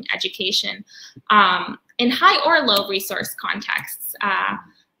accessing education in high or low resource contexts,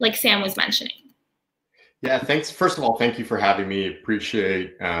 like Sam was mentioning? Yeah, thanks. First of all, thank you for having me.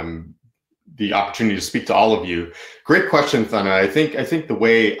 Appreciate the opportunity to speak to all of you. Great question, Thana. I think the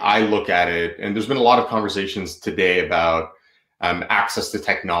way I look at it, and there's been a lot of conversations today about access to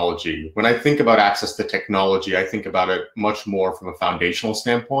technology. When I think about access to technology, I think about it much more from a foundational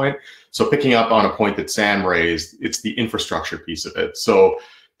standpoint. So picking up on a point that Sam raised, it's the infrastructure piece of it. So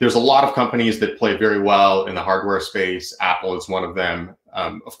there's a lot of companies that play very well in the hardware space. Apple is one of them.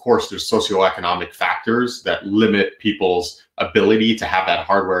 Of course, there's socioeconomic factors that limit people's ability to have that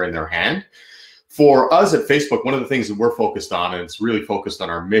hardware in their hand. For us at Facebook, one of the things that we're focused on, and it's really focused on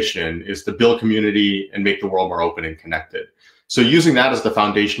our mission, is to build community and make the world more open and connected. So using that as the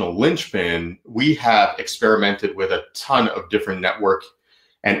foundational linchpin, we have experimented with a ton of different network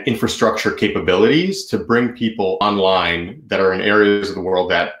and infrastructure capabilities to bring people online that are in areas of the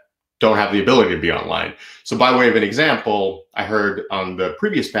world that don't have the ability to be online. So by way of an example, I heard on the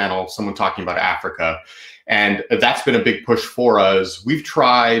previous panel, someone talking about Africa, and that's been a big push for us. We've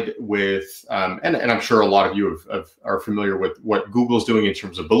tried with, and I'm sure a lot of you are familiar with what Google's doing in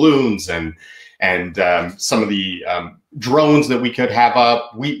terms of balloons and some of the drones that we could have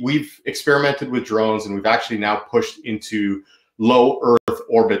up. We've experimented with drones, and we've actually now pushed into low Earth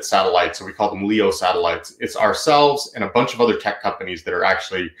orbit satellites. So we call them LEO satellites. It's ourselves and a bunch of other tech companies that are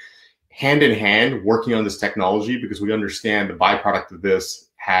actually hand in hand working on this technology, because we understand the byproduct of this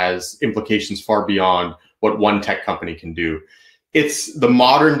has implications far beyond what one tech company can do. It's the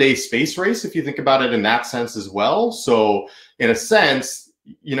modern day space race, if you think about it in that sense as well. So in a sense,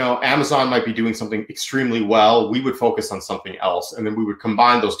 you know, Amazon might be doing something extremely well. We would focus on something else, and then we would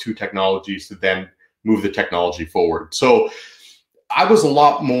combine those two technologies to then move the technology forward. So I was a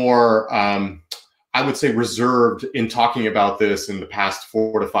lot more, I would say, reserved in talking about this in the past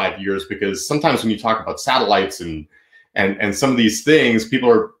 4 to 5 years, because sometimes when you talk about satellites and some of these things, people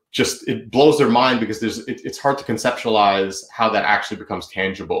are just, it blows their mind because it's hard to conceptualize how that actually becomes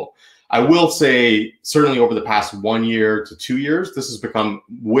tangible. I will say, certainly over the past 1 year to 2 years, this has become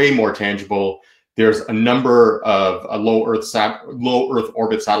way more tangible. There's a number of low Earth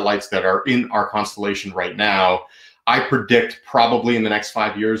orbit satellites that are in our constellation right now. I predict probably in the next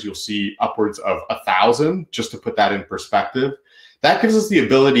 5 years, you'll see upwards of 1,000, just to put that in perspective. That gives us the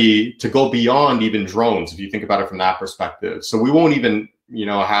ability to go beyond even drones, if you think about it from that perspective. So we won't even, you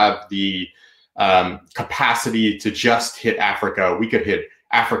know, have the capacity to just hit Africa. We could hit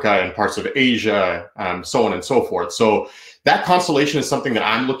Africa and parts of Asia, so on and so forth. So that constellation is something that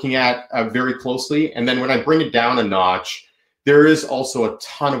I'm looking at very closely. And then when I bring it down a notch, there is also a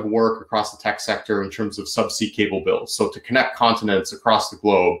ton of work across the tech sector in terms of subsea cable builds. So to connect continents across the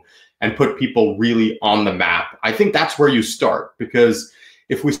globe and put people really on the map. I think that's where you start, because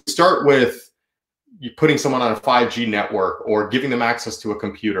if we start with putting someone on a 5G network or giving them access to a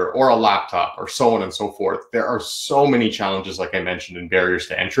computer or a laptop or so on and so forth, there are so many challenges, like I mentioned, and barriers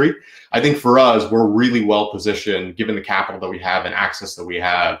to entry. I think for us, we're really well positioned, given the capital that we have and access that we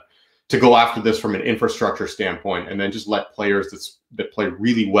have, to go after this from an infrastructure standpoint, and then just let players that play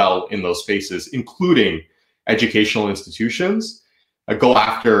really well in those spaces, including educational institutions, go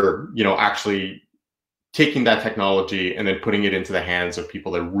after, you know, actually taking that technology and then putting it into the hands of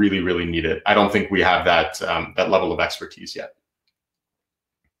people that really, really need it. I don't think we have that that level of expertise yet.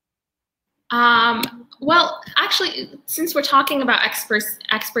 Well, actually, since we're talking about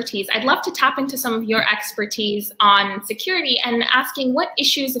expertise, I'd love to tap into some of your expertise on security and asking, what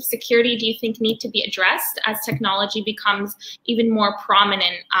issues of security do you think need to be addressed as technology becomes even more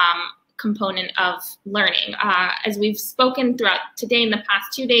prominent component of learning? As we've spoken throughout today and the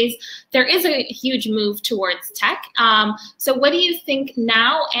past 2 days, there is a huge move towards tech. So what do you think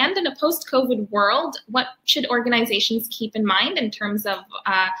now, and in a post-COVID world, what should organizations keep in mind in terms of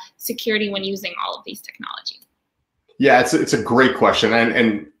security when using all of these technologies? Yeah, it's a great question.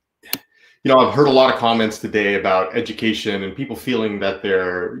 And you know, I've heard a lot of comments today about education and people feeling that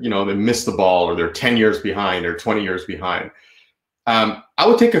they're, you know, they missed the ball, or they're 10 years behind or 20 years behind. I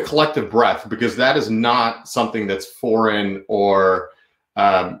would take a collective breath, because that is not something that's foreign, or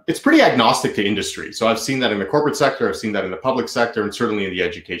it's pretty agnostic to industry. So I've seen that in the corporate sector, I've seen that in the public sector, and certainly in the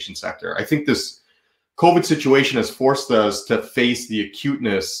education sector. I think this COVID situation has forced us to face the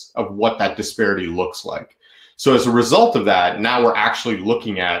acuteness of what that disparity looks like. So as a result of that, now we're actually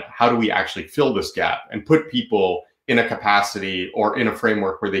looking at how do we actually fill this gap and put people in a capacity or in a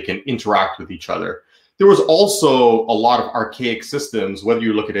framework where they can interact with each other. There was also a lot of archaic systems, whether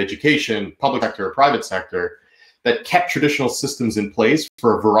you look at education, public sector or private sector, that kept traditional systems in place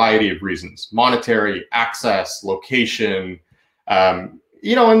for a variety of reasons: monetary, access, location,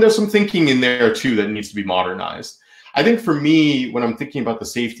 you know, and there's some thinking in there too that needs to be modernized. I think for me, when I'm thinking about the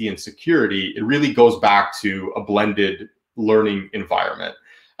safety and security, it really goes back to a blended learning environment.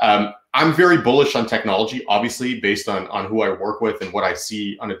 I'm very bullish on technology, obviously, based on who I work with and what I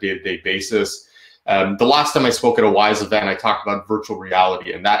see on a day-to-day basis. The last time I spoke at a WISE event, I talked about virtual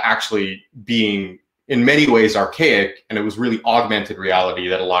reality, and that actually being in many ways archaic, and it was really augmented reality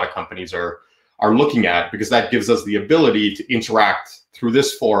that a lot of companies are looking at, because that gives us the ability to interact through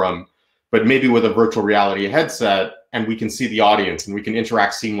this forum, but maybe with a virtual reality headset, and we can see the audience and we can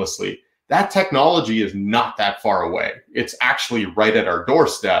interact seamlessly. That technology is not that far away. It's actually right at our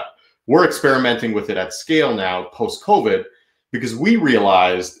doorstep. We're experimenting with it at scale now, post-COVID, because we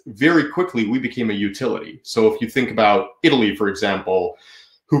realized very quickly we became a utility. So if you think about Italy, for example,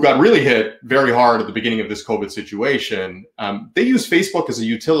 who got really hit very hard at the beginning of this COVID situation, they used Facebook as a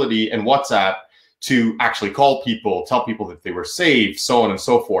utility and WhatsApp to actually call people, tell people that they were safe, so on and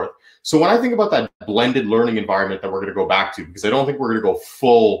so forth. So when I think about that blended learning environment that we're going to go back to, because I don't think we're going to go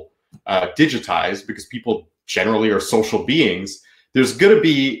full digitized, because people generally are social beings, there's going to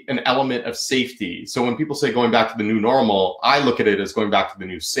be an element of safety. So when people say going back to the new normal, I look at it as going back to the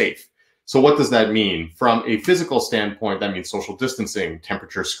new safe. So what does that mean? From a physical standpoint, that means social distancing,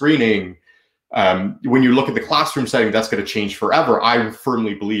 temperature screening. When you look at the classroom setting, that's going to change forever, I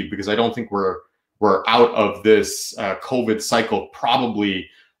firmly believe, because I don't think we're out of this COVID cycle probably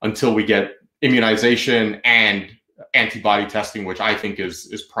until we get immunization and antibody testing, which I think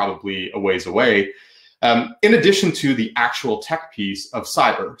is probably a ways away. In addition to the actual tech piece of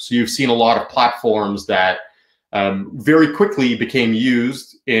cyber. So you've seen a lot of platforms that very quickly became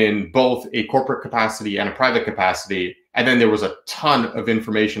used in both a corporate capacity and a private capacity, And then there was a ton of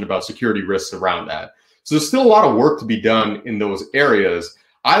information about security risks around that. So there's still a lot of work to be done in those areas.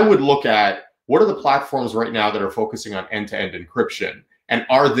 I would look at what are the platforms right now that are focusing on end-to-end encryption, and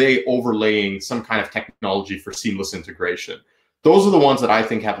are they overlaying some kind of technology for seamless integration? Those are the ones that I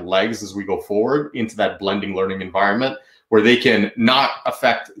think have legs as we go forward into that blending learning environment, where they can not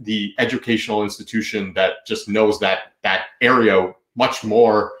affect the educational institution that just knows that area much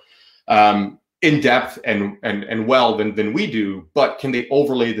more in depth and well than we do, but can they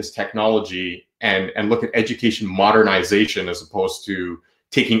overlay this technology and look at education modernization as opposed to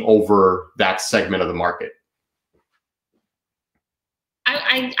taking over that segment of the market?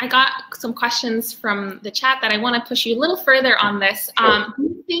 I got some questions from the chat that I want to push you a little further on this. Do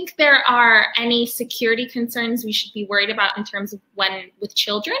you think there are any security concerns we should be worried about in terms of with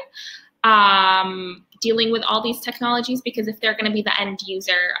children dealing with all these technologies? Because if they're going to be the end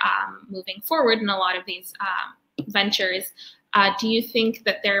user moving forward in a lot of these ventures, do you think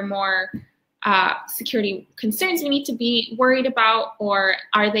that there are more security concerns we need to be worried about, or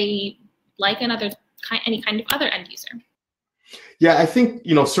are they like any kind of other end user? Yeah, I think,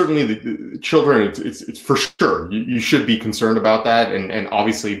 certainly the children, it's for sure. You should be concerned about that. And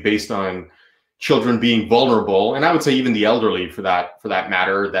obviously based on children being vulnerable, and I would say even the elderly for that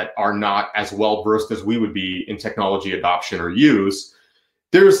matter, that are not as well versed as we would be in technology adoption or use,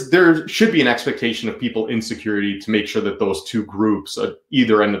 there should be an expectation of people in security to make sure that those two groups at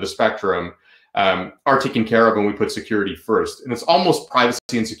either end of the spectrum are taken care of, and we put security first. And it's almost privacy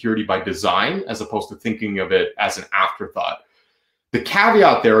and security by design, as opposed to thinking of it as an afterthought. The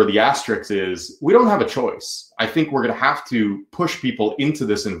caveat there, or the asterisk, is we don't have a choice. I think we're going to have to push people into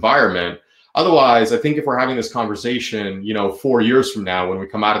this environment. Otherwise, I think if we're having this conversation, 4 years from now, when we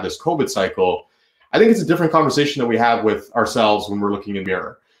come out of this COVID cycle, I think it's a different conversation that we have with ourselves when we're looking in the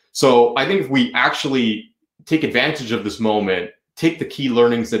mirror. So I think if we actually take advantage of this moment, take the key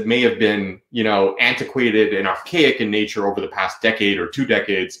learnings that may have been, antiquated and archaic in nature over the past decade or 2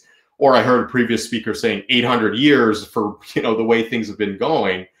 decades, or I heard a previous speaker saying 800 years for, the way things have been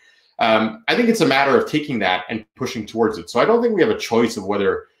going. I think it's a matter of taking that and pushing towards it. So I don't think we have a choice of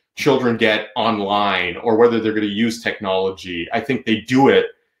whether children get online or whether they're going to use technology. I think they do it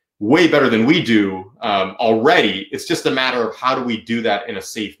way better than we do already. It's just a matter of how do we do that in a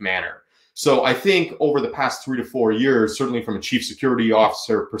safe manner. So I think over the past 3 to 4 years, certainly from a chief security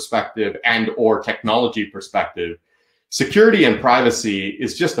officer perspective and or technology perspective, security and privacy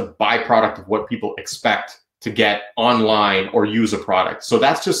is just a byproduct of what people expect to get online or use a product. So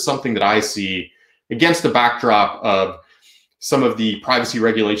that's just something that I see against the backdrop of some of the privacy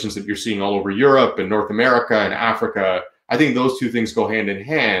regulations that you're seeing all over Europe and North America and Africa. I think those two things go hand in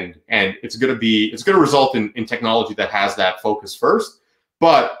hand, and it's going to result in technology that has that focus first.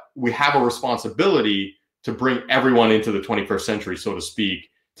 But we have a responsibility to bring everyone into the 21st century, so to speak,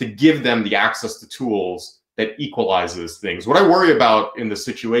 to give them the access to tools that equalizes things. What I worry about in this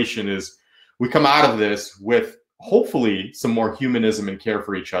situation is we come out of this with hopefully some more humanism and care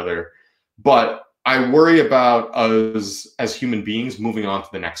for each other, but I worry about us as human beings moving on to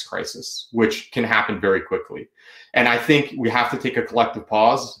the next crisis, which can happen very quickly. And I think we have to take a collective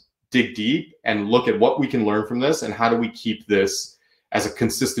pause, dig deep, and look at what we can learn from this and how do we keep this as a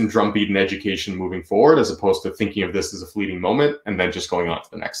consistent drumbeat in education moving forward, as opposed to thinking of this as a fleeting moment and then just going on to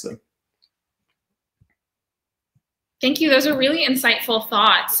the next thing. Thank you. Those are really insightful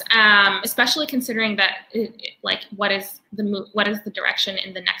thoughts, especially considering that, what is the direction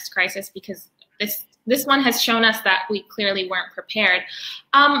in the next crisis? Because this one has shown us that we clearly weren't prepared.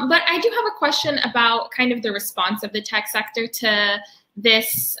 But I do have a question about kind of the response of the tech sector to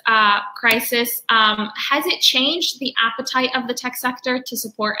this crisis. Has it changed the appetite of the tech sector to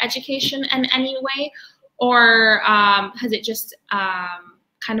support education in any way, or has it just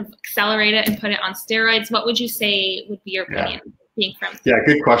kind of accelerate it and put it on steroids? What would you say would be your opinion? Being from? Yeah,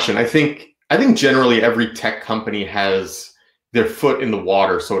 good question. I think generally every tech company has their foot in the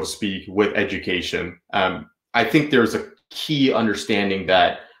water, so to speak, with education. I think there's a key understanding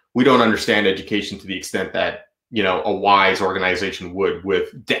that we don't understand education to the extent that a wise organization would,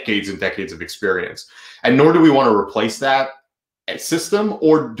 with decades and decades of experience. And nor do we want to replace that system,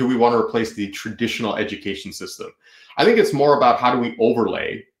 or do we want to replace the traditional education system? I think it's more about how do we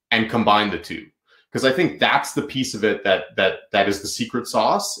overlay and combine the two, because I think that's the piece of it that is the secret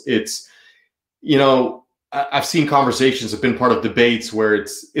sauce. It's, I've seen conversations, have been part of debates where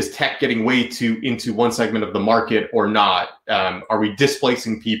is tech getting way too into one segment of the market or not? Are we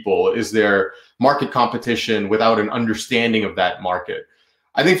displacing people? Is there market competition without an understanding of that market?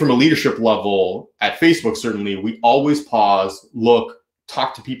 I think from a leadership level at Facebook, certainly, we always pause, look,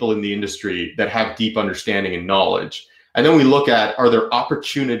 talk to people in the industry that have deep understanding and knowledge. And then we look at, are there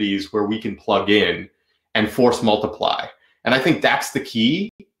opportunities where we can plug in and force multiply? And I think that's the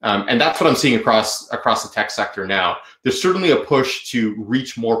key. And that's what I'm seeing across the tech sector now. There's certainly a push to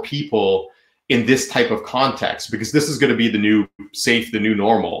reach more people in this type of context, because this is going to be the new safe, the new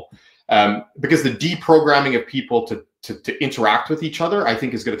normal. Because the deprogramming of people to interact with each other, I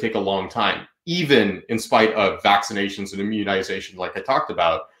think, is going to take a long time, even in spite of vaccinations and immunization like I talked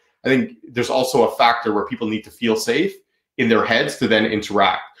about. I think there's also a factor where people need to feel safe in their heads to then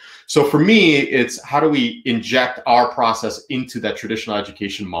interact. So for me, it's how do we inject our process into that traditional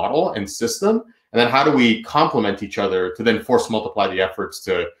education model and system? And then how do we complement each other to then force multiply the efforts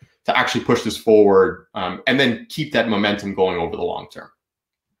to actually push this forward, and then keep that momentum going over the long term?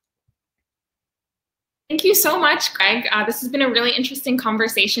 Thank you so much, Greg. This has been a really interesting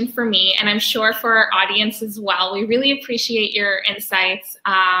conversation for me, and I'm sure for our audience as well. We really appreciate your insights.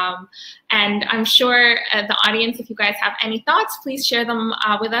 And I'm sure the audience, if you guys have any thoughts, please share them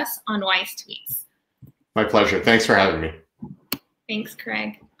with us on Wise Tweets. My pleasure. Thanks for having me. Thanks,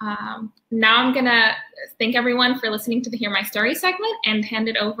 Greg. Now I'm going to thank everyone for listening to the Hear My Story segment and hand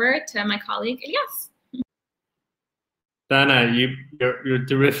it over to my colleague, Ilyas. Dana, you're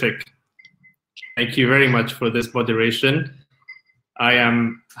terrific. Thank you very much for this moderation. I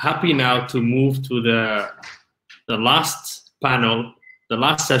am happy now to move to the last panel, the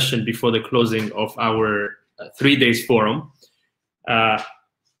last session before the closing of our 3 days forum.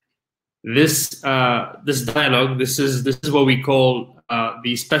 This dialogue, this is what we call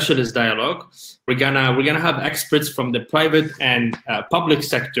the specialist dialogue. We're gonna have experts from the private and public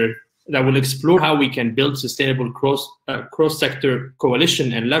sector that will explore how we can build sustainable cross-sector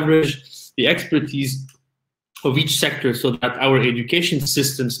coalition and leverage the expertise of each sector so that our education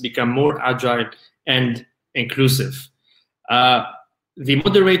systems become more agile and inclusive. The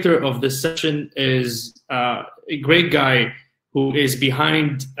moderator of this session is a great guy who is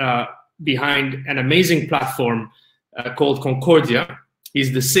behind an amazing platform called Concordia.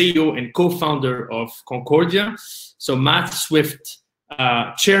 He's the CEO and co-founder of Concordia. So Matt Swift,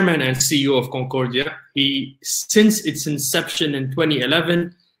 chairman and CEO of Concordia. Since its inception in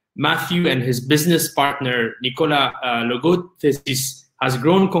 2011, Matthew and his business partner, Nicola Logothesis, has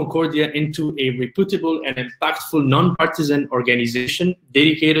grown Concordia into a reputable and impactful non-partisan organization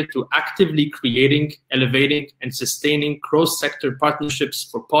dedicated to actively creating, elevating, and sustaining cross-sector partnerships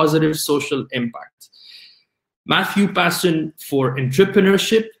for positive social impact. Matthew's passion for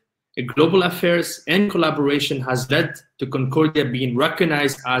entrepreneurship, global affairs, and collaboration has led to Concordia being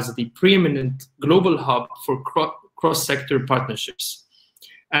recognized as the preeminent global hub for cross-sector partnerships.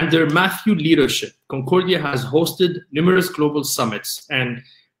 Under Matthew's leadership, Concordia has hosted numerous global summits and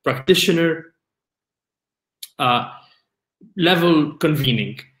practitioner level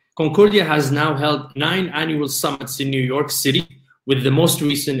convening. Concordia has now held 9 annual summits in New York City, with the most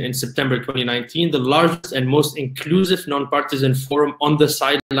recent in September 2019, the largest and most inclusive nonpartisan forum on the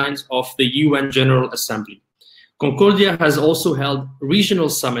sidelines of the UN General Assembly. Concordia has also held regional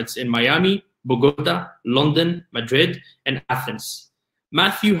summits in Miami, Bogota, London, Madrid, and Athens.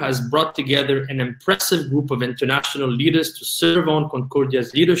 Matthew has brought together an impressive group of international leaders to serve on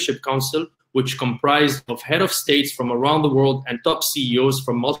Concordia's Leadership Council, which comprised of head of states from around the world and top CEOs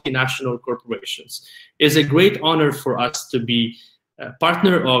from multinational corporations. It is a great honor for us to be a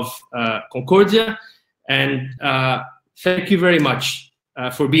partner of Concordia, and thank you very much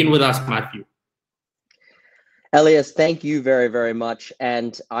for being with us, Matthew. Elias, thank you very, very much.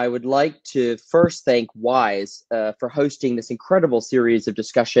 And I would like to first thank WISE for hosting this incredible series of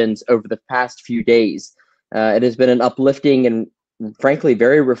discussions over the past few days. It has been an uplifting and frankly,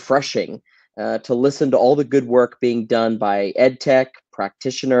 very refreshing to listen to all the good work being done by EdTech,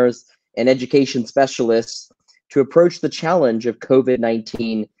 practitioners, and education specialists to approach the challenge of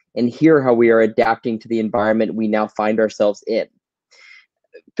COVID-19 and hear how we are adapting to the environment we now find ourselves in.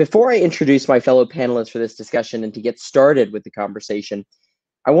 Before I introduce my fellow panelists for this discussion and to get started with the conversation,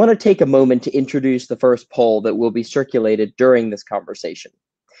 I want to take a moment to introduce the first poll that will be circulated during this conversation.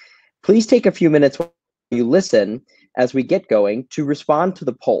 Please take a few minutes while you listen as we get going to respond to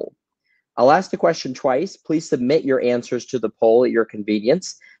the poll. I'll ask the question twice. Please submit your answers to the poll at your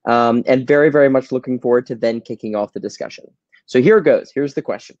convenience, and very, very much looking forward to then kicking off the discussion. So here it goes. Here's the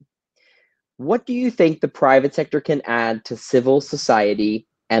question. What do you think the private sector can add to civil society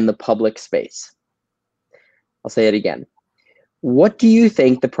and the public space? I'll say it again. What do you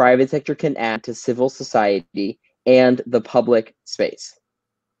think the private sector can add to civil society and the public space?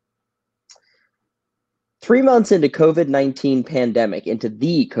 3 months into the COVID-19 pandemic,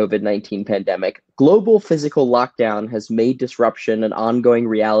 global physical lockdown has made disruption an ongoing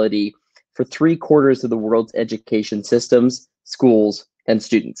reality for 3/4 of the world's education systems, schools, and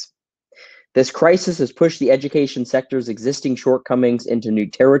students. This crisis has pushed the education sector's existing shortcomings into new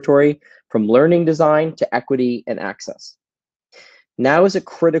territory, from learning design to equity and access. Now is a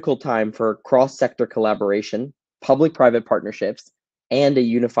critical time for cross-sector collaboration, public-private partnerships, and a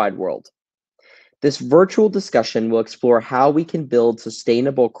unified world. This virtual discussion will explore how we can build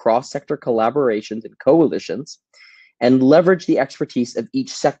sustainable cross-sector collaborations and coalitions and leverage the expertise of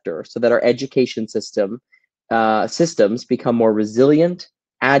each sector so that our education systems become more resilient,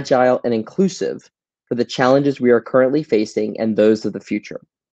 agile, and inclusive for the challenges we are currently facing and those of the future.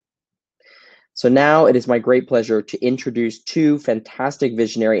 So now it is my great pleasure to introduce two fantastic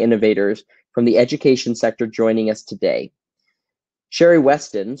visionary innovators from the education sector joining us today. Sherry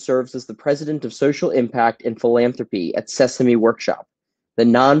Weston serves as the President of Social Impact and Philanthropy at Sesame Workshop, the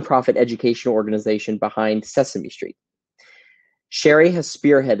nonprofit educational organization behind Sesame Street. Sherry has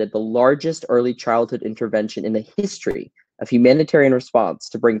spearheaded the largest early childhood intervention in the history of humanitarian response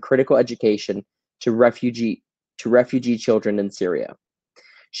to bring critical education to refugee children in Syria.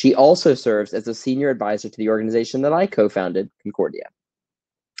 She also serves as a senior advisor to the organization that I co-founded, Concordia.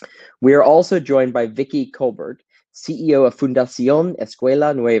 We are also joined by Vicky Colbert, CEO of Fundación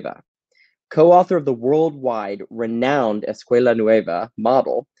Escuela Nueva. Co-author of the worldwide renowned Escuela Nueva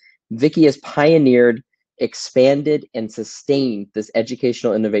model, Vicky has pioneered, expanded, and sustained this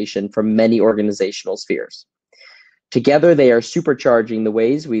educational innovation from many organizational spheres. Together, they are supercharging the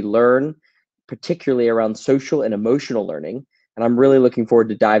ways we learn, particularly around social and emotional learning, and I'm really looking forward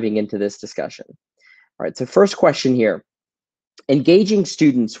to diving into this discussion. All right, so first question here. Engaging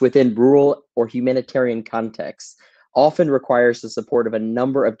students within rural or humanitarian contexts often requires the support of a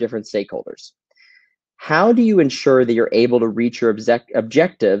number of different stakeholders. How do you ensure that you're able to reach your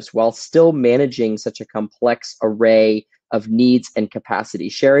objectives while still managing such a complex array of needs and capacity?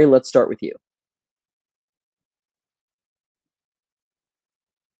 Sherry, let's start with you.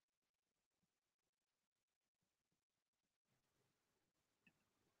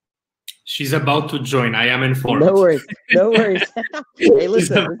 She's about to join. I am informed. No worries. No worries. Hey,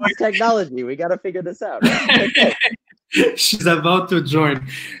 listen, this is technology. We got to figure this out. Right? Okay. She's about to join.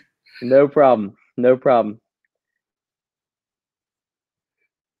 No problem. No problem.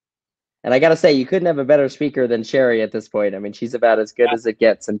 And I got to say, you couldn't have a better speaker than Sherry at this point. I mean, she's about as good as it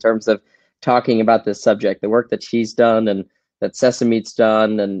gets in terms of talking about this subject, the work that she's done and that Sesame's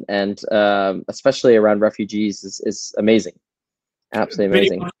done, and especially around refugees is amazing. Absolutely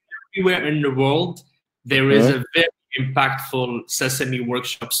amazing. Everywhere in the world, there is a very impactful Sesame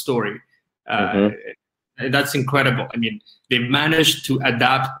Workshop story. That's incredible. I mean, they've managed to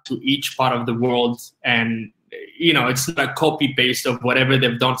adapt to each part of the world, and you know, it's not a copy paste of whatever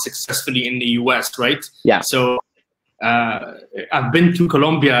they've done successfully in the US, right? Yeah. So I've been to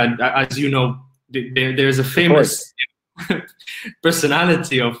Colombia, as you know. There's a famous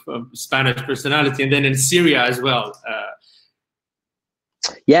personality of Spanish personality, and then in Syria as well.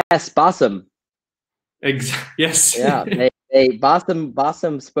 Yes, Bassem. Yes. Yeah,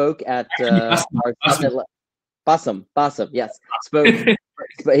 Bassem spoke at our summit. Bassem, yes, spoke.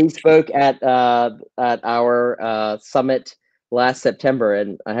 He spoke at our summit last September,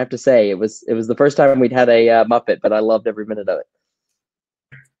 and I have to say it was the first time we'd had a Muppet, but I loved every minute of it.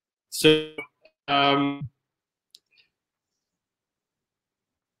 So.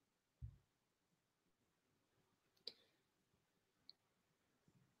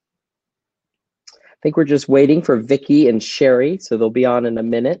 I think we're just waiting for Vicky and Sherry, so they'll be on in a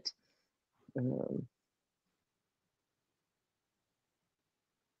minute.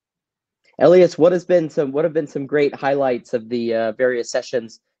 Elias, what have been some great highlights of the various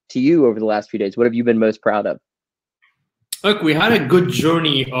sessions to you over the last few days? What have you been most proud of? Look, we had a good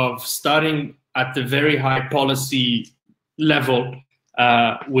journey of starting at the very high policy level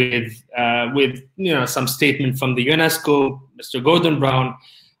with some statement from the UNESCO, Mr. Gordon Brown.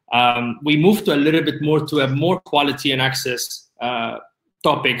 We moved to a little bit more to a more quality and access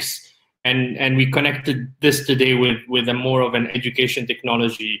topics, and we connected this today with a more of an education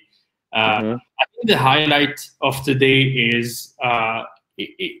technology. I think the highlight of today is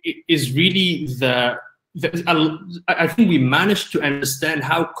really I think we managed to understand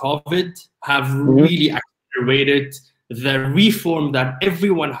how COVID have really accelerated the reform that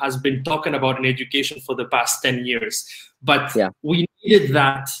everyone has been talking about in education for the past 10 years. But we needed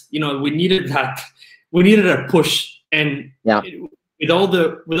that, we needed a push. And with all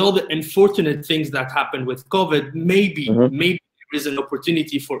the unfortunate things that happened with COVID, maybe there is an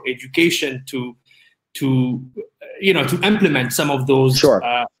opportunity for education to implement some of those. Sure.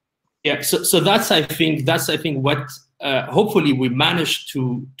 So that's I think what hopefully we managed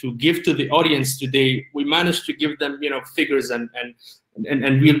to give to the audience today. We managed to give them, figures and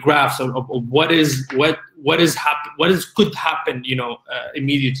real graphs of what could happen,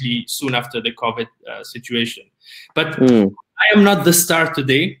 immediately soon after the COVID situation. But I am not the star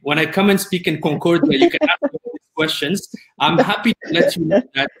today. When I come and speak in Concordia, you can ask me questions. I'm happy to let you know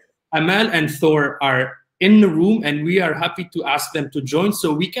that Amal and Thor are in the room, and we are happy to ask them to join,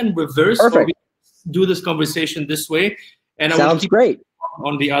 so we can reverse or we can do this conversation this way. And I will keep great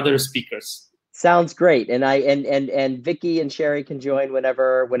on the other speakers. Sounds great. And and Vicky and Sherry can join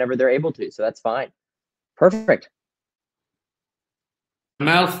whenever they're able to. So that's fine. Perfect.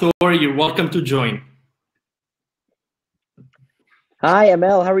 Amal, Thor, you're welcome to join. Hi,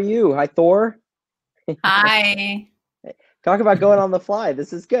 Amal. How are you? Hi, Thor. Hi. Talk about going on the fly.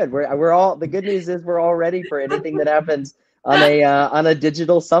 This is good. We're all, the good news is we're all ready for anything that happens on a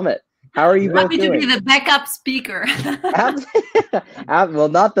digital summit. How are you both doing? Happy to be the backup speaker. Well,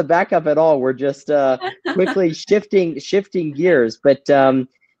 not the backup at all. We're just quickly shifting gears. But let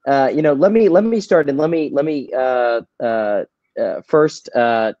me start, and let me first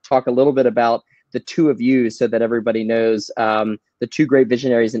talk a little bit about the two of you, so that everybody knows the two great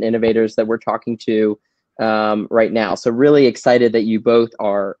visionaries and innovators that we're talking to right now. So really excited that you both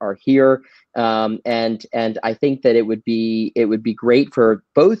are here. And I think that it would be great for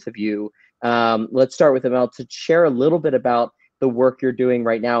both of you. Let's start with Amal to share a little bit about the work you're doing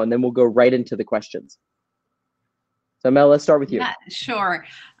right now, and then we'll go right into the questions. So Amal, let's start with you. Yeah, sure.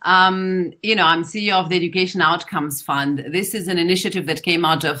 I'm CEO of the Education Outcomes Fund. This is an initiative that came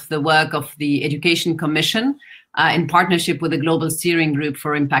out of the work of the Education Commission in partnership with the Global Steering Group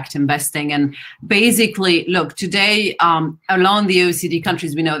for Impact Investing. And basically, look, today, alone the OECD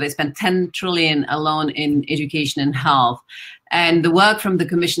countries, we know they spend 10 trillion alone in education and health. And the work from the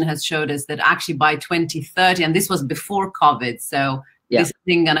Commission has showed us that actually by 2030, and this was before COVID, so this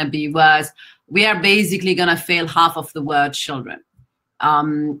isn't gonna be worse, we are basically gonna fail half of the world's children.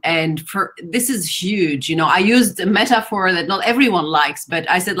 And this is huge. I used a metaphor that not everyone likes, but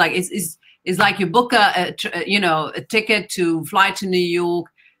I said, like, it's like you book a ticket to fly to New York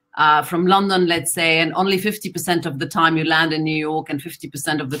from London, let's say, and only 50% of the time you land in New York and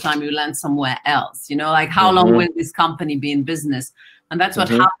 50% of the time you land somewhere else. Like how long will this company be in business? And that's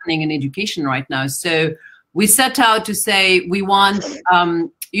what's happening in education right now. So we set out to say we want,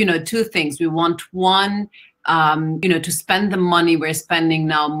 two things. We want one, to spend the money we're spending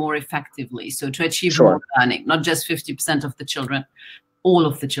now more effectively. So to achieve more learning, not just 50% of the children, all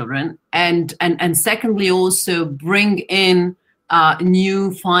of the children. And secondly, also bring in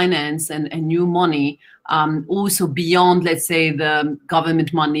new finance and new money, also beyond, let's say, the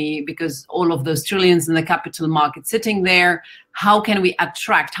government money, because all of those trillions in the capital market sitting there, how can we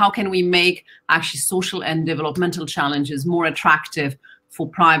attract, how can we make actually social and developmental challenges more attractive for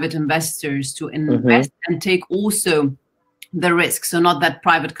private investors to invest and take also the risk? So not that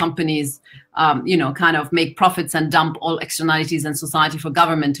private companies, kind of make profits and dump all externalities in society for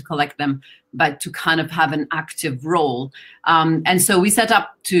government to collect them, but to kind of have an active role. And so we set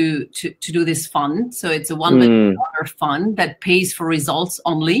up to do this fund. So it's a $1 million fund that pays for results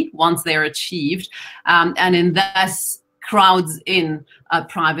only once they're achieved, and in thus crowds in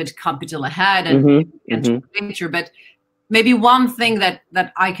private capital ahead and venture. But maybe one thing that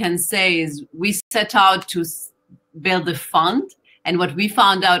I can say is we set out to build a fund, and what we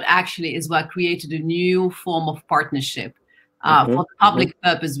found out actually is what created a new form of partnership for the public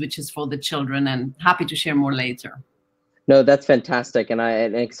purpose, which is for the children, and happy to share more later. No, that's fantastic, and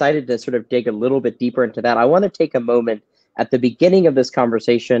I'm excited to sort of dig a little bit deeper into that. I want to take a moment. At the beginning of this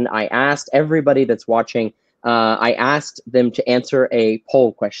conversation, I asked everybody that's watching, I asked them to answer a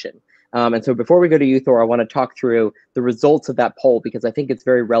poll question. And so before we go to you, Thor, I want to talk through the results of that poll, because I think it's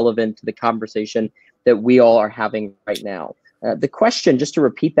very relevant to the conversation that we all are having right now. The question, just to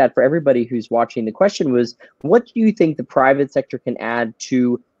repeat that for everybody who's watching, the question was, what do you think the private sector can add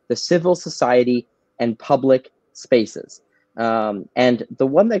to the civil society and public spaces? And the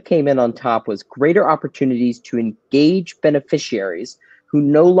one that came in on top was greater opportunities to engage beneficiaries who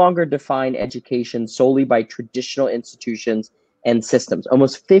no longer define education solely by traditional institutions and systems.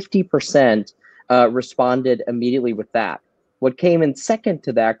 Almost 50% responded immediately with that. What came in second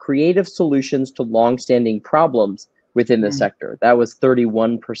to that, creative solutions to longstanding problems within the sector. That was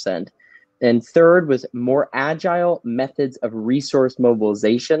 31%. And third was more agile methods of resource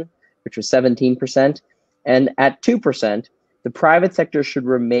mobilization, which was 17%. And at 2%, the private sector should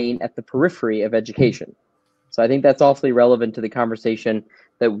remain at the periphery of education. So I think that's awfully relevant to the conversation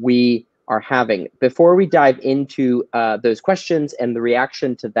that we are having. Before we dive into those questions and the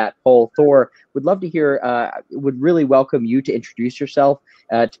reaction to that poll, Thor, would love to hear, would really welcome you to introduce yourself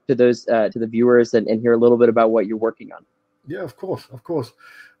to the viewers and hear a little bit about what you're working on. Yeah, of course.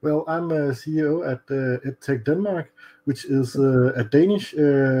 Well, I'm a CEO at EdTech Denmark, which is a Danish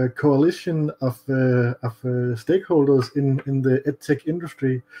coalition of stakeholders in the EdTech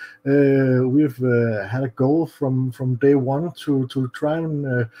industry. We've had a goal from day one to try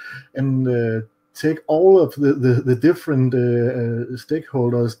and take all of the different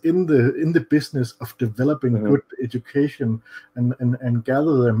stakeholders in the business of developing good education and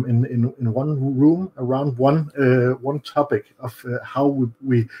gather them in one room around one topic of how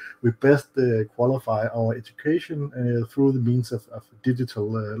we best qualify our education through the means of digital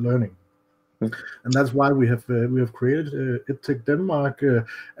learning. And that's why we have created EdTech Denmark,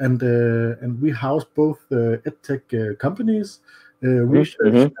 and we house both EdTech companies,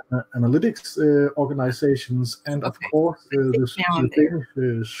 research analytics organizations, and of course the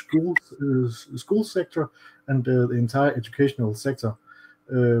Danish school sector and the entire educational sector.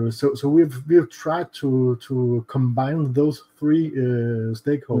 So we've tried to combine those three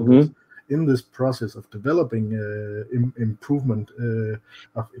stakeholders in this process of developing improvement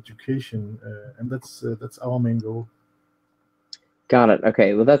of education, and that's our main goal. Got it.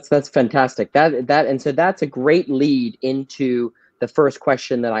 Okay. Well, that's fantastic. And so that's a great lead into the first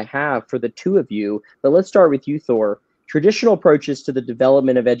question that I have for the two of you. But let's start with you, Thor. Traditional approaches to the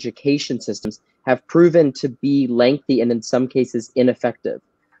development of education systems have proven to be lengthy and in some cases ineffective.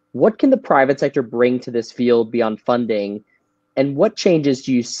 What can the private sector bring to this field beyond funding? And what changes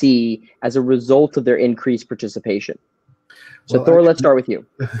do you see as a result of their increased participation? So well, Thor, let's start with you.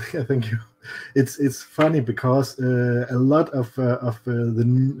 Yeah, thank you. It's funny because a lot of the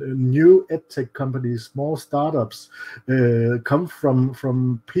new edtech companies, small startups, come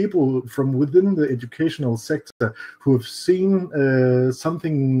from people from within the educational sector who have seen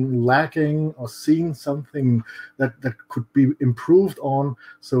something lacking or seen something that could be improved on.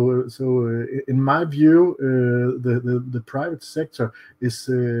 So in my view, the private sector is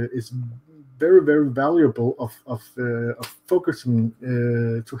very, very valuable of focusing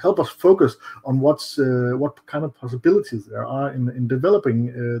to help us focus on what kind of possibilities there are in developing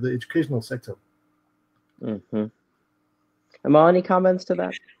the educational sector. Amal, any comments to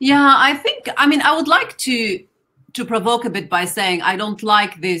that? Yeah, I would like to provoke a bit by saying I don't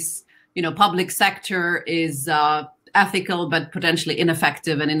like this, public sector is ethical but potentially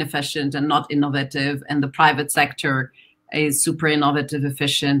ineffective and inefficient and not innovative, and the private sector is super innovative,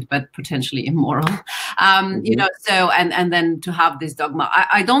 efficient, but potentially immoral. So and then to have this dogma,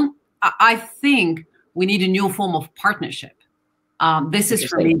 I think we need a new form of partnership. This is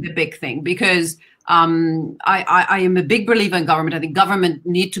for me the big thing, because I am a big believer in government. I think government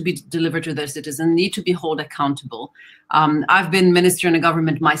need to be delivered to their citizens, need to be held accountable. I've been minister in a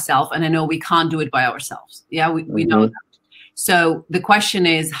government myself, and I know we can't do it by ourselves. Yeah, we know that. So the question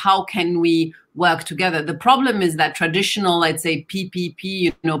is, how can we work together? The problem is that traditional, let's say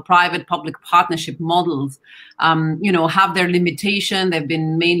PPP, private-public partnership models, have their limitation. They've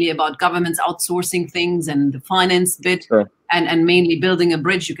been mainly about governments outsourcing things and the finance bit, and mainly building a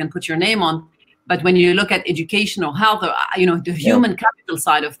bridge you can put your name on. But when you look at education or health, or, the human capital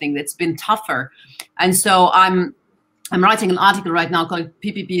side of things, it's been tougher. And so I'm writing an article right now called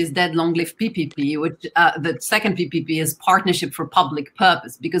PPP is Dead, Long Live PPP, which the second PPP is Partnership for Public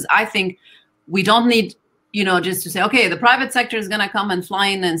Purpose, because I think we don't need, just to say, okay, the private sector is going to come and fly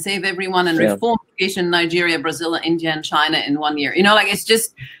in and save everyone and reform education in Nigeria, Brazil, India, and China in 1 year. It's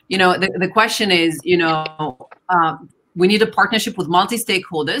just, the question is, we need a partnership with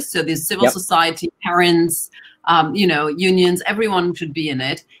multi-stakeholders. So there's civil society, parents, unions, everyone should be in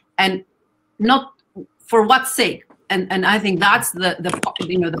it. And not for what sake? And I think that's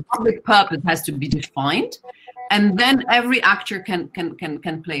the public purpose has to be defined, and then every actor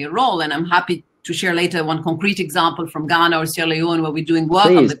can play a role. And I'm happy to share later one concrete example from Ghana or Sierra Leone where we're doing work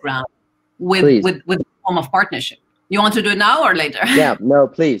on the ground with a form of partnership. You want to do it now or later? Yeah, no,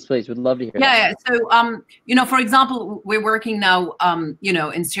 please, would love to hear that. So, for example, we're working now,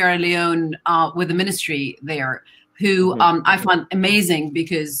 in Sierra Leone with the ministry there, who I find amazing,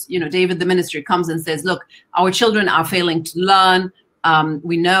 because, David, the minister, comes and says, look, our children are failing to learn.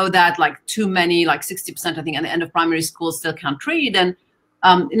 We know that too many, 60%, I think, at the end of primary school still can't read. And,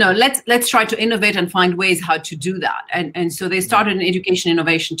 let's try to innovate and find ways how to do that. And so they started an education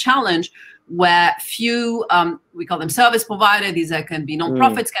innovation challenge where few, we call them service provider. These can be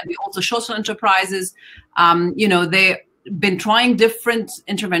nonprofits, can be also social enterprises. They've been trying different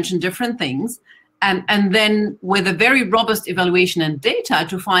intervention, different things. and then with a very robust evaluation and data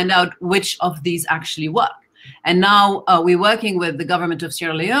to find out which of these actually work. And now we're working with the government of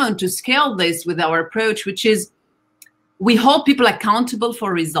Sierra Leone to scale this with our approach, which is we hold people accountable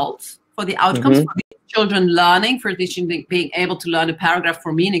for results, for the outcomes, for the children learning, for the children being able to learn a paragraph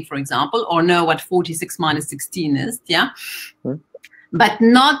for meaning, for example, or know what 46 minus 16 is, yeah? But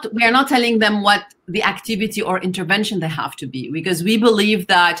we are not telling them what the activity or intervention they have to be, because we believe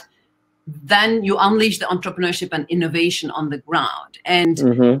that then you unleash the entrepreneurship and innovation on the ground.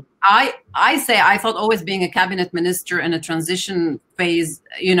 And I say, I thought always being a cabinet minister in a transition phase,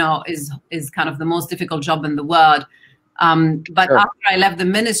 you know, is kind of the most difficult job in the world. But after I left the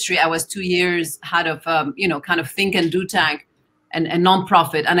ministry, I was 2 years head of, you know, kind of think and do tank and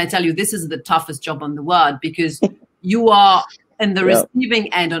nonprofit. And I tell you, this is the toughest job on the world, because you are in the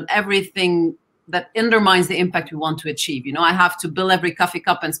receiving end on everything that undermines the impact we want to achieve. You know, I have to bill every coffee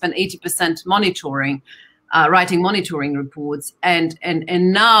cup and spend 80% monitoring, writing monitoring reports. And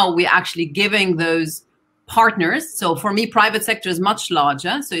now we're actually giving those partners. So for me, private sector is much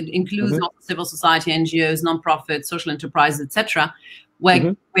larger. So it includes civil society, NGOs, nonprofits, social enterprises, etc.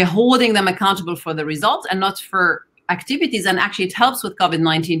 Where we're holding them accountable for the results and not for activities. And actually it helps with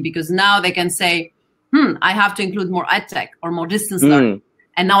COVID-19, because now they can say, I have to include more edtech or more distance learning.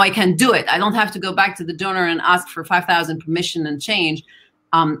 And now I can do it. I don't have to go back to the donor and ask for 5,000 permission and change.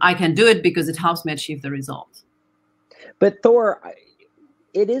 I can do it because it helps me achieve the result. But Thor,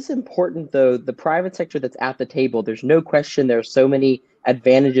 it is important, though, the private sector that's at the table. There's no question there are so many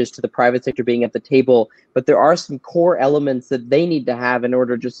advantages to the private sector being at the table, but there are some core elements that they need to have in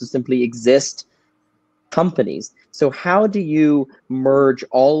order just to simply exist companies. So how do you merge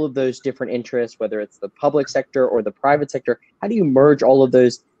all of those different interests, whether it's the public sector or the private sector? How do you merge all of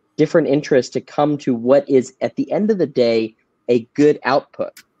those different interests to come to what is, at the end of the day, a good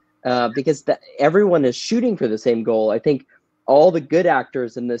output? Because everyone is shooting for the same goal. I think all the good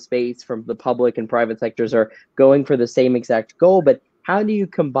actors in this space from the public and private sectors are going for the same exact goal. But how do you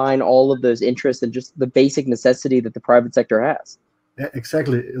combine all of those interests and just the basic necessity that the private sector has? Yeah,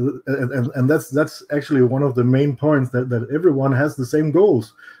 exactly, and that's actually one of the main points, that everyone has the same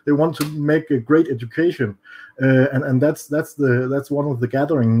goals. They want to make a great education, and that's one of the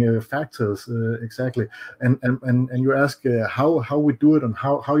gathering factors, exactly. And you ask how we do it and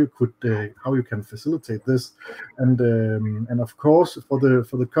how you can facilitate this, and of course for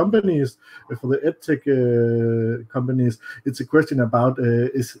the companies, for the edtech companies, it's a question about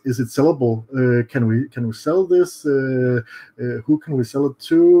is it sellable? Can we sell this? Who can we sell it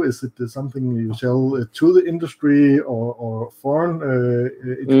to? Is it something you sell to the industry or foreign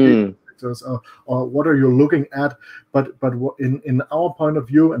education sectors, or what are you looking at? But in our point of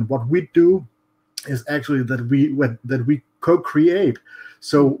view, and what we do is actually that we co-create.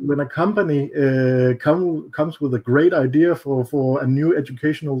 So when a company comes with a great idea for a new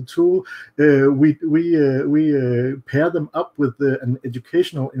educational tool, we pair them up with an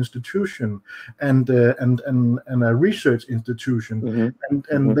educational institution and a research institution,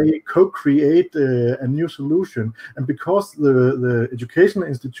 and they co-create a new solution. And because the educational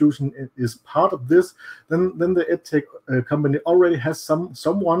institution is part of this, then the edtech company already has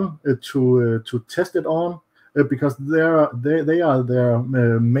someone to test it on. Because they are their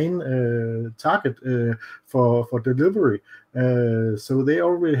main target for delivery, so they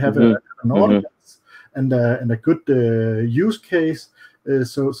already have an audience and a good use case.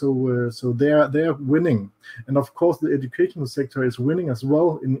 So they're winning, and of course the educational sector is winning as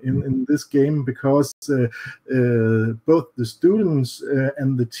well in this game, because both the students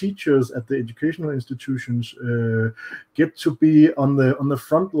and the teachers at the educational institutions get to be on the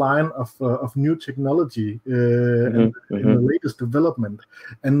front line of new technology and in the latest development,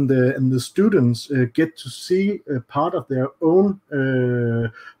 and the students get to see a part of their own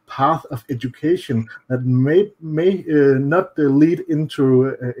path of education that may not lead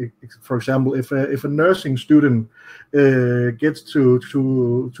into, for example, if a nursing student gets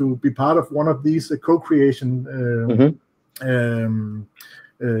to be part of one of these co-creation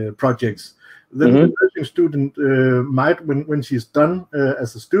projects, then the nursing student might, when she's done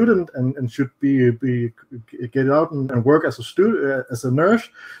as a student and should get out and work as a student, as a nurse,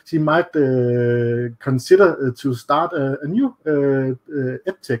 she might consider to start a new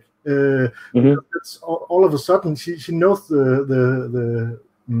edtech. Because all of a sudden she knows the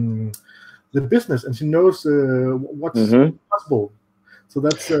business, and she knows what's possible. So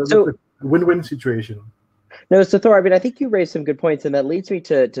that's a win-win situation. No, so Thor, I mean, I think you raised some good points, and that leads me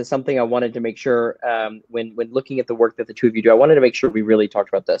to something I wanted to make sure when looking at the work that the two of you do, I wanted to make sure we really talked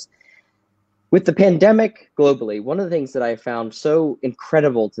about this. With the pandemic globally, one of the things that I found so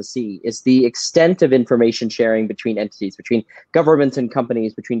incredible to see is the extent of information sharing between entities, between governments and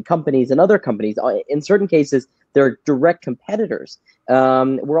companies, between companies and other companies. In certain cases, they're direct competitors.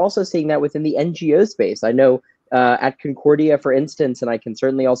 We're also seeing that within the NGO space. I know at Concordia, for instance, and I can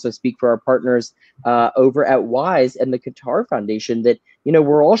certainly also speak for our partners over at WISE and the Qatar Foundation, that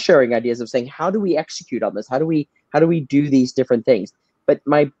we're all sharing ideas of saying, how do we execute on this? How do we do these different things? But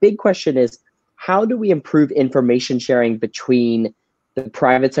my big question is, how do we improve information sharing between the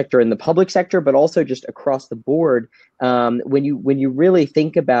private sector and the public sector, but also just across the board? When you really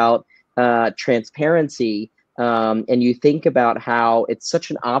think about transparency, and you think about how it's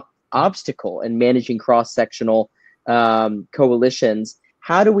such an obstacle in managing cross-sectional coalitions,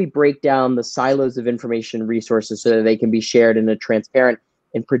 how do we break down the silos of information resources so that they can be shared in a transparent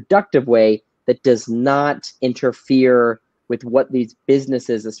and productive way that does not interfere with what these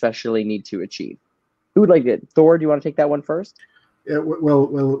businesses especially need to achieve? Who would like it? Thor, do you want to take that one first? Yeah, well,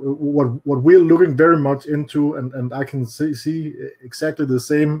 what we're looking very much into, and I can see exactly the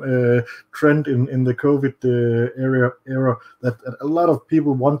same trend in the COVID era, that a lot of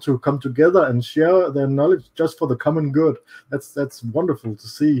people want to come together and share their knowledge just for the common good. That's wonderful to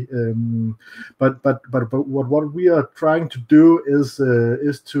see. But what we are trying to do is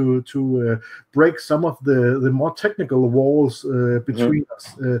to break some of the more technical walls between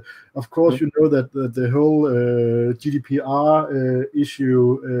us. Of course, you know that the whole GDPR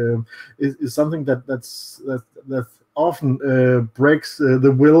issue is something that often breaks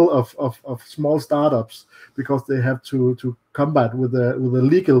the will of small startups, because they have to combat with a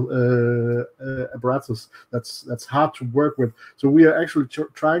legal apparatus that's hard to work with. So we are actually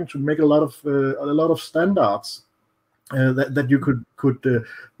trying to make a lot of standards that you could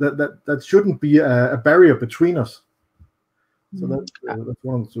that shouldn't be a barrier between us. So that's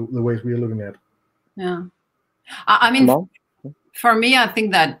one of the ways we are looking at. Yeah, I mean, for me, I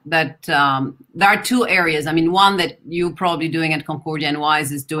think that there are two areas. I mean, one that you're probably doing at Concordia and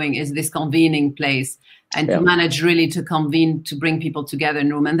WISE is this convening place, and to manage really to convene, to bring people together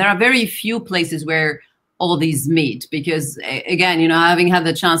in room. And there are very few places where all these meet, because again, having had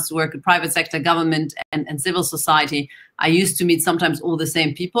the chance to work in private sector, government, and civil society, I used to meet sometimes all the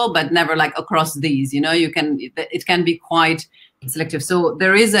same people, but never like across these. It can be quite selective. So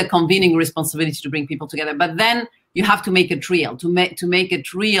there is a convening responsibility to bring people together, but then you have to make it real. To make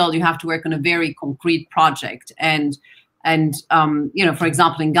it real, you have to work on a very concrete project. And for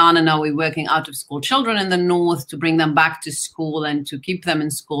example, in Ghana now, we're working out of school children in the north to bring them back to school and to keep them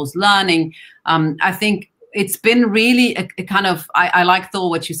in schools learning. I think it's been really a kind of, I like Thor,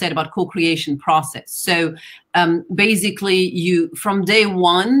 what you said about co-creation process. So basically from day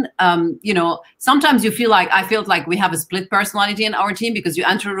one, sometimes I feel like we have a split personality in our team, because you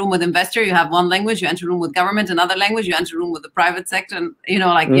enter a room with investor, you have one language, you enter a room with government, another language, you enter a room with the private sector, and you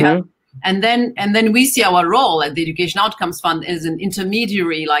have, and then we see our role at the Education Outcomes Fund as an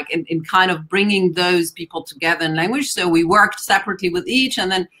intermediary, like in kind of bringing those people together in language. So we worked separately with each,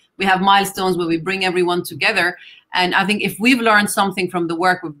 and then we have milestones where we bring everyone together. And I think if we've learned something from the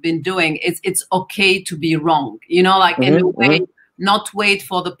work we've been doing, it's okay to be wrong, in a way, not wait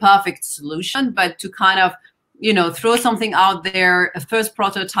for the perfect solution, but to kind of, throw something out there, a first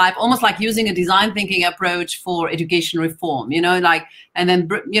prototype, almost like using a design thinking approach for education reform, and then,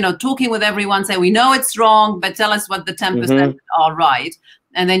 talking with everyone, say, we know it's wrong, but tell us what the 10% are right.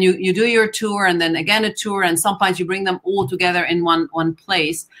 And then you do your tour, and then again a tour, and sometimes you bring them all together in one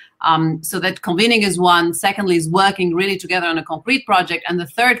place. So that convening is one. Secondly is working really together on a concrete project. And the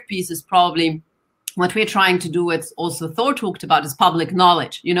third piece is probably what we're trying to do, it's also Thor talked about, is public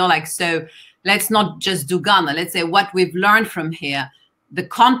knowledge. So let's not just do Ghana. Let's say what we've learned from here, the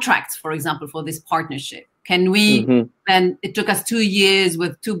contracts, for example, for this partnership. Can we, and it took us 2 years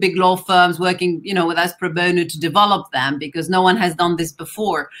with 2 big law firms working, with us pro bono to develop them, because no one has done this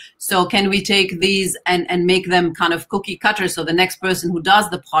before. So can we take these and make them kind of cookie cutter, so the next person who does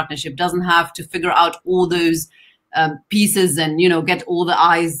the partnership doesn't have to figure out all those pieces and, get all the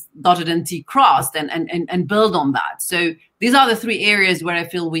I's dotted and T crossed and build on that. So these are the 3 areas where I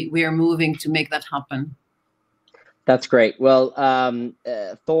feel we are moving to make that happen. That's great. Well,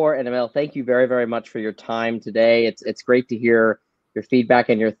 Thor and Emil, thank you very, very much for your time today. It's great to hear your feedback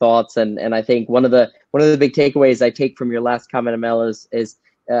and your thoughts. And I think one of the big takeaways I take from your last comment, Emil, is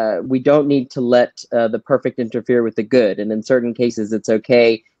we don't need to let the perfect interfere with the good. And in certain cases, it's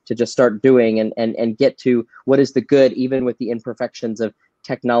okay to just start doing and get to what is the good, even with the imperfections of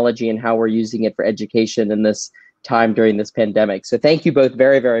technology and how we're using it for education in this time during this pandemic. So thank you both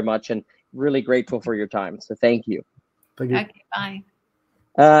very, very much, and really grateful for your time. So thank you. Thank you. Okay, bye.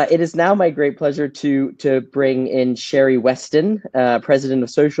 It is now my great pleasure to bring in Sherry Weston, President of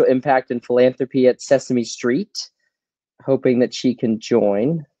Social Impact and Philanthropy at Sesame Street, hoping that she can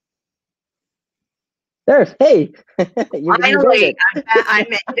join. There, hey, finally, I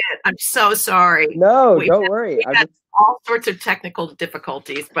made it. I'm so sorry. No, don't worry. We had all sorts of technical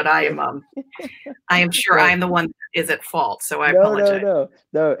difficulties, but I am sure I am the one that is at fault. So I apologize.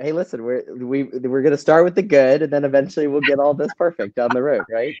 No. Hey, listen, we're gonna start with the good, and then eventually we'll get all this perfect down the road,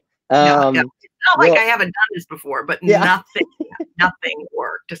 right? No, it's not like I haven't done this before, but nothing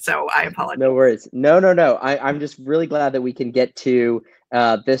worked. So I apologize. No worries. No. I'm just really glad that we can get to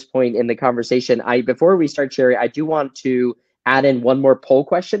this point in the conversation. Before we start, Sherry, I do want to add in one more poll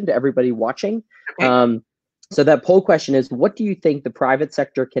question to everybody watching. Okay. So that poll question is, what do you think the private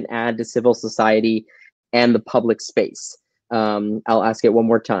sector can add to civil society and the public space? I'll ask it one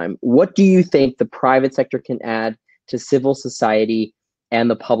more time. What do you think the private sector can add to civil society and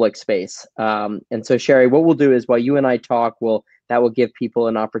the public space? And so, Sherry, what we'll do is while you and I talk, that will give people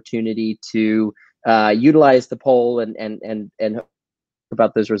an opportunity to utilize the poll and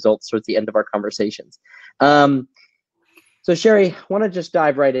about those results towards the end of our conversations. So Sherry, I want to just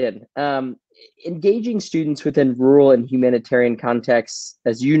dive right in. Engaging students within rural and humanitarian contexts,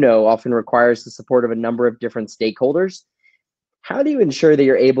 as you know, often requires the support of a number of different stakeholders. How do you ensure that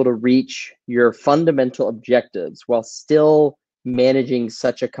you're able to reach your fundamental objectives while still managing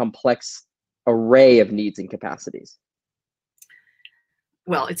such a complex array of needs and capacities?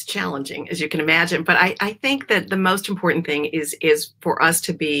 Well, it's challenging, as you can imagine, but I think that the most important thing is for us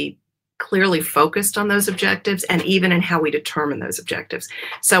to be clearly focused on those objectives and even in how we determine those objectives.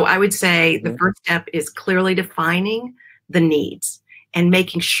 So I would say the first step is clearly defining the needs and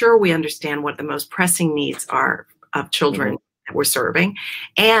making sure we understand what the most pressing needs are of children that we're serving,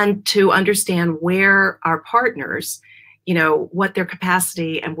 and to understand where our partners, what their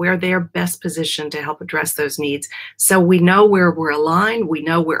capacity and where they're best positioned to help address those needs. So we know where we're aligned, we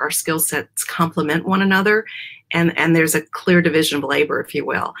know where our skill sets complement one another, and there's a clear division of labor, if you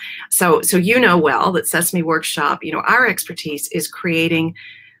will. So you know well that Sesame Workshop, our expertise is creating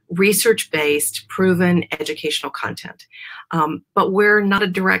research-based, proven educational content. But we're not a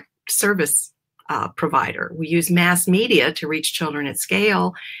direct service provider. We use mass media to reach children at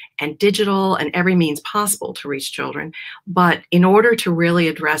scale, and digital and every means possible to reach children. But in order to really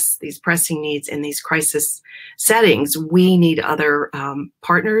address these pressing needs in these crisis settings, we need other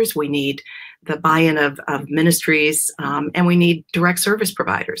partners. We need the buy-in of ministries, and we need direct service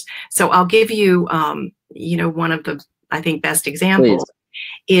providers. So I'll give you, one of the, I think, best examples. Please.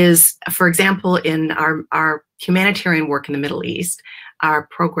 Is, for example, in our humanitarian work in the Middle East, our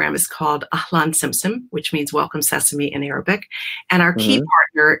program is called Ahlan Simsim, which means Welcome Sesame in Arabic. And our key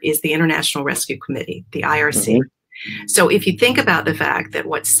partner is the International Rescue Committee, the IRC. So if you think about the fact that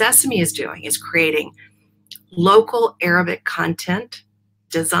what Sesame is doing is creating local Arabic content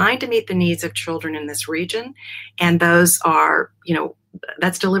designed to meet the needs of children in this region, and those are,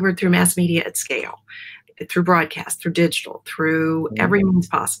 that's delivered through mass media at scale, through broadcast, through digital, through every means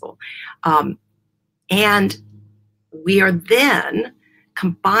possible. And we are then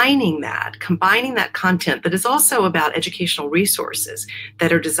combining that content that is also about educational resources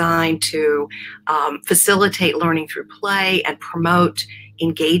that are designed to facilitate learning through play and promote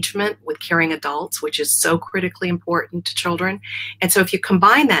engagement with caring adults, which is so critically important to children. And so if you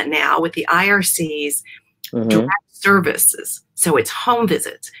combine that now with the IRC's direct services, so it's home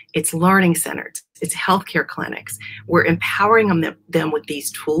visits, it's learning centers, it's healthcare clinics, we're empowering them with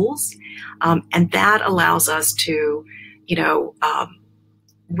these tools, and that allows us to,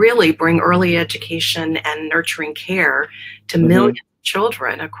 really bring early education and nurturing care to millions of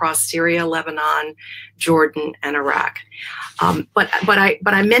children across Syria, Lebanon, Jordan, and Iraq. But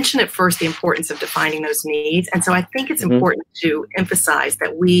I mentioned at first the importance of defining those needs, and so I think it's important to emphasize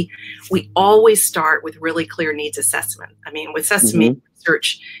that we always start with really clear needs assessment. I mean, with Sesame,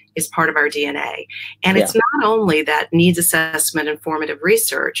 research is part of our DNA, and it's not only that needs assessment and formative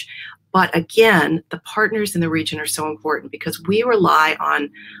research, but again, the partners in the region are so important because we rely on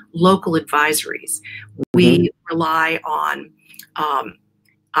local advisories. We rely on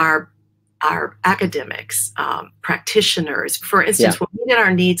our academics, practitioners. For instance, when we did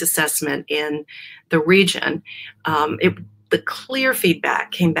our needs assessment in the region, the clear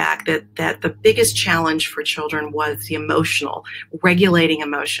feedback came back that the biggest challenge for children was the emotional, regulating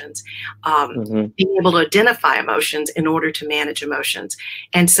emotions, being able to identify emotions in order to manage emotions.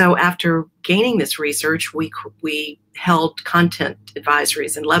 And so after gaining this research, we held content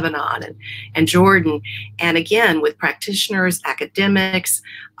advisories in Lebanon and Jordan, and again, with practitioners, academics,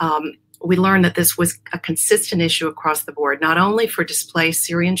 we learned that this was a consistent issue across the board, not only for displaced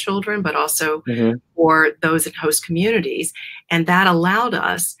Syrian children, but also for those in host communities. And that allowed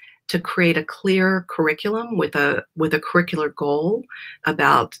us to create a clear curriculum with a curricular goal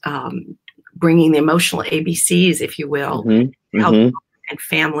about bringing the emotional ABCs, if you will, help and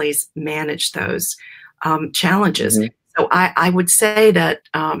families manage those challenges. So I would say that,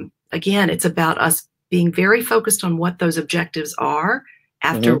 again, it's about us being very focused on what those objectives are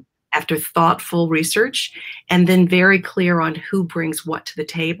after thoughtful research, and then very clear on who brings what to the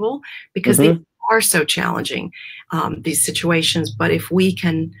table, because they are so challenging, these situations. But if we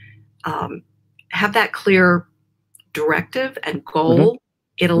can have that clear directive and goal,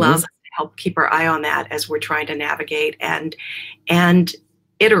 it allows us to help keep our eye on that as we're trying to navigate and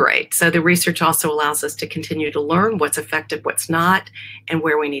iterate. So the research also allows us to continue to learn what's effective, what's not, and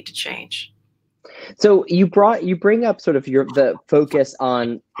where we need to change. So you bring up sort of the focus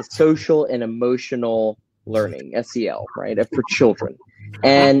on the social and emotional learning, SEL, right, for children.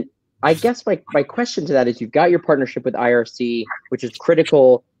 And I guess my question to that is, you've got your partnership with IRC, which is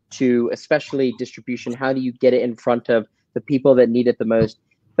critical to especially distribution. How do you get it in front of the people that need it the most?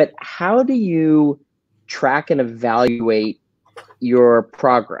 But how do you track and evaluate your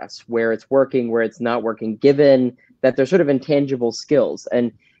progress, where it's working, where it's not working, given that they're sort of intangible skills?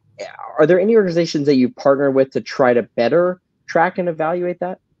 And are there any organizations that you partner with to try to better track and evaluate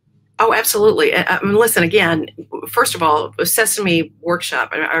that? Oh, absolutely. Listen, again, first of all, Sesame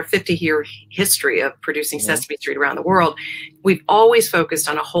Workshop, our 50-year history of producing Sesame Street around the world, we've always focused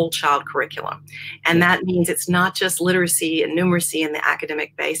on a whole child curriculum. And that means it's not just literacy and numeracy and the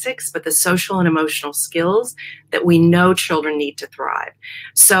academic basics, but the social and emotional skills that we know children need to thrive.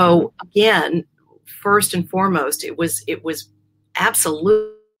 So again, first and foremost, it was absolutely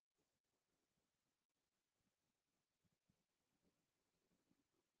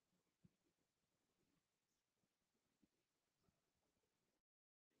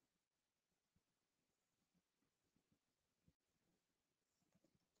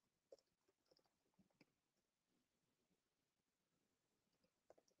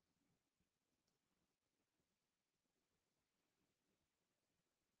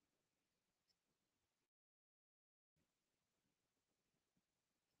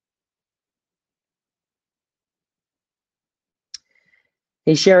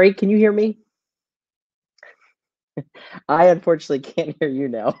Hey, Sherry, can you hear me? I unfortunately can't hear you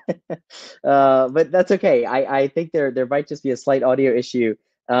now, but that's okay. I think there might just be a slight audio issue.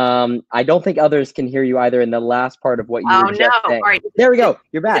 I don't think others can hear you either in the last part of what you were just saying. All right. There we go.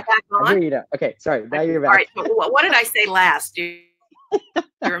 You're back. Back I hear you now. Okay, sorry. Now you're back. All right. What did I say last? Do you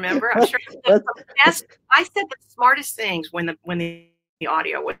remember? I'm sure I said the smartest things when the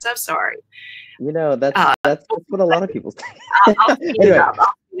audio was. I'm sorry. You know, that's what a lot of people say. I'll speed it up.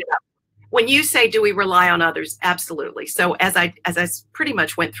 When you say, do we rely on others? Absolutely. So as I pretty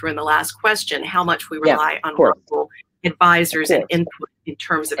much went through in the last question, how much we rely on local advisors and input in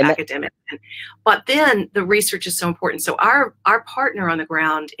terms of academic. But then the research is so important. So our partner on the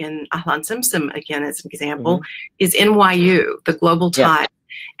ground in Ahlan Simsim, again, as an example, is NYU, the Global Tide.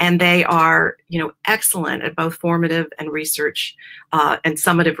 And they are, excellent at both formative and research and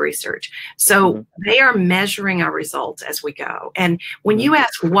summative research. So they are measuring our results as we go. And when you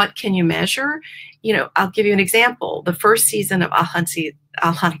ask, what can you measure? I'll give you an example. The first season of Ahlan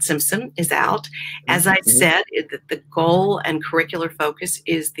Simsim is out. As I said, the goal and curricular focus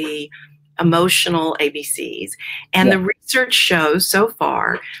is the emotional ABCs. And the research shows so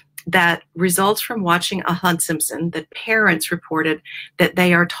far that results from watching Ahlan Simsim, that parents reported that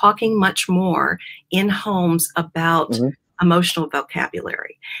they are talking much more in homes about emotional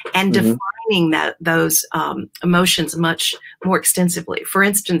vocabulary and defining those emotions much more extensively. For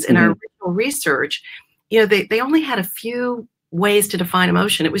instance, in our original research, they only had a few ways to define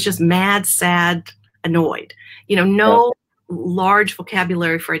emotion. It was just mad, sad, annoyed. No large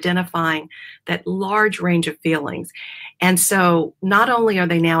vocabulary for identifying that large range of feelings. And so not only are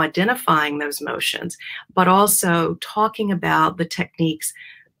they now identifying those emotions, but also talking about the techniques,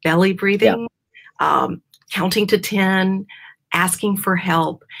 belly breathing, counting to 10, asking for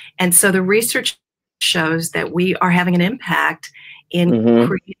help. And so the research shows that we are having an impact in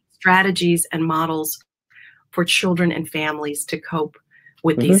creating strategies and models for children and families to cope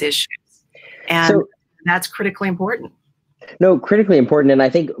with these issues. And that's critically important. No, critically important, and I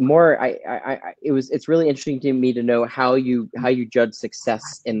think it's really interesting to me to know how you judge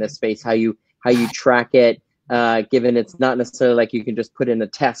success in this space, how you track it, given it's not necessarily like you can just put in a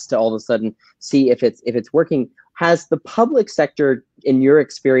test to all of a sudden see if it's working. Has the public sector, in your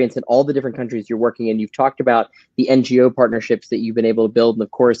experience in all the different countries you're working in, you've talked about the NGO partnerships that you've been able to build, and of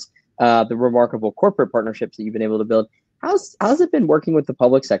course the remarkable corporate partnerships that you've been able to build. How's it been working with the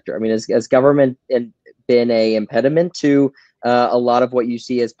public sector? I mean, has government been a impediment to a lot of what you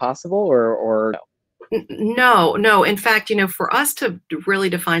see as possible, or no? No. In fact, for us to really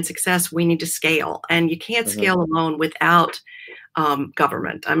define success, we need to scale, and you can't scale alone without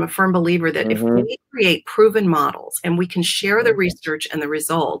government. I'm a firm believer that if we create proven models and we can share the research and the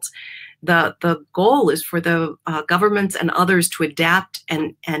results, the goal is for the governments and others to adapt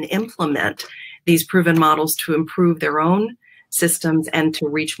and implement these proven models to improve their own systems and to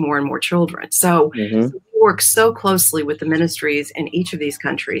reach more and more children. So we work so closely with the ministries in each of these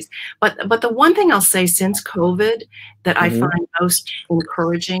countries. But the one thing I'll say since COVID that I find most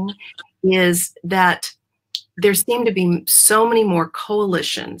encouraging is that there seem to be so many more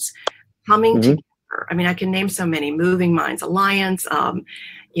coalitions coming together. I mean, I can name so many: Moving Minds Alliance.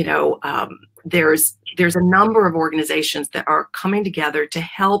 There's a number of organizations that are coming together to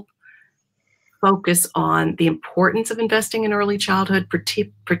help focus on the importance of investing in early childhood,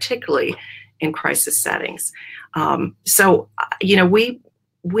 particularly in crisis settings. We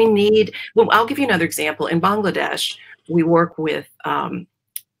need. Well, I'll give you another example. In Bangladesh, we work with BRAC,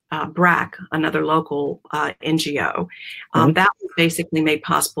 another local NGO. That was basically made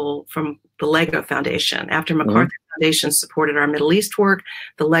possible from the Lego Foundation. After MacArthur Foundation supported our Middle East work,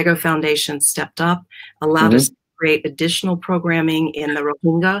 the Lego Foundation stepped up, allowed us to create additional programming in the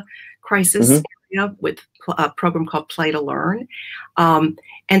Rohingya crisis area with a program called Play to Learn.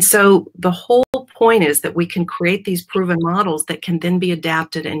 And so the whole point is that we can create these proven models that can then be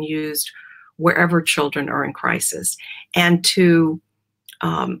adapted and used wherever children are in crisis. And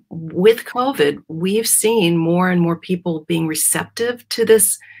with COVID, we've seen more and more people being receptive to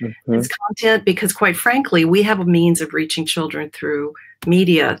this content, because quite frankly, we have a means of reaching children through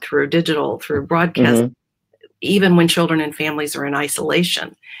media, through digital, through broadcast, even when children and families are in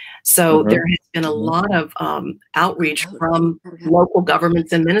isolation. So there has been a lot of outreach from local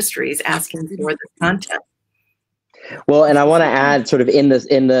governments and ministries asking for this content. Well, and I want to add, sort of in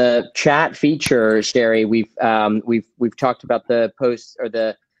the chat feature, Sherry, we've talked about the post or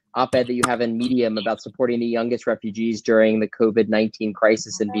the op-ed that you have in Medium about supporting the youngest refugees during the COVID-19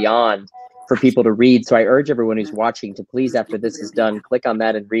 crisis and beyond for people to read. So I urge everyone who's watching to please, after this is done, click on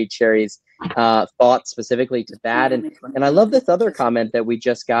that and read Sherry's thoughts specifically to that. And I love this other comment that we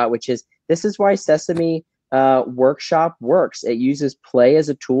just got, which is, this is why Sesame Workshop works. It uses play as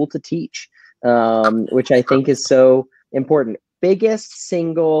a tool to teach. Which I think is so important. Biggest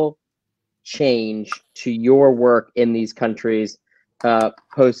single change to your work in these countries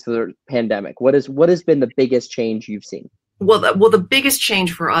post the pandemic? What has been the biggest change you've seen? Well, the biggest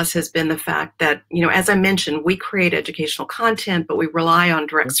change for us has been the fact that, as I mentioned, we create educational content, but we rely on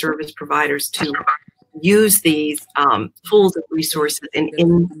direct service providers to use these tools and resources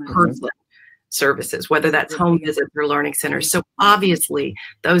in person services, whether that's home visits or learning centers. So obviously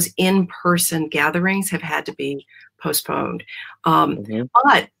those in-person gatherings have had to be postponed.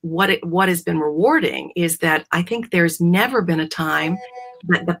 But what has been rewarding is that I think there's never been a time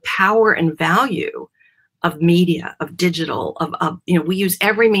that the power and value of media, of digital, we use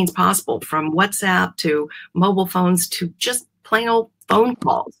every means possible, from WhatsApp to mobile phones to just plain old phone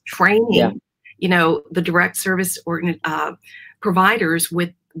calls, training, the direct service providers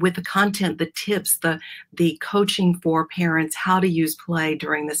with the content, the tips, the coaching for parents, how to use play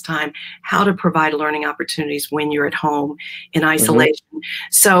during this time, how to provide learning opportunities when you're at home in isolation.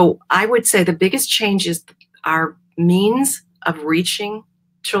 So I would say the biggest change is our means of reaching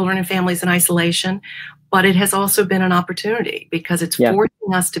children and families in isolation, but it has also been an opportunity because it's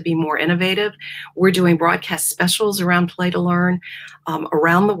forcing us to be more innovative. We're doing broadcast specials around Play to Learn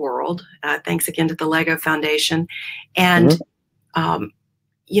around the world, thanks again to the Lego Foundation. And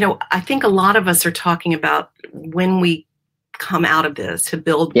I think a lot of us are talking about when we come out of this to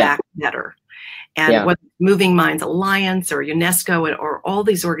build back better. And whether Moving Minds Alliance or UNESCO or all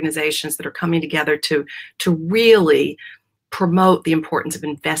these organizations that are coming together to really promote the importance of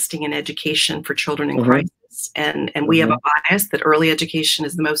investing in education for children in crisis. And we have a bias that early education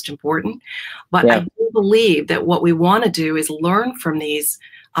is the most important. But I do believe that what we want to do is learn from these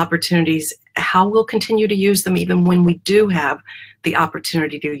opportunities, how we'll continue to use them even when we do have the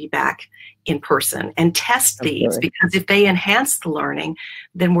opportunity to be back in person, and test these, because if they enhance the learning,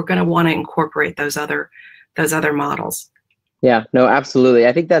 then we're going to want to incorporate those other models. Yeah, no, absolutely.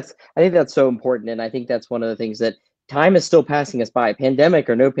 I think that's so important. And I think that's one of the things that time is still passing us by, pandemic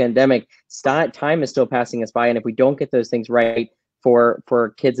or no pandemic, time is still passing us by. And if we don't get those things right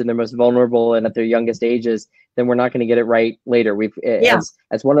for kids in their most vulnerable and at their youngest ages, then we're not going to get it right later. We've as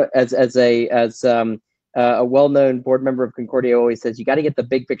a well-known board member of Concordia always says, you got to get the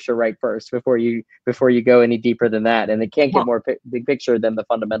big picture right first before you go any deeper than that. And it can't get more big picture than the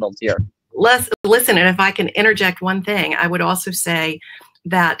fundamentals here. Listen, and if I can interject one thing, I would also say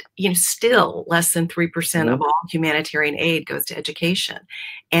that still less than 3% of all humanitarian aid goes to education,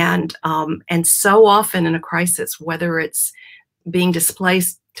 and so often in a crisis, whether it's being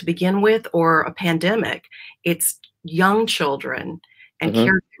displaced to begin with or a pandemic, it's young children and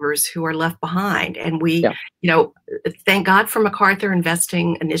caregivers who are left behind. And we, thank God for MacArthur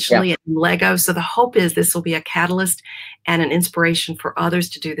investing initially in Lego. So the hope is this will be a catalyst and an inspiration for others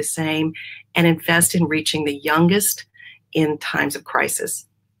to do the same and invest in reaching the youngest in times of crisis.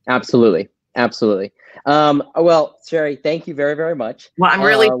 Absolutely. Absolutely. Well, Sherry, thank you very, very much. Well, I'm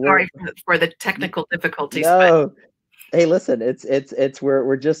really sorry for the technical difficulties. No. But hey, listen,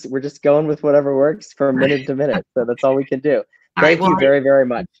 we're just going with whatever works from minute to minute. So that's all we can do. Thank you very, very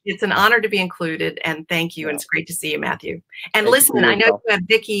much. It's an honor to be included, and thank you. And it's great to see you, Matthew. And listen, I know you have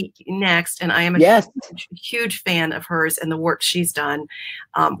Vicki next, and I am a huge fan of hers and the work she's done.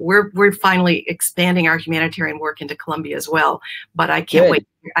 We're finally expanding our humanitarian work into Colombia as well, but I can't wait.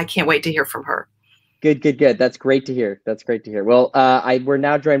 I can't wait to hear from her. Good. That's great to hear. Well, we're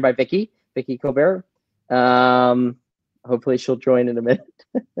now joined by Vicki Colbert. Hopefully she'll join in a minute.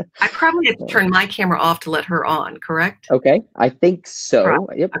 I probably have to turn my camera off to let her on, correct? Okay, I think so.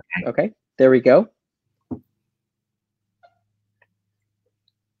 Probably. Yep. Okay, there we go.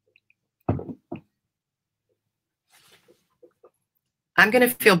 I'm going to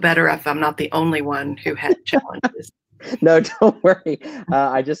feel better if I'm not the only one who had challenges. No, don't worry.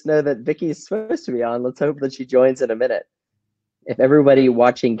 I just know that Vicki's supposed to be on. Let's hope that she joins in a minute. If everybody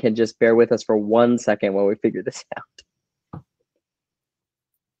watching can just bear with us for 1 second while we figure this out.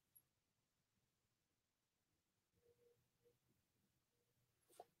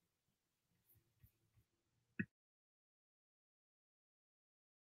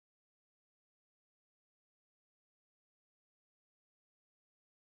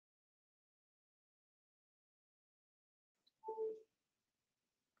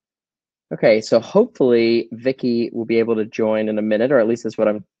 Okay, so hopefully Vicki will be able to join in a minute, or at least that's what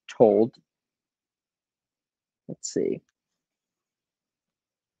I'm told. Let's see.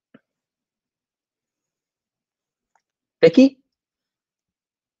 Vicki?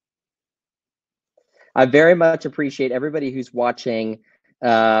 I very much appreciate everybody who's watching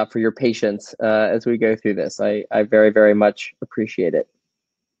for your patience as we go through this. I very, very much appreciate it.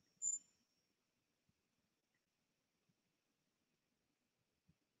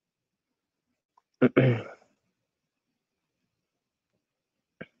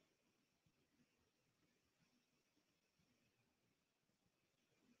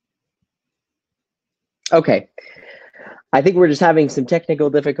 Okay, I think we're just having some technical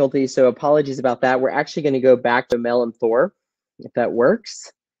difficulties, so apologies about that. We're actually going to go back to Mel and Thor, if that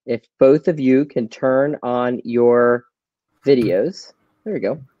works. If both of you can turn on your videos. There we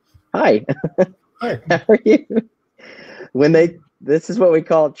go. Hi. Hi. How are you? This is what we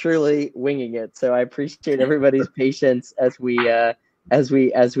call truly winging it. So I appreciate everybody's patience as we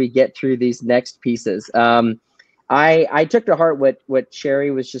get through these next pieces. I took to heart what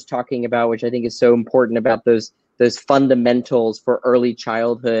Sherry was just talking about, which I think is so important about those fundamentals for early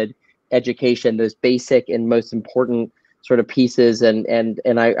childhood education, those basic and most important sort of pieces. And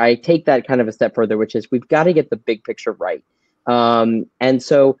I take that kind of a step further, which is we've got to get the big picture right. And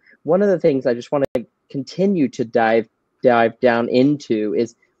so one of the things I just want to continue to dive down into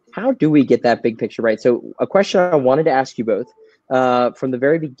is how do we get that big picture right? So a question I wanted to ask you both from the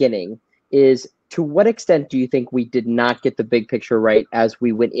very beginning is, to what extent do you think we did not get the big picture right as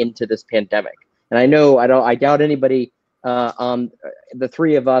we went into this pandemic? And I doubt anybody the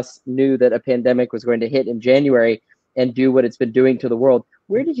three of us knew that a pandemic was going to hit in January and do what it's been doing to the world.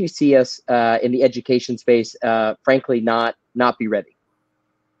 Where did you see us in the education space, frankly, not be ready?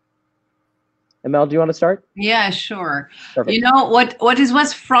 Mel, do you want to start? Yeah, sure. Perfect. You know,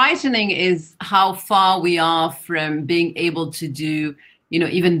 what's frightening is how far we are from being able to do,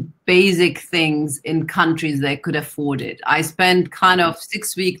 even basic things in countries that could afford it. I spent kind of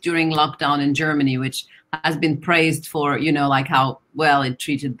 6 weeks during lockdown in Germany, which has been praised for, like how well it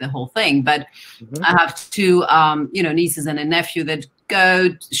treated the whole thing. But I have two, nieces and a nephew that go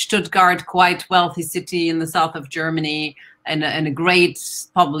to Stuttgart, quite wealthy city in the south of Germany, and a great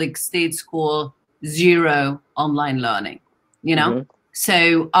public state school, zero online learning,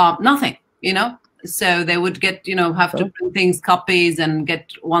 so nothing, So they would get, have to print things, copies, and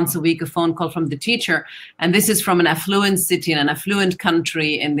get once a week a phone call from the teacher. And this is from an affluent city in an affluent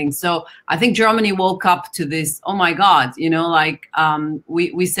country and things. So I think Germany woke up to this, oh my God,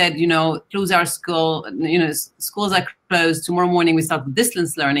 we said, close our school, schools are closed. Tomorrow morning we start with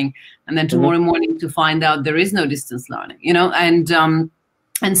distance learning. And then tomorrow morning to find out there is no distance learning,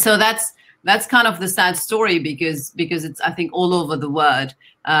 and so that's kind of the sad story because it's, I think, all over the world.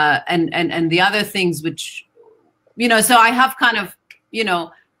 And the other things which, so I have kind of,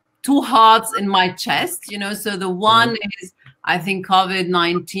 two hearts in my chest, so the one is, I think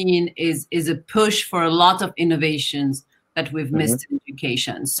COVID-19 is a push for a lot of innovations that we've missed in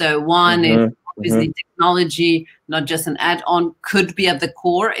education. So one is obviously technology, not just an add-on, could be at the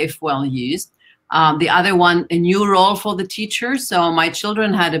core if well used. The other one, a new role for the teacher. So my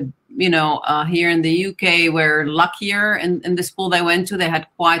children had here in the UK, we're luckier in the school they went to, they had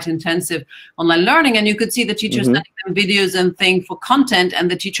quite intensive online learning, and you could see the teachers sending them videos and things for content, and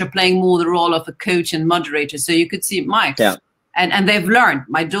the teacher playing more the role of a coach and moderator. So you could see Mike. Yeah. And they've learned.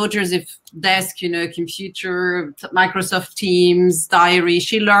 My daughter's desk, computer, Microsoft Teams, diary.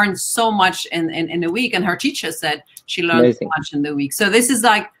 She learned so much in a week, and her teacher said she learned so much in the week. So this is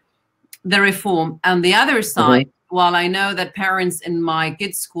like the reform. And the other side, while I know that parents in my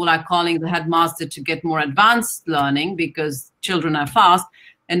kids' school are calling the headmaster to get more advanced learning because children are fast,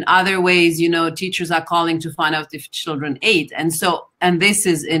 in other ways, teachers are calling to find out if children ate. And this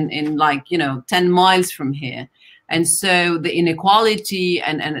is in 10 miles from here. And so the inequality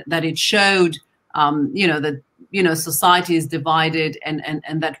and that it showed, that, society is divided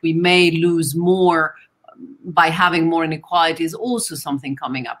and that we may lose more by having more inequality is also something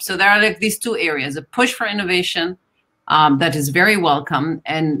coming up. So there are like these two areas, a push for innovation that is very welcome,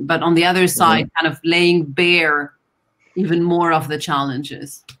 but on the other side, kind of laying bare even more of the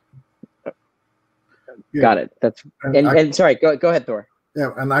challenges. Yeah. Got it. That's and sorry, go ahead, Thor.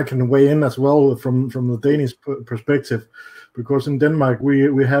 Yeah, and I can weigh in as well from the Danish perspective, because in Denmark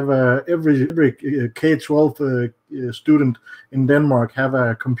we have every K-12 student in Denmark have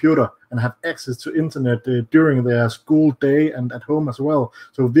a computer and have access to internet during their school day and at home as well.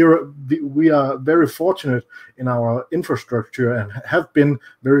 So we are very fortunate in our infrastructure and have been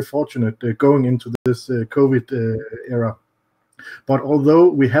very fortunate going into this COVID era. But although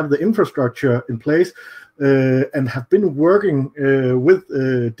we have the infrastructure in place, and have been working with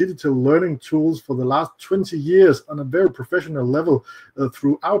digital learning tools for the last 20 years on a very professional level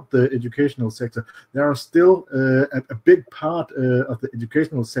throughout the educational sector, there are still a big part of the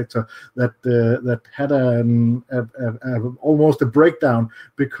educational sector that had almost a breakdown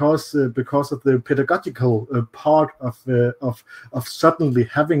because of the pedagogical part of suddenly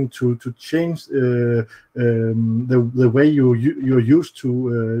having to change the way you're used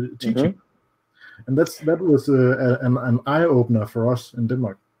to teaching. And that was an eye-opener for us in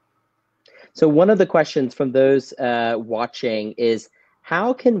Denmark. So one of the questions from those watching is,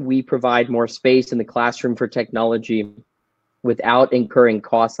 how can we provide more space in the classroom for technology without incurring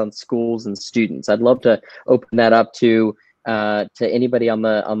costs on schools and students? I'd love to open that up to anybody on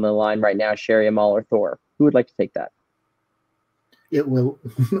the line right now, Sherry, Amal, or Thor. Who would like to take that? Yeah, well,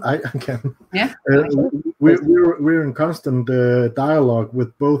 I can. Yeah. We're in constant dialogue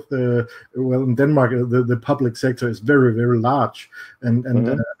with both. Well, in Denmark, the public sector is very, very large, and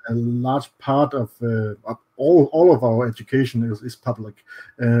a large part of all of our education is public,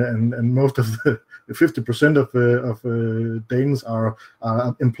 and most of the 50% of Danes are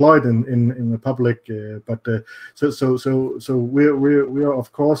employed in the public. So we're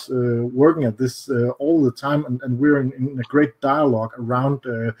of course working at this all the time, and we're in a great dialogue around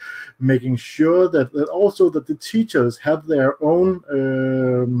making sure that also that the teachers have their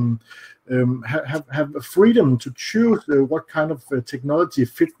own have a freedom to choose what kind of technology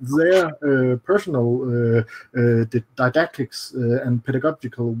fits their personal didactics and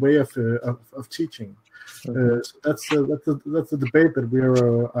pedagogical way of teaching. So that's a debate that we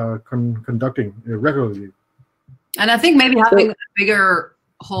are conducting regularly. And I think maybe having a bigger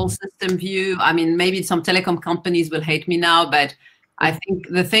whole system view. I mean, maybe some telecom companies will hate me now, but I think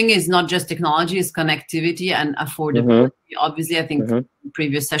the thing is not just technology, it's connectivity and affordability. Obviously, I think in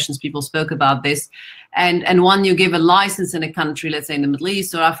previous sessions people spoke about this. And when you give a license in a country, let's say in the Middle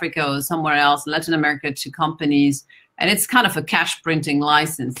East or Africa or somewhere else, Latin America, to companies, and it's kind of a cash printing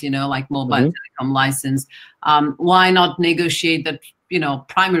license, like mobile telecom license. Why not negotiate that,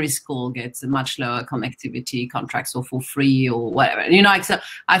 primary school gets a much lower connectivity contracts or for free or whatever. So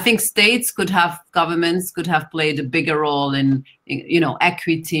I think governments could have played a bigger role in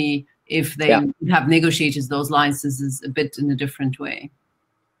equity if they have negotiated those licenses a bit in a different way.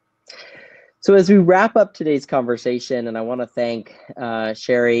 So as we wrap up today's conversation, and I want to thank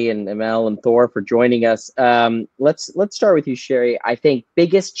Sherry and Emil and Thor for joining us. Let's start with you, Sherry. I think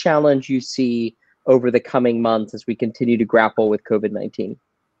biggest challenge you see over the coming months as we continue to grapple with COVID-19.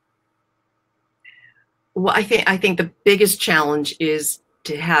 Well, I think the biggest challenge is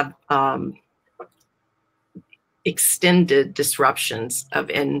to have extended disruptions of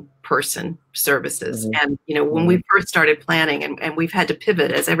in-person services. And, you know, when we first started planning, and we've had to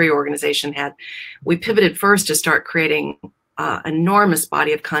pivot, as every organization had, we pivoted first to start creating enormous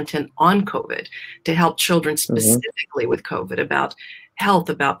body of content on COVID to help children specifically with COVID, about health,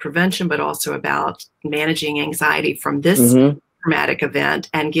 about prevention, but also about managing anxiety from this traumatic event,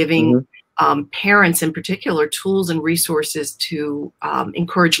 and giving parents in particular tools and resources to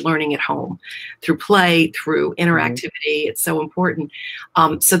encourage learning at home through play, through interactivity. It's so important.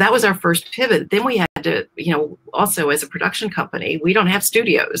 So that was our first pivot. Then we had to, you know, also as a production company, we don't have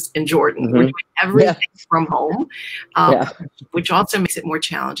studios in Jordan. We're doing everything from home, which also makes it more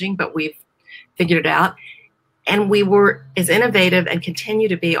challenging, but we've figured it out. And we were as innovative and continue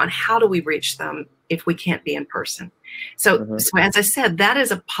to be on how do we reach them if we can't be in person. So, so as I said, that is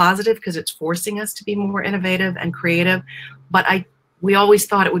a positive because it's forcing us to be more innovative and creative. But we always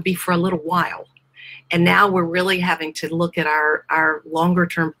thought it would be for a little while. And now we're really having to look at our longer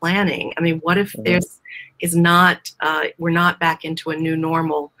term planning. I mean, what if this is not, we're not back into a new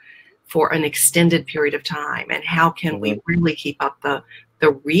normal for an extended period of time? And how can we really keep up the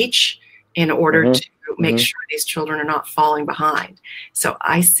reach in order to make sure these children are not falling behind? So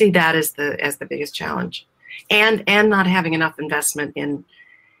I see that as the biggest challenge, and not having enough investment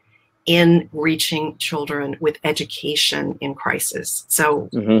in reaching children with education in crisis. So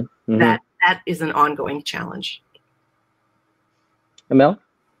that is an ongoing challenge. Emil?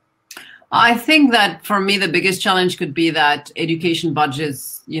 I think that for me, the biggest challenge could be that education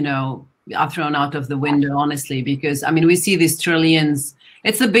budgets, you know, are thrown out of the window, honestly, because I mean, we see these trillions.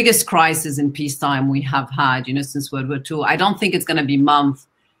 It's the biggest crisis in peacetime we have had, you know, since World War II. I don't think it's going to be months.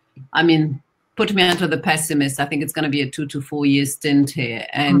 I mean, put me onto the pessimist. I think it's going to be a 2 to 4 year stint here.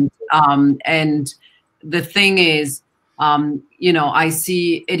 And the thing is, you know, I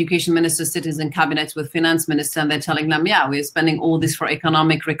see education ministers sitting in cabinets with finance ministers, and they're telling them, yeah, we're spending all this for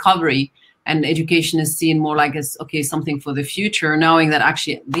economic recovery. And education is seen more like as, okay, something for the future, knowing that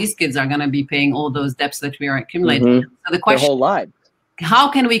actually these kids are going to be paying all those debts that we are accumulating. So the question, their whole life. How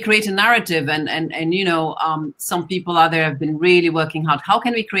can we create a narrative? And you know, some people out there have been really working hard. How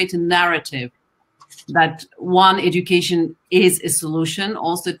can we create a narrative that, one, education is a solution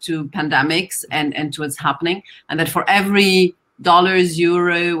also to pandemics and to what's happening, and that for every dollars,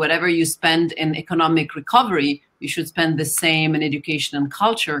 euro, whatever you spend in economic recovery, you should spend the same in education and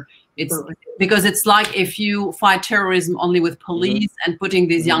culture. It's because it's like if you fight terrorism only with police and putting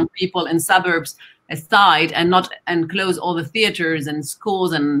these young people in suburbs aside and close all the theaters and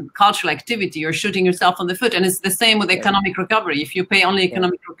schools and cultural activity, you're shooting yourself on the foot. And it's the same with economic recovery. If you pay only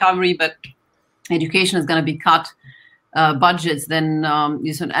economic recovery, but education is going to be cut budgets, then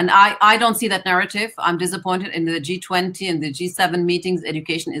and I don't see that narrative. I'm disappointed in the G20 and the G7 meetings.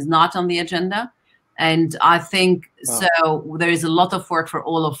 Education is not on the agenda. And I think so there is a lot of work for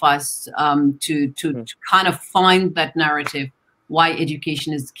all of us to kind of find that narrative, why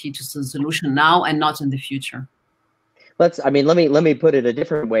education is the key to the solution now and not in the future. Let me put it a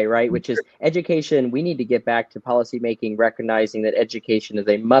different way, right? Which is education. We need to get back to policymaking, recognizing that education is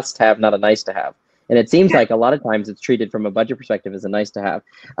a must-have, not a nice-to-have. And it seems like a lot of times it's treated from a budget perspective as a nice-to-have.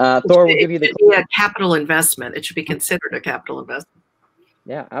 Thor will give you the capital investment. It should be considered a capital investment.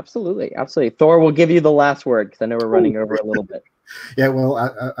 Yeah, absolutely, absolutely. Thor will give you the last word because I know we're running over a little bit. Yeah, well, I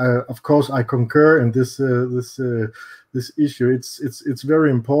of course I concur in this this issue. It's very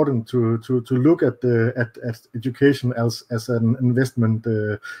important to look at education as an investment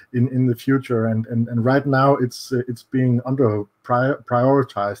in the future, and right now it's being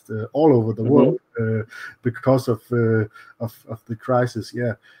prioritized all over the world because of the crisis.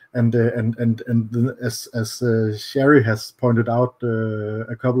 Yeah. And as Sherry has pointed out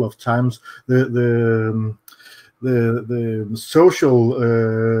a couple of times, the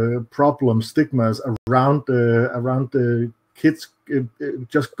social problem stigmas around the kids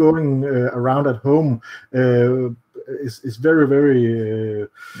just going around at home is very, very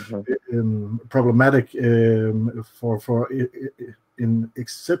problematic for in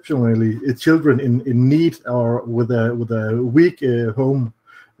exceptionally children in need or with a weak home.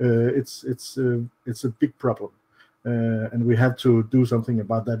 It's a big problem, and we have to do something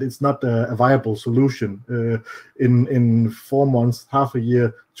about that. It's not a viable solution in 4 months, half a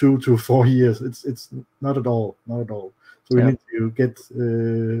year, 2 to 4 years. It's not at all. So So we need to get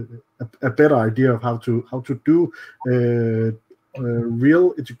a better idea of how to do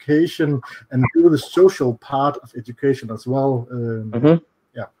real education and do the social part of education as well.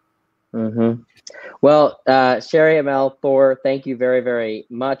 Well, Sherry, Amal, Thor, thank you very, very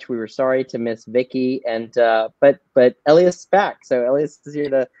much. We were sorry to miss Vicky, and but Elias is back, so Elias is here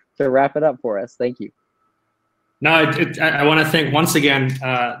to wrap it up for us. Thank you. No, I want to thank once again.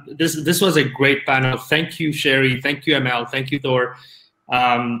 This was a great panel. Thank you, Sherry. Thank you, Amal. Thank you, Thor.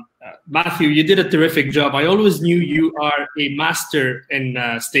 Matthew, you did a terrific job. I always knew you are a master in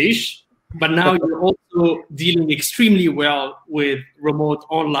stage, but now you're also dealing extremely well with remote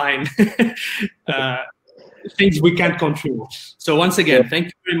online things we can't control. So once again, thank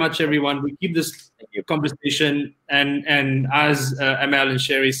you very much, everyone. We keep this conversation, and as Amal and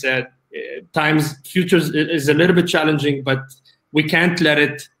Sherry said, futures is a little bit challenging, but we can't let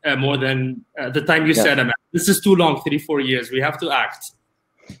it more than the time you said, Amal. This is too long, 3-4 years. We have to act.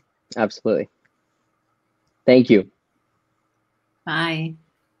 Absolutely. Thank you. Bye.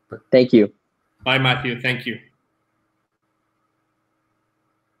 Thank you. Bye, Matthew. Thank you.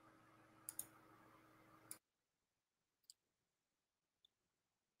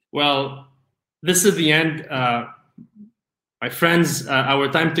 Well, this is the end. My friends, our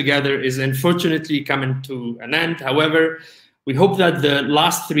time together is unfortunately coming to an end. However, we hope that the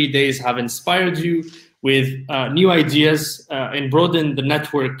last 3 days have inspired you with new ideas and broadened the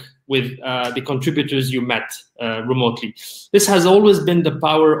network with the contributors you met remotely. This has always been the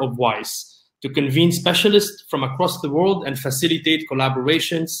power of WISE, to convene specialists from across the world and facilitate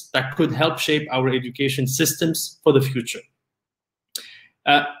collaborations that could help shape our education systems for the future.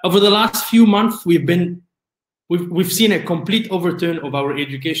 Over the last few months, we've seen a complete overturn of our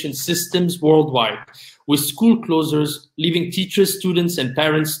education systems worldwide, with school closures leaving teachers, students, and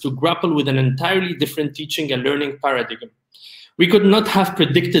parents to grapple with an entirely different teaching and learning paradigm. We could not have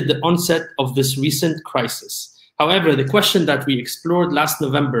predicted the onset of this recent crisis. However, the question that we explored last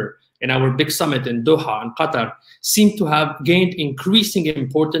November in our big summit in Doha in Qatar seemed to have gained increasing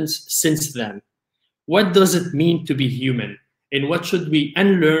importance since then. What does it mean to be human? And what should we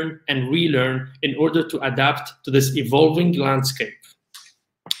unlearn and relearn in order to adapt to this evolving landscape?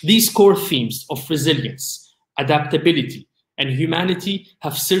 These core themes of resilience, adaptability, and humanity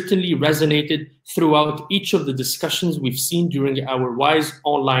have certainly resonated throughout each of the discussions we've seen during our WISE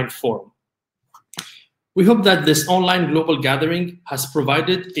online forum. We hope that this online global gathering has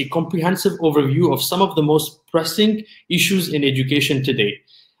provided a comprehensive overview of some of the most pressing issues in education today,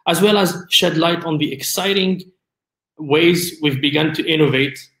 as well as shed light on the exciting ways we've begun to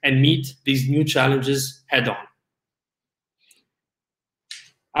innovate and meet these new challenges head on.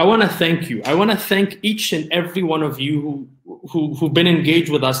 I want to thank you. I want to thank each and every one of you who've been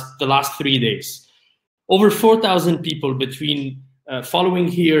engaged with us the last 3 days. Over 4,000 people between following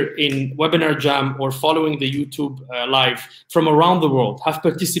here in Webinar Jam or following the YouTube live from around the world have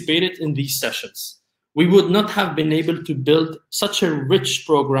participated in these sessions. We would not have been able to build such a rich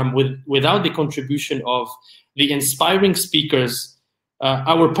program without the contribution of the inspiring speakers,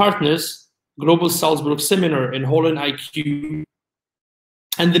 our partners, Global Salzburg Seminar and Holland IQ,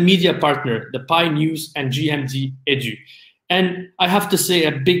 and the media partner, the Pi News and GMD Edu. And I have to say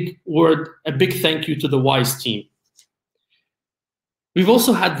a big thank you to the WISE team. We've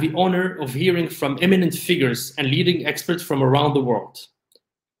also had the honor of hearing from eminent figures and leading experts from around the world.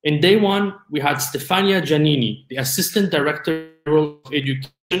 In day one, we had Stefania Giannini, the Assistant Director of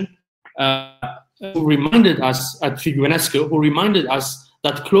Education, who reminded us at UNESCO, who reminded us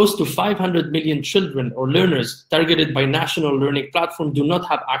that close to 500 million children or learners targeted by national learning platforms do not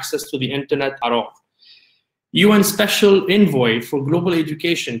have access to the internet at all. UN Special Envoy for Global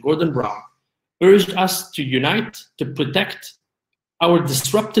Education, Gordon Brown, urged us to unite to protect our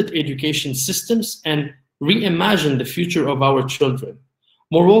disrupted education systems and reimagine the future of our children.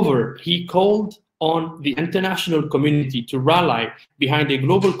 Moreover, he called on the international community to rally behind a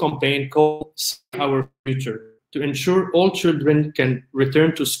global campaign called Save Our Future, to ensure all children can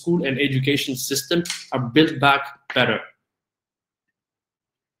return to school and education systems are built back better.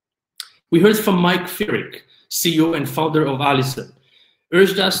 We heard from Mike Fierick, CEO and founder of Allison,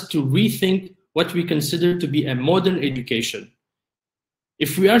 urged us to rethink what we consider to be a modern education.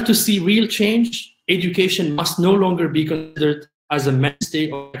 If we are to see real change, education must no longer be considered as a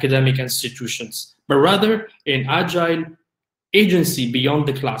mainstay of academic institutions, but rather an agile agency beyond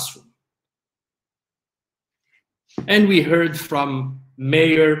the classroom. And we heard from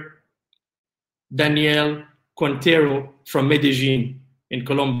Mayor Daniel Quintero from Medellin in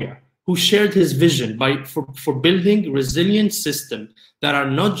Colombia, who shared his vision for building resilient systems that are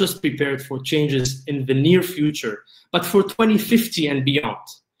not just prepared for changes in the near future, but for 2050 and beyond.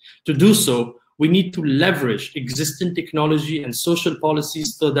 To do so, we need to leverage existing technology and social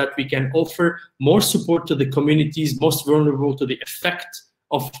policies so that we can offer more support to the communities most vulnerable to the effect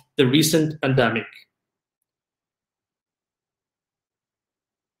of the recent pandemic.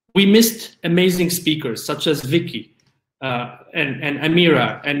 We missed amazing speakers such as Vicky and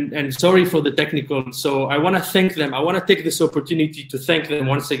Amira, and sorry for the technical. So I want to thank them. I want to take this opportunity to thank them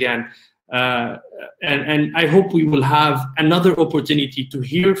once again. And I hope we will have another opportunity to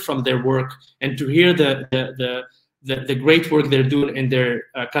hear from their work and to hear the great work they're doing in their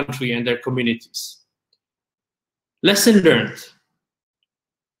country and their communities. Lesson learned.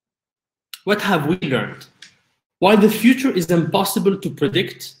 What have we learned? While the future is impossible to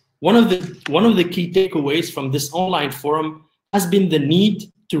predict, one of the key takeaways from this online forum has been the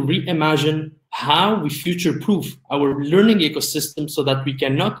need to reimagine how we future-proof our learning ecosystem so that we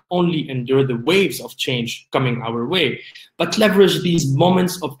can not only endure the waves of change coming our way, but leverage these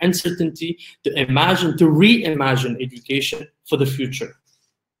moments of uncertainty to reimagine education for the future.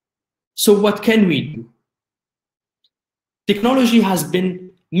 So what can we do? Technology has been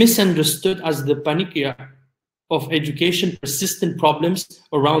misunderstood as the panacea of education persistent problems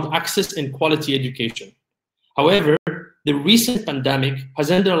around access and quality education. However, the recent pandemic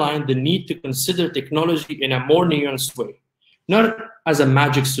has underlined the need to consider technology in a more nuanced way, not as a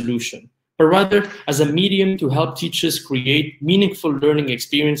magic solution, but rather as a medium to help teachers create meaningful learning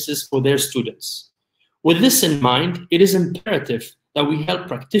experiences for their students. With this in mind, it is imperative that we help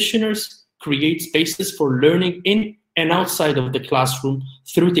practitioners create spaces for learning in and outside of the classroom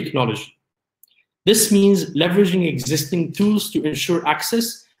through technology. This means leveraging existing tools to ensure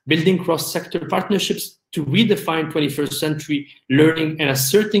access, building cross-sector partnerships to redefine 21st century learning, and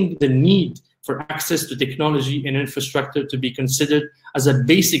asserting the need for access to technology and infrastructure to be considered as a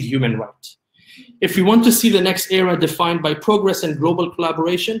basic human right. If we want to see the next era defined by progress and global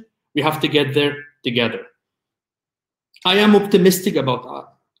collaboration, we have to get there together. I am optimistic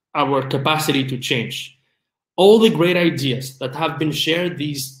about our capacity to change. All the great ideas that have been shared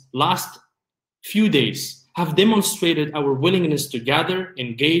these last few days have demonstrated our willingness to gather,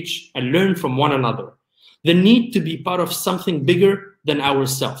 engage, and learn from one another. The need to be part of something bigger than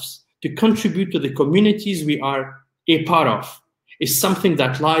ourselves, to contribute to the communities we are a part of, is something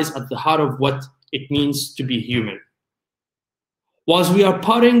that lies at the heart of what it means to be human. Whilst we are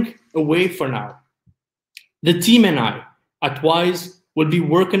parting away for now, the team and I at WISE will be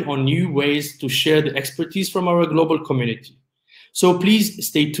working on new ways to share the expertise from our global community. So please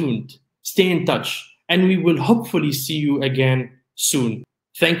stay tuned, stay in touch, and we will hopefully see you again soon.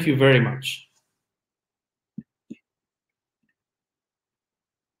 Thank you very much.